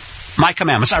them. My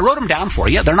commandments. I wrote them down for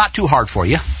you. They're not too hard for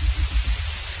you.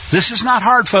 This is not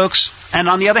hard, folks. And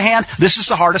on the other hand, this is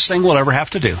the hardest thing we'll ever have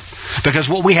to do. Because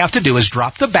what we have to do is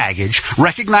drop the baggage,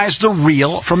 recognize the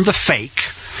real from the fake.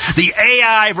 The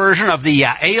AI version of the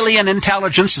alien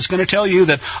intelligence is going to tell you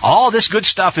that all this good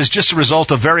stuff is just a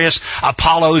result of various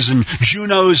Apollos and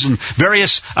Junos and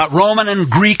various Roman and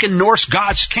Greek and Norse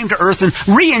gods came to earth and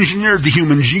re-engineered the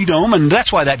human genome, and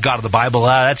that's why that God of the Bible,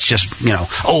 that's just,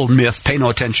 old myth. Pay no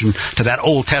attention to that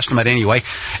Old Testament anyway.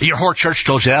 Your whore church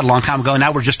told you that a long time ago.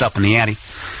 Now we're just up in the ante.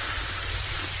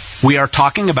 We are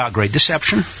talking about great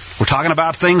deception. We're talking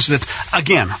about things that,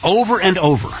 again, over and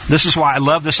over. This is why I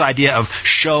love this idea of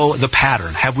show the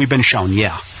pattern. Have we been shown?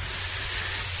 Yeah.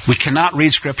 We cannot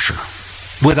read Scripture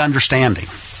with understanding.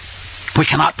 We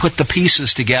cannot put the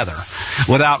pieces together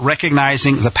without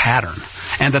recognizing the pattern.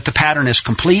 And that the pattern is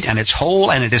complete and it's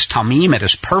whole and it is tamim, it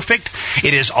is perfect.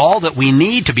 It is all that we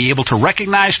need to be able to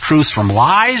recognize truth from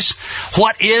lies,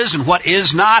 what is and what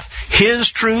is not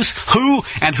His truth, who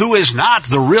and who is not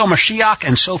the real Mashiach,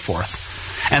 and so forth.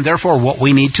 And therefore what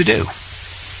we need to do.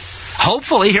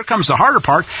 Hopefully, here comes the harder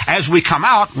part, as we come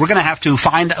out, we're going to have to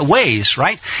find ways,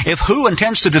 right? If who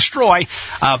intends to destroy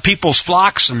people's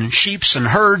flocks and sheep and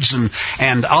herds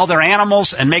and all their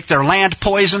animals and make their land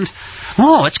poisoned,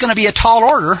 it's going to be a tall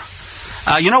order.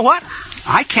 You know what?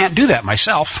 I can't do that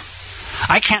myself.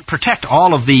 I can't protect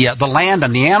all of the land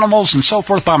and the animals and so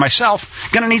forth by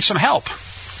myself. Going to need some help.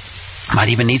 Might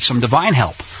even need some divine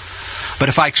help. But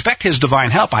if I expect His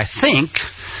divine help, I think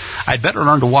I'd better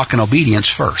learn to walk in obedience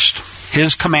first.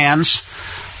 His commands,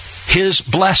 His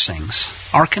blessings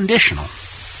are conditional.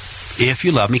 If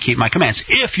you love me, keep my commands.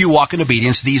 If you walk in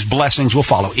obedience, these blessings will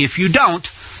follow. If you don't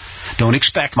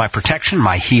expect my protection,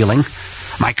 my healing,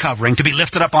 my covering to be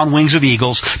lifted up on wings of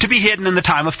eagles, to be hidden in the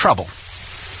time of trouble.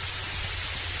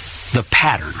 The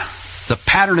pattern. The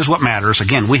pattern is what matters.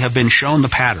 Again, we have been shown the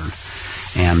pattern.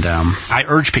 And I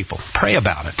urge people, pray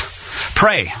about it.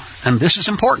 Pray, and this is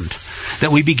important,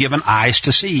 that we be given eyes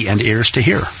to see and ears to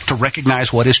hear, to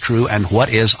recognize what is true and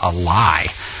what is a lie.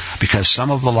 Because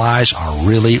some of the lies are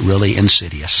really, really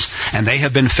insidious. And they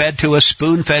have been fed to us,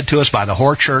 spoon-fed to us by the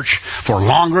whore church for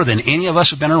longer than any of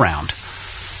us have been around.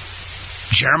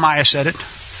 Jeremiah said it.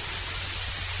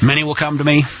 Many will come to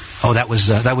me. Oh, that was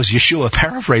Yeshua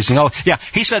paraphrasing. Oh, yeah.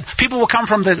 He said, people will come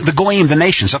from the Goyim, the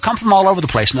nations. They'll come from all over the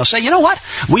place. And they'll say, you know what?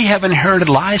 We have inherited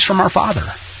lies from our father.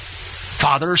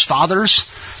 Fathers.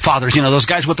 Those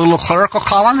guys with the little clerical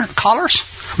collars.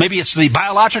 Maybe it's the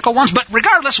biological ones. But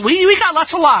regardless, we got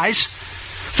lots of lies.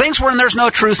 Things wherein there's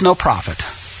no truth, no profit.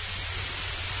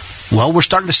 Well, we're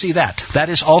starting to see that. That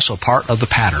is also part of the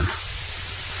pattern.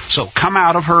 So come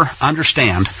out of her,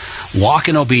 understand, walk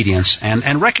in obedience,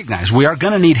 and recognize we are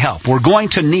going to need help. We're going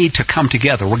to need to come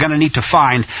together. We're going to need to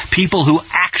find people who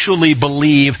actually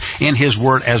believe in His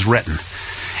Word as written.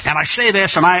 And I say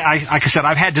this, and like I said,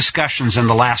 I've had discussions in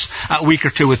the last week or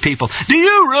two with people. Do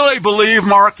you really believe,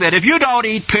 Mark, that if you don't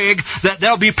eat pig, that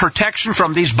there'll be protection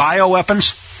from these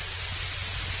bioweapons?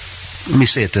 Let me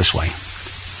say it this way.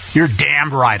 You're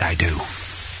damned right I do.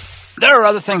 There are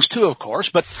other things too, of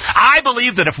course, but I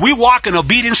believe that if we walk in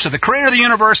obedience to the Creator of the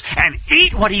universe and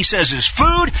eat what He says is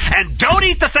food, and don't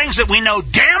eat the things that we know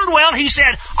damned well He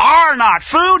said are not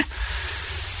food,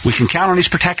 we can count on His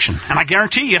protection. And I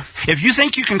guarantee you, if you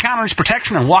think you can count on His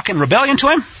protection and walk in rebellion to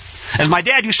Him, as my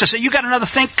dad used to say, you got another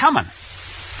think coming.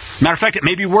 Matter of fact, it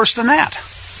may be worse than that.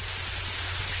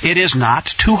 It is not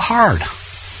too hard.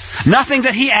 Nothing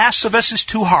that He asks of us is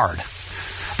too hard.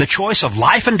 The choice of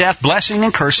life and death, blessing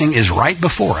and cursing is right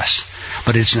before us.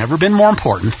 But it's never been more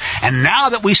important. And now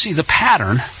that we see the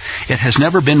pattern, it has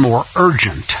never been more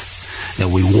urgent that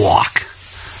we walk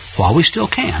while we still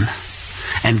can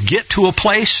and get to a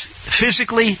place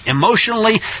physically,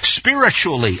 emotionally,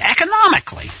 spiritually,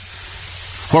 economically,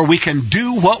 where we can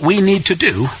do what we need to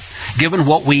do, given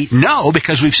what we know,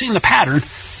 because we've seen the pattern,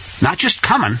 not just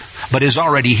coming, but is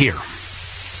already here.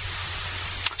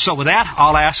 So with that,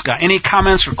 I'll ask any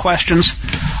comments or questions,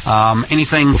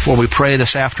 anything before we pray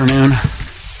this afternoon.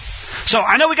 So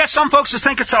I know we got some folks that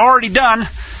think it's already done.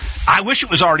 I wish it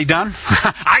was already done.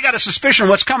 I got a suspicion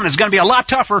what's coming is going to be a lot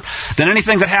tougher than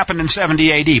anything that happened in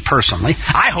 70 AD, personally.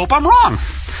 I hope I'm wrong.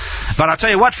 But I'll tell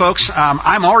you what, folks,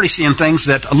 I'm already seeing things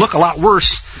that look a lot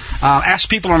worse. Ask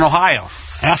people in Ohio.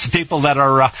 Ask the people that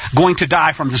are going to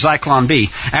die from the Zyklon B.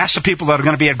 Ask the people that are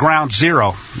going to be at ground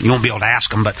zero. You won't be able to ask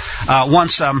them, but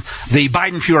once the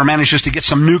Biden Fuhrer manages to get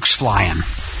some nukes flying,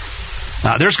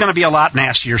 there's going to be a lot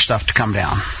nastier stuff to come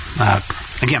down.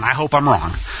 Again, I hope I'm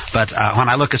wrong, but when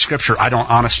I look at Scripture, I don't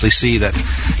honestly see that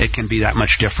it can be that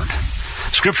much different.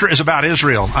 Scripture is about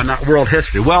Israel, not world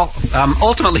history. Well,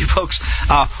 ultimately, folks,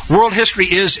 world history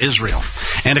is Israel.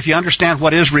 And if you understand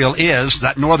what Israel is,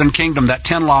 that northern kingdom, that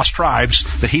 10 lost tribes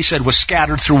that he said was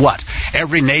scattered through what?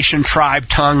 Every nation, tribe,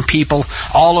 tongue, people,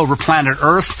 all over planet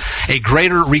Earth. A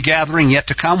greater regathering yet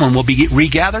to come when we'll be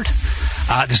regathered.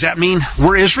 Does that mean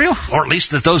we're Israel? Or at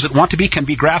least that those that want to be can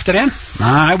be grafted in?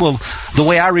 The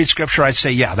way I read Scripture, I'd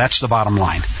say, yeah, that's the bottom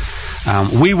line.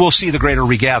 We will see the greater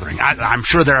regathering. I'm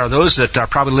sure there are those that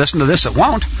probably listen to this that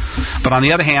won't. But on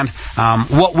the other hand,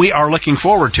 what we are looking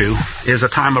forward to is a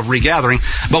time of regathering.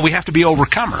 But we have to be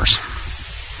overcomers.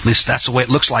 At least that's the way it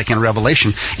looks like in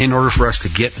Revelation in order for us to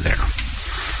get there.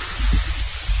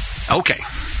 Okay.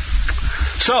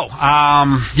 So,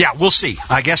 yeah, we'll see.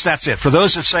 I guess that's it. For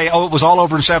those that say, oh, it was all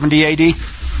over in 70 AD,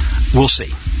 we'll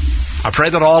see. I pray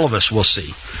that all of us will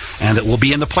see. And that we'll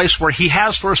be in the place where He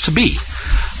has for us to be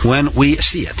when we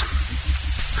see it.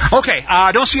 Okay,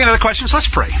 don't see any other questions. Let's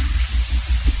pray.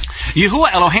 Yahuwah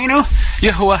Eloheinu,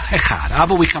 Yahuwah Echad.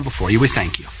 Abba, we come before you. We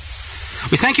thank you.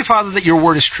 We thank you, Father, that your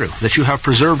word is true, that you have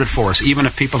preserved it for us, even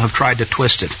if people have tried to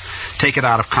twist it, take it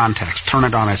out of context, turn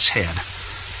it on its head.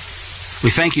 We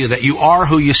thank you that you are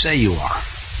who you say you are,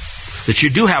 that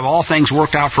you do have all things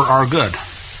worked out for our good.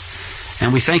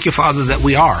 And we thank you, Father, that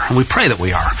we are, and we pray that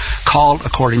we are, called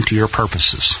according to your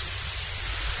purposes.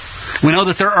 We know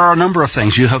that there are a number of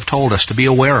things you have told us to be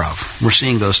aware of. We're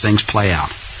seeing those things play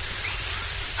out.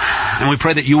 And we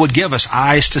pray that you would give us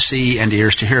eyes to see and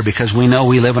ears to hear, because we know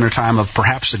we live in a time of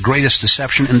perhaps the greatest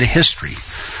deception in the history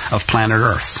of planet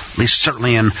Earth, at least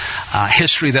certainly in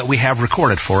history that we have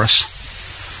recorded for us.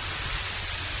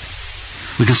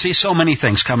 We can see so many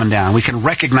things coming down. We can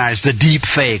recognize the deep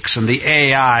fakes and the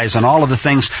AIs and all of the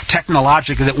things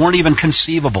technologically that weren't even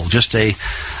conceivable just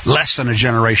less than a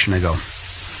generation ago.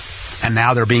 And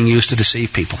now they're being used to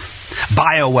deceive people.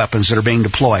 Bioweapons that are being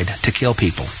deployed to kill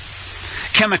people.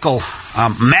 Chemical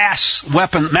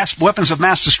weapons of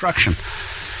mass destruction.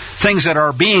 Things that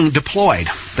are being deployed,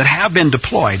 that have been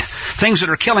deployed. Things that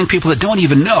are killing people that don't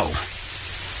even know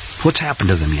what's happened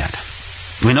to them yet.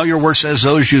 We know your word says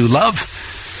those you love,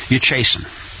 you chasten.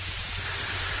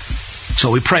 So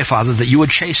we pray, Father, that you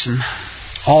would chasten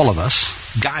all of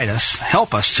us, guide us,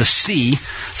 help us to see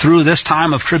through this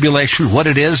time of tribulation what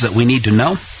it is that we need to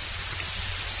know.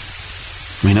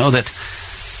 We know that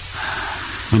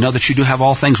you do have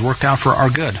all things worked out for our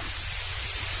good.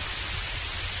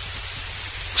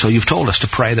 So you've told us to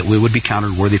pray that we would be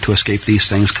counted worthy to escape these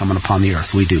things coming upon the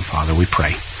earth. We do, Father, we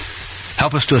pray.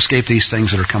 Help us to escape these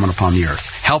things that are coming upon the earth.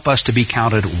 Help us to be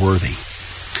counted worthy.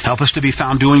 Help us to be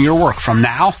found doing your work from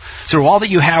now through all that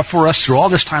you have for us through all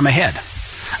this time ahead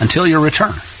until your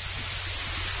return.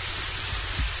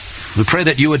 We pray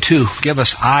that you would too give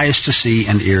us eyes to see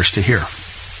and ears to hear.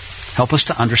 Help us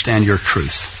to understand your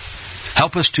truth.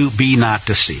 Help us to be not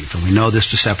deceived. And we know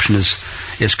this deception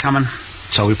is coming.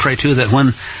 So we pray too that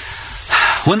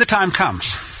when the time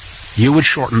comes, you would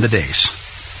shorten the days.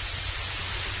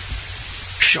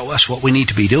 Show us what we need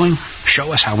to be doing.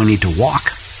 Show us how we need to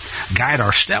walk. Guide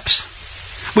our steps.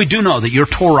 We do know that your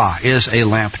Torah is a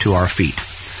lamp to our feet,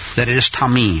 that it is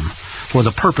tamim, for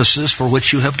the purposes for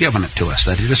which you have given it to us,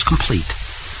 that it is complete.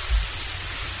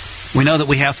 We know that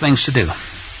we have things to do,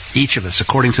 each of us,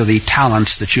 according to the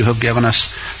talents that you have given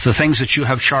us, the things that you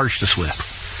have charged us with.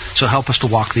 So help us to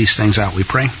walk these things out, we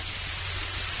pray.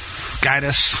 Guide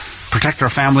us. Protect our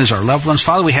families, our loved ones.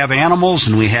 Father, we have animals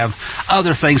and we have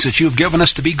other things that you've given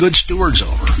us to be good stewards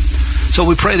over. So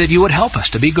we pray that you would help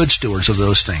us to be good stewards of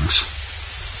those things.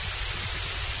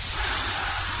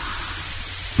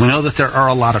 We know that there are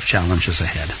a lot of challenges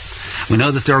ahead. We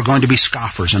know that there are going to be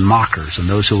scoffers and mockers and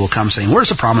those who will come saying, where's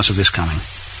the promise of this coming?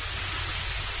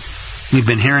 We've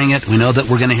been hearing it. We know that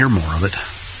we're going to hear more of it.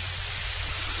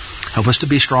 Help us to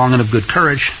be strong and of good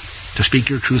courage, to speak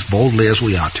your truth boldly as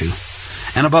we ought to.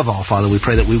 And above all, Father, we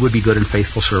pray that we would be good and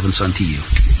faithful servants unto you.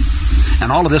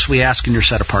 And all of this we ask in your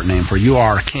set-apart name, for you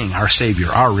are our King, our Savior,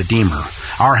 our Redeemer,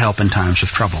 our help in times of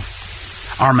trouble,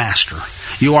 our Master.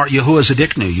 You are Yahuwah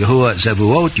Zediknu, Yahuwah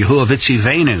Zevuot, Yahuwah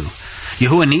Vitzivenu,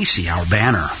 Yahuwah Nisi, our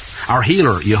banner. our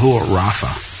healer, Yahuwah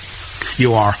Rapha.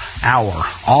 You are our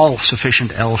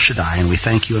all-sufficient El Shaddai, and we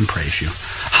thank you and praise you.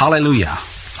 Hallelujah.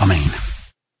 Amen.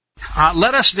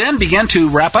 Let us then begin to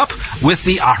wrap up with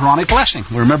the Aharonic blessing.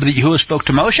 We remember that Yahuwah spoke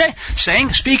to Moshe,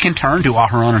 saying, "Speak in turn to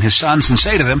Aharon and his sons, and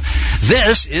say to them,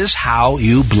 this is how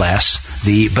you bless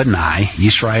the B'nai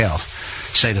Yisrael."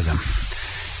 Say to them,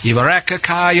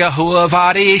 Yivareka Yahuwah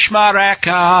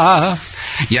v'yishmareka,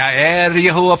 Yair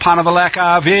Yahuwah panav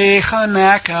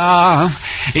v'chaneka,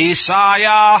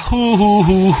 Isayahu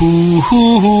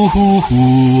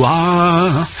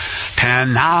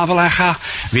panav lecha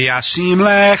v'yasim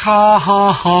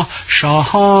lecha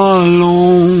shalom.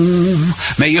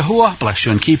 May Yahuwah bless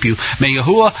you and keep you. May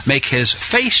Yahuwah make his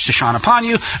face to shine upon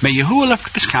you. May Yahuwah lift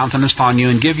up his countenance upon you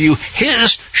and give you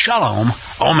his shalom.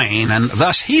 Amen. And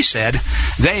thus he said,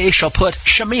 they shall put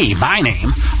Shemi, my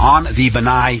name, on the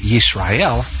B'nai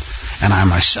Yisrael, and I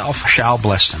myself shall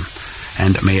bless them.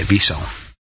 And may it be so.